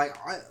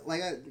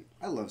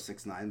I love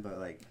 6ix9ine, but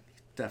like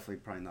definitely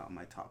probably not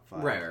my top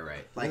 5. right.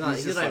 Like, Like he's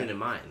he's just not like- even in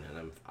mine,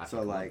 and I So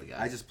fucking love like the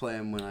guy. I just play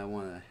him when I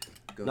want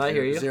to go No, I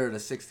hear you. 0 to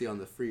 60 on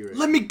the free rate.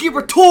 Let me get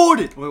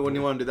retorted. Wait, when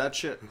you want to do that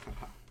shit?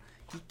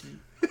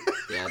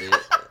 Yeah, dude.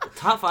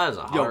 Top 5 is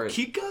a Yo, hard.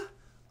 Kika?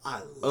 I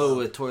love Oh,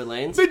 with Tory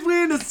Lanez.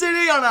 Between the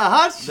City on a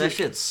Hot Shit. That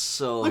shit's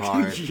so Look,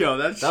 hard. yo,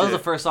 that shit. That was the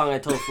first song I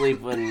told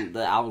Felipe when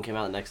the album came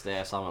out the next day.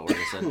 I saw him at work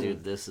and said,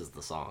 dude, this is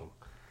the song.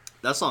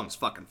 That song's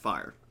fucking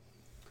fire.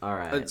 All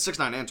right.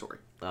 6ix9ine and Tory.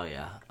 Oh,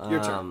 yeah.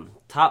 Your turn.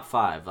 Top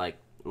 5. Like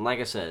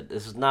I said,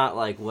 this is not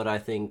like what I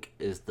think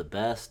is the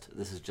best.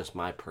 This is just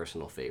my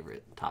personal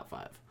favorite top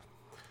 5.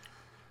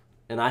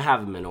 And I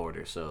have them in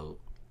order, so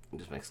it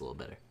just makes it a little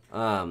better.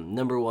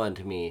 Number 1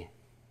 to me,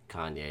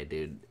 Kanye,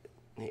 dude.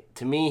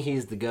 To me,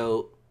 he's the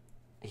GOAT.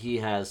 He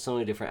has so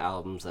many different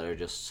albums that are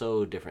just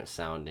so different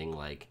sounding.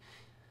 Like,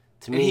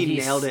 to me, he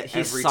nailed it He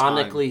every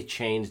sonically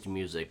changed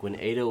music. When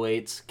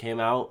 808s came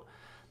out,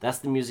 that's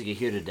the music you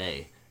hear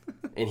today.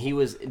 And he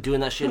was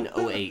doing that shit in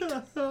 08.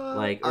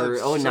 Like, or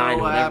I'm 09,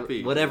 so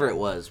happy. whatever it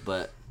was.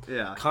 But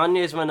Yeah.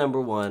 Kanye's my number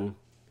 1.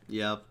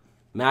 Yep.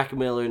 Mac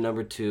Miller,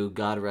 number 2.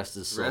 God rest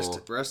his soul.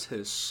 Rest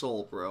his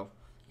soul, bro.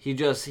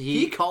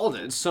 He called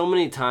it. so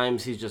many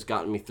times. He's just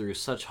gotten me through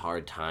such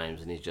hard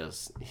times, and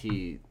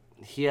he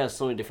has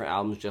so many different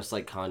albums, just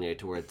like Kanye,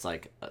 to where it's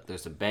like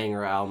there's a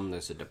banger album,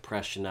 there's a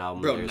depression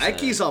album. Bro, there's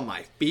Nike's on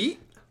my feet.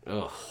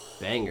 Oh,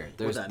 banger.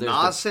 With that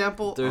Nas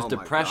sample? There's Oh my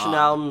depression God.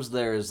 albums.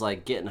 There's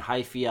like Getting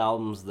Hyphy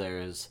albums.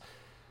 There's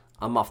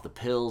I'm Off the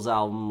Pills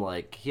album.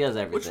 Like he has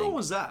everything. Which one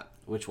was that?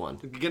 Which one?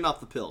 Getting Off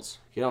the Pills.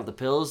 Getting Off the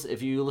Pills.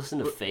 If you listen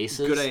to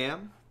Faces, Good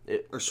AM?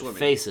 Or Swimming?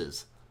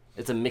 Faces.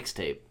 It's a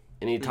mixtape,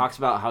 and he talks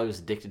about how he was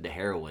addicted to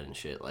heroin and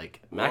shit.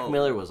 Like Mac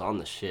Miller was on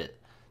the shit,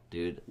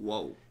 dude.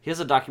 Whoa. He has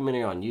a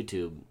documentary on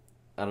YouTube.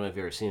 I don't know if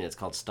you've ever seen it. It's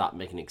called Stop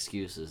Making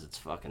Excuses. It's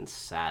fucking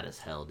sad as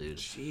hell, dude.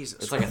 Jesus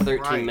It's like a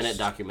 13-minute Christ.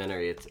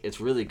 documentary.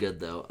 It's really good,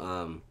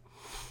 though.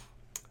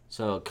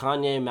 So,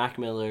 Kanye, Mac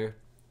Miller.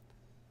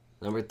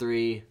 Number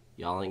 3,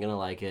 y'all ain't gonna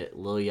like it,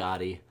 Lil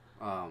Yachty.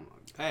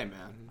 Hey,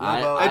 man.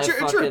 It's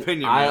your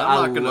opinion, man. I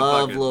I'm not gonna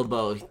love fucking... Lil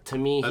Bo. To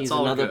me, he's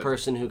all another good.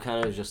 person who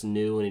kind of just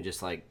knew and he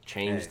just, like,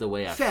 changed the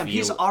way I Fam, feel.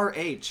 he's our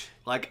age.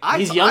 Like,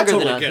 He's I younger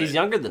totally than us. get He's it.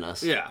 younger than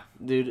us. Yeah.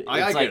 Dude, I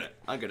it's get like, it.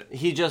 I get it.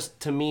 He just,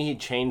 to me, he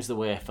changed the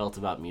way I felt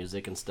about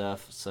music and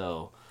stuff,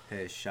 so...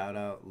 Hey, shout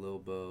out Lil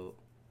Bo.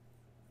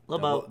 Lil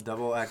Bo.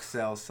 Double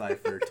XL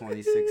Cypher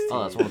 2016.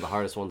 Oh, that's one of the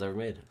hardest ones ever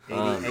made.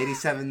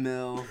 87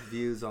 mil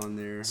views on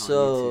there.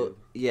 So, on YouTube.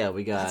 yeah,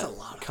 we got That's a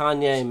lot of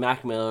Kanye,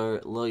 Mac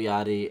Miller, Lil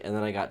Yachty, and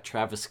then I got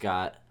Travis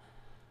Scott.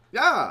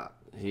 Yeah.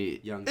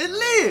 Young It Thug.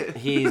 lit.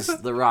 He's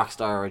the rock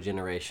star of our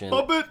generation.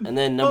 Pump it, And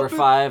then number pump it.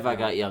 5, I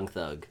got Young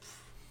Thug.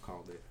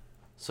 Called it.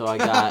 So I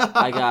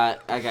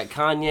got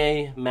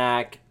Kanye,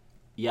 Mac,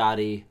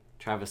 Yachty,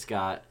 Travis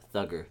Scott,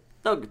 Thugger.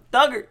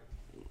 Thugger.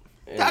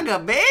 Talk a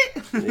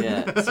bit.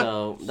 Yeah,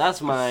 so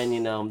that's mine, you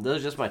know.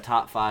 Those are just my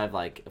top 5.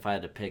 Like, if I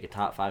had to pick a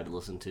top 5 to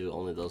listen to,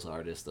 only those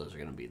artists, those are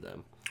going to be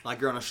them.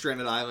 Like you're on a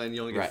stranded island,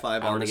 you only get Right.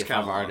 5 I only artists. get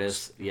 5 catalogs.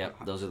 artists.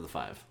 Yep, those are the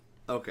 5.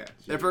 Okay.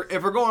 If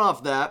we're going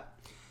off that,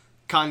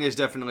 Kanye's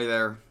definitely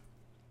there.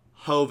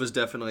 Hove is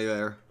definitely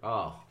there.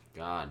 Oh,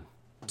 God.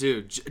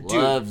 Dude,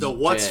 Loves the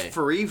What's Jay.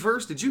 Free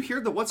verse? Did you hear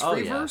the What's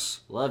Free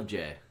verse? Love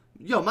Jay.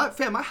 Yo,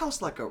 my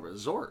house like a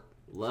resort.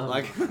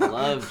 Love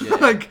Jay.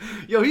 Like,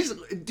 yo, this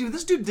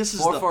dude, this is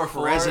the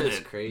 444 president. is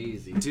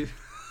crazy. Dude,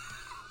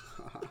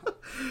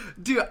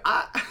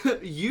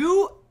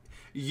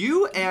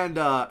 you and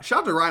shout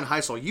out to Ryan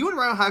Heisel. You and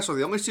Ryan Heisel are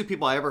the only 2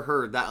 people I ever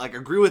heard that like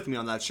agree with me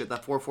on that shit.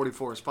 That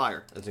 444 is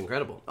fire. That's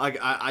incredible. Like,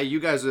 you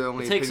guys are the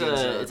only. It takes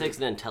opinions, it takes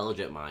an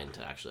intelligent mind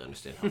to actually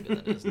understand how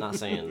good that is. Not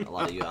saying a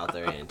lot of you out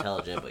there ain't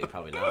intelligent, but you're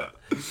probably not.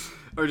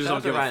 or just shout out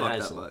don't to give a Ryan fuck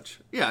Heisel. that much.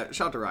 Yeah,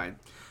 shout out to Ryan.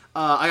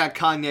 I got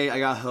Kanye. I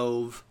got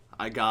Hove.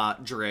 I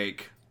got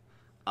Drake.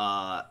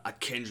 A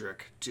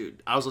Kendrick.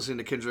 Dude, I was listening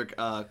to Kendrick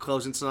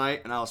closing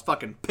tonight, and I was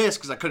fucking pissed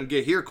because I couldn't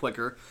get here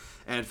quicker.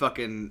 And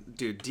fucking,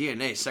 dude,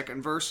 DNA,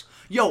 second verse.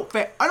 Yo,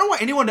 I don't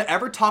want anyone to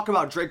ever talk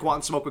about Drake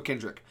wanting smoke with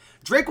Kendrick.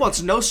 Drake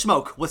wants no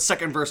smoke with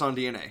second verse on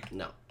DNA.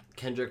 No.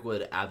 Kendrick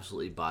would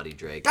absolutely body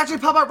Drake. Got your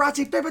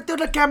paparazzi favorite through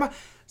the camera.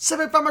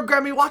 7 from a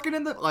Grammy walking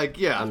in the... Like,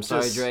 yeah. I'm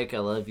sorry, just- Drake. I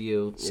love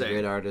you. You're Same. a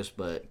great artist,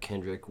 but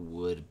Kendrick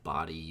would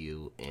body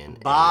you in a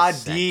Body.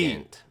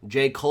 second.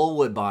 J. Cole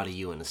would body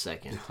you in a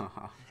second.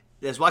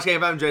 This watch came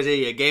from Jersey.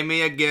 You gave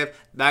me a gift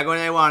back when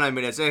they wanted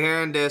me to sit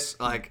here and diss.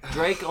 Like,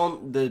 Drake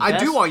on the I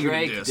best do want you to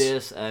Drake diss.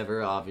 diss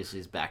ever. Obviously,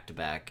 is back to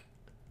back.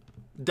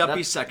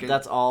 Duppy second.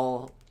 That's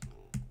all.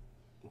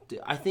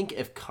 I think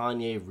if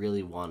Kanye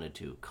really wanted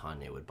to,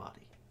 Kanye would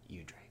body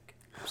you, Drake.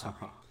 I'm sorry.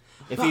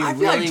 If But he I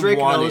feel really like Drake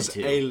wanted knows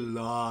to, a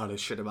lot of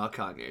shit about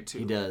Kanye, too.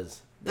 he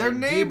does. They're Do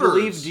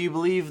neighbors. you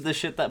believe the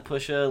shit that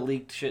Pusha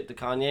leaked shit to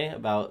Kanye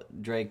about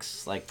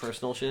Drake's like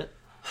personal shit?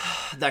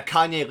 That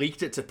Kanye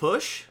leaked it to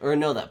Push? Or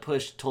no, that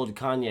Push told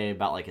Kanye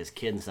about like his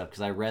kid and stuff.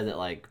 Because I read that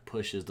like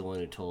Push is the one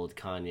who told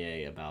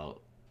Kanye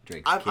about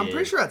Drake's kid. I'm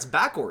pretty sure that's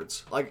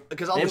backwards. Like,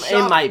 because on the it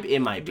shop,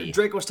 might be.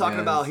 Drake was talking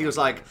Yeah, about, it's he was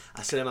like,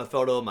 I sent him a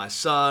photo of my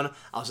son.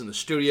 I was in the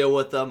studio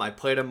with him. I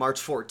played him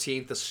March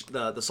 14th,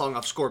 the song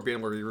off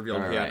Scorpion where he revealed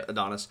he had Right.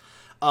 Adonis.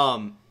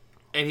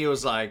 And he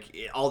was like,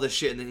 all this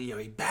shit, and then, he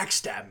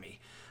backstabbed me.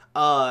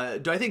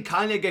 Do I think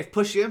Kanye gave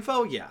Push the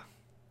info? Yeah.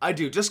 I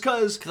do, just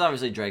because... Because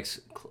obviously Drake's,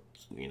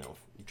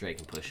 Drake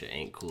and Pusha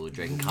ain't cool.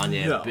 Drake and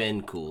Kanye have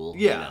been cool.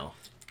 Yeah. You know.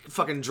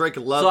 Fucking Drake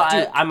So loved...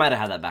 dude, I might have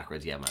had that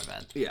backwards. Yeah, my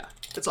bad. yeah,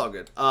 it's all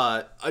good.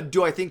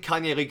 Do I think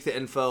Kanye leaked the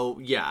info?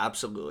 Yeah,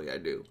 absolutely, I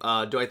do.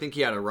 Do I think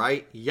he had a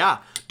right? Yeah.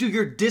 Dude,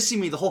 you're dissing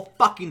me the whole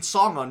fucking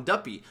song on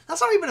Duppy. That's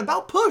not even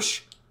about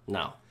Push.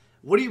 No.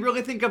 What do you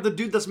really think of the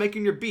dude that's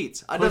making your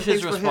beats? I don't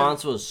Push's think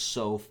response was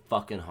so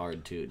fucking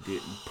hard too,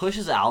 dude.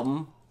 Push's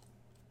album,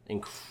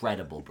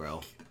 incredible,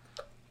 bro.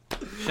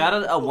 Shout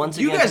out once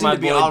You again guys to my need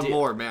to be boy. on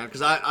more, man,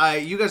 because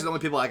you guys are the only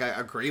people like I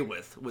agree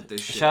with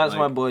this shit. Shout out to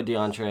my Like, boy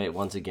DeAndre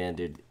once again,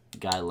 dude.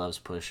 Guy loves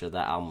Pusha.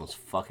 That album was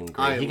fucking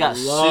great. I He got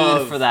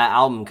love- sued for that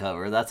album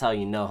cover. That's how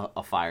you know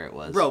a fire it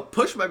was. Bro,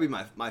 Push might be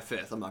my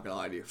fifth. I'm not gonna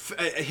lie to you.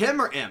 Him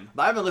or M,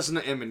 but I haven't listened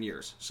to M in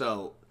years.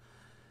 So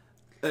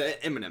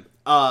Eminem.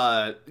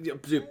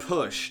 Dude,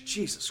 Push.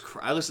 Jesus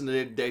Christ. I listened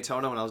to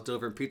Daytona when I was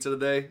delivering pizza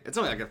today. It's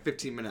only like a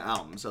 15-minute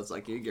album, so it's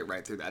like you get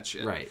right through that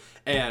shit. Right.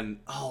 And,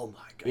 oh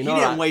my God. You He know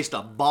didn't what? waste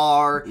a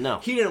bar. No.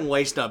 He didn't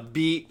waste a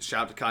beat.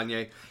 Shout out to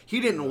Kanye.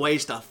 He didn't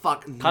waste a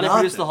Kanye nothing.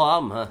 produced the whole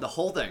album, huh? The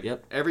whole thing.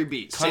 Yep. Every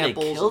beat. Kanye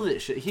Samples. killed it.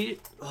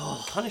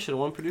 Kanye should have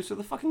won producer of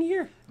the fucking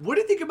year. What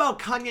do you think about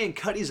Kanye and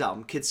Cudi's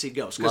album, Kids See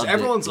Ghosts? Because Loved it.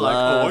 everyone's like, oh,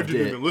 I Loved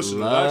didn't it. even listen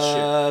to that shit.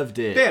 Loved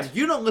it. Damn,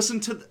 you don't listen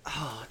to the...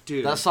 Oh,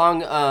 dude. That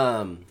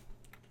song,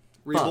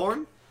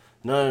 Reborn?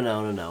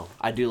 No.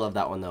 I do love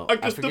that one, though. I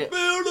guess the feel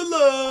the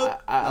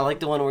love. I like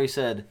the one where he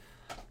said,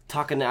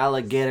 talking to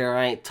alligator,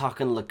 I ain't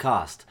talking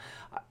Lacoste.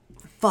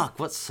 Fuck,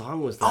 what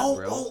song was that,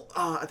 bro?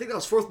 I think that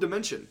was Fourth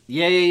Dimension.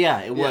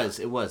 Yeah. It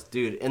was,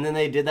 dude. And then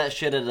they did that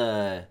shit at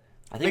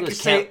I think Make it was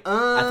it say, Camp.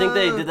 I think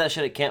they did that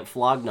shit at Camp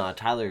Flognaw,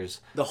 Tyler's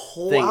The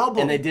whole thing, album.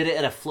 and they did it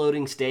at a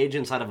floating stage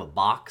inside of a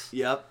box.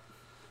 Yep.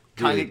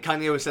 Dude.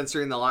 Kanye was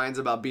censoring the lines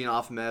about being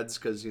off meds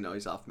because,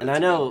 he's off meds. And I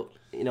know,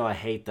 I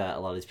hate that a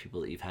lot of these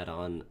people that you've had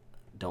on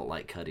don't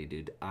like Cudi,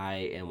 dude. I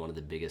am one of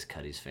the biggest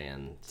Cudi's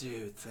fans.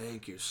 Dude,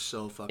 thank you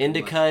so fucking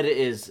much. Indicud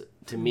is,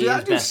 to me, Dude, his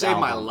that dude best saved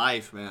my album.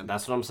 life, man.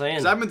 That's what I'm saying.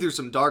 Because I've been through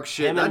some dark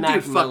shit. Him That and dude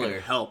Mac fucking Miller.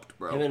 helped,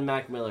 bro. Him and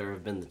Mac Miller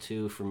have been the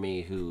two for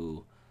me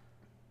who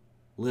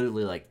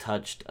literally, like,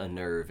 touched a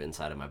nerve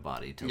inside of my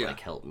body to, like,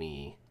 help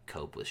me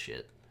cope with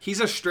shit. He's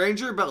a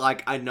stranger, but,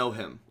 like, I know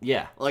him.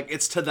 Yeah. Like,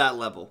 it's to that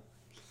level.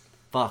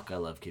 Fuck, I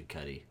love Kid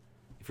Cudi.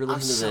 If you're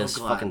listening so to this,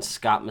 glad. fucking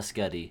Scott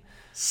Muscudi.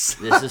 This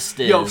is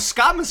Stizz. Yo,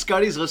 Scott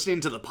Muscuti's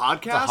listening to the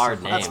podcast. It's a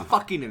hard name. That's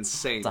fucking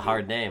insane. It's a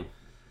hard name.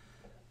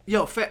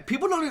 Yo,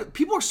 people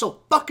are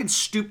so fucking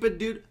stupid,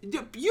 dude.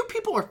 You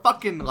people are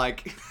fucking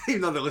like,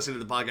 even though they're listening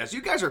to the podcast,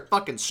 you guys are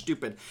fucking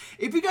stupid.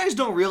 If you guys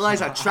don't realize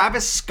that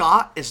Travis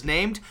Scott is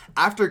named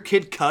after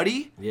Kid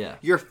Cudi, Yeah.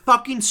 you're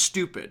fucking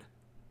stupid.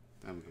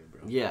 I'm good,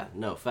 bro. Yeah,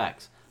 no,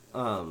 facts.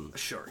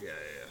 Sure, yeah.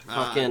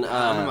 Fucking,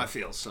 I'm in my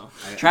feels, so.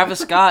 Travis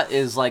Scott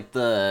is like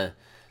the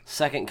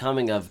second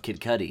coming of Kid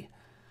Cudi.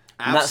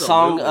 And that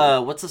song,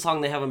 Absolutely. what's the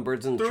song they have in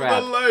Birds in the Through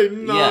Trap? the late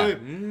Yeah. night.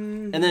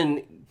 And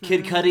then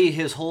Kid Cudi,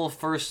 his whole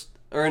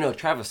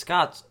Travis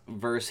Scott's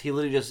verse, he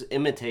literally just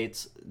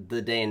imitates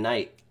the day and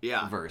night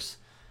verse.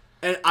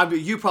 And I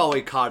mean, you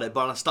probably caught it,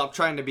 but stop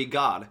trying to be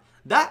God.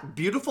 That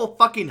beautiful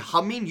fucking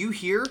humming you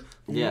hear,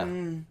 Yeah.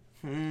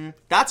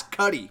 that's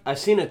Cudi. I've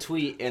seen a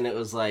tweet and it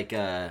was like,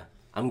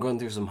 I'm going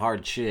through some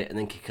hard shit, and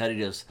then Kid Cudi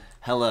just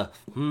hella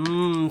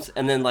hums,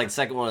 and then like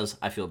second one is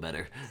I feel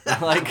better.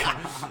 Like,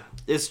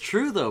 it's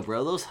true though,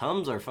 bro. Those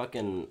hums are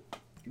fucking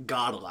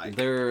Godlike.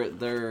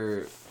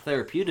 they're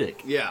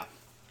therapeutic. Yeah.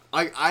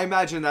 I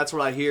imagine that's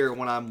what I hear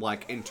when I'm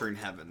like entering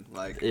heaven.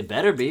 Like, It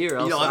better be, or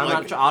else know, I'm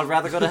like- not. I'd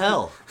rather go to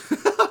hell.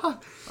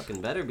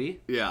 Fucking better be.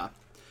 yeah.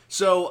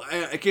 So,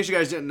 in case you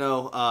guys didn't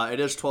know, it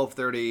is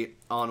 12:30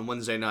 on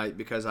Wednesday night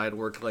because I had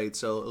worked late.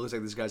 So it looks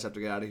like these guys have to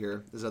get out of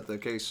here. Is that the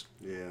case?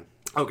 Yeah.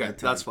 Okay,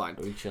 that's fine.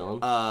 Are we chilling?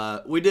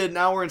 We did an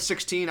hour and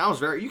 16.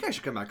 You guys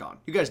should come back on.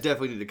 You guys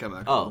definitely need to come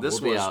back Oh, on. This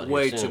we'll be was out here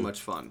way too soon.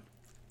 much fun.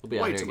 We'll be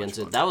way out here too much against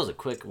it. fun. That was a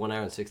quick 1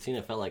 hour and 16.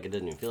 I felt like it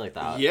didn't even feel like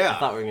that. Yeah. I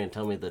thought we were gonna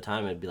tell me the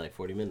time. It'd be like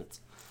 40 minutes.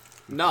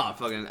 Nah,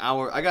 fucking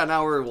hour. I got an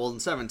hour, well,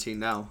 17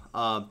 now.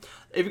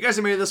 If you guys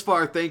have made it this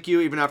far, thank you.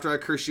 Even after I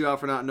cursed you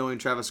out for not knowing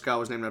Travis Scott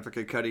was named after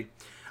Kid Cudi.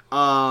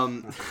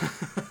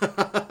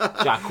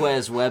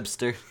 Jaquez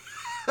Webster.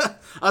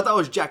 I thought it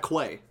was Jack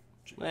Quay.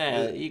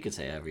 You could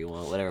say however you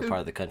want, whatever part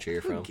of the country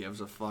you're Who from. gives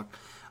a fuck?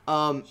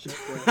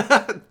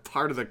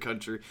 Part of the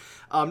country.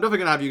 I'm definitely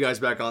gonna have you guys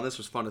back on. This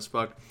was fun as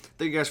fuck.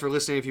 Thank you guys for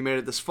listening. If you made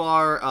it this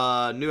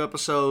far, new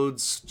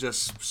episodes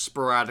just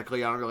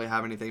sporadically. I don't really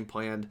have anything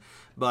planned,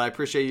 but I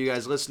appreciate you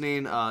guys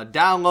listening.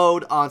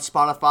 Download on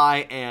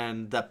Spotify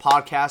and the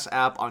podcast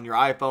app on your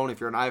iPhone if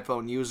you're an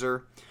iPhone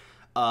user.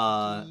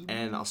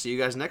 And I'll see you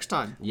guys next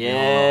time.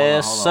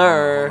 Yes,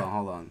 sir.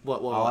 Hold on.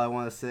 What? All I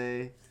want to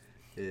say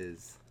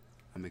is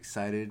I'm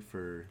excited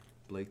for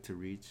Blake to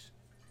reach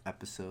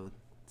episode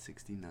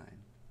 69.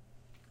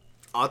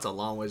 Oh, it's a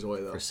long ways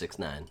away though. For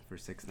 6'9". For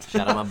 69.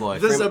 Shout out my boy.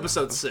 This is free,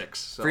 episode 6.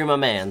 So. free my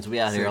mans. We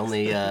out here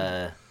only.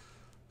 I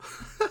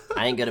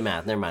ain't good at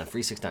math. Never mind.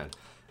 Free 6'9".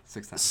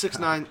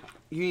 69. 6'9".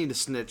 You need to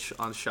snitch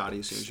on Shoddy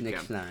as soon as you can.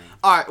 69.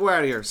 All right, we're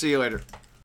out of here. See you later.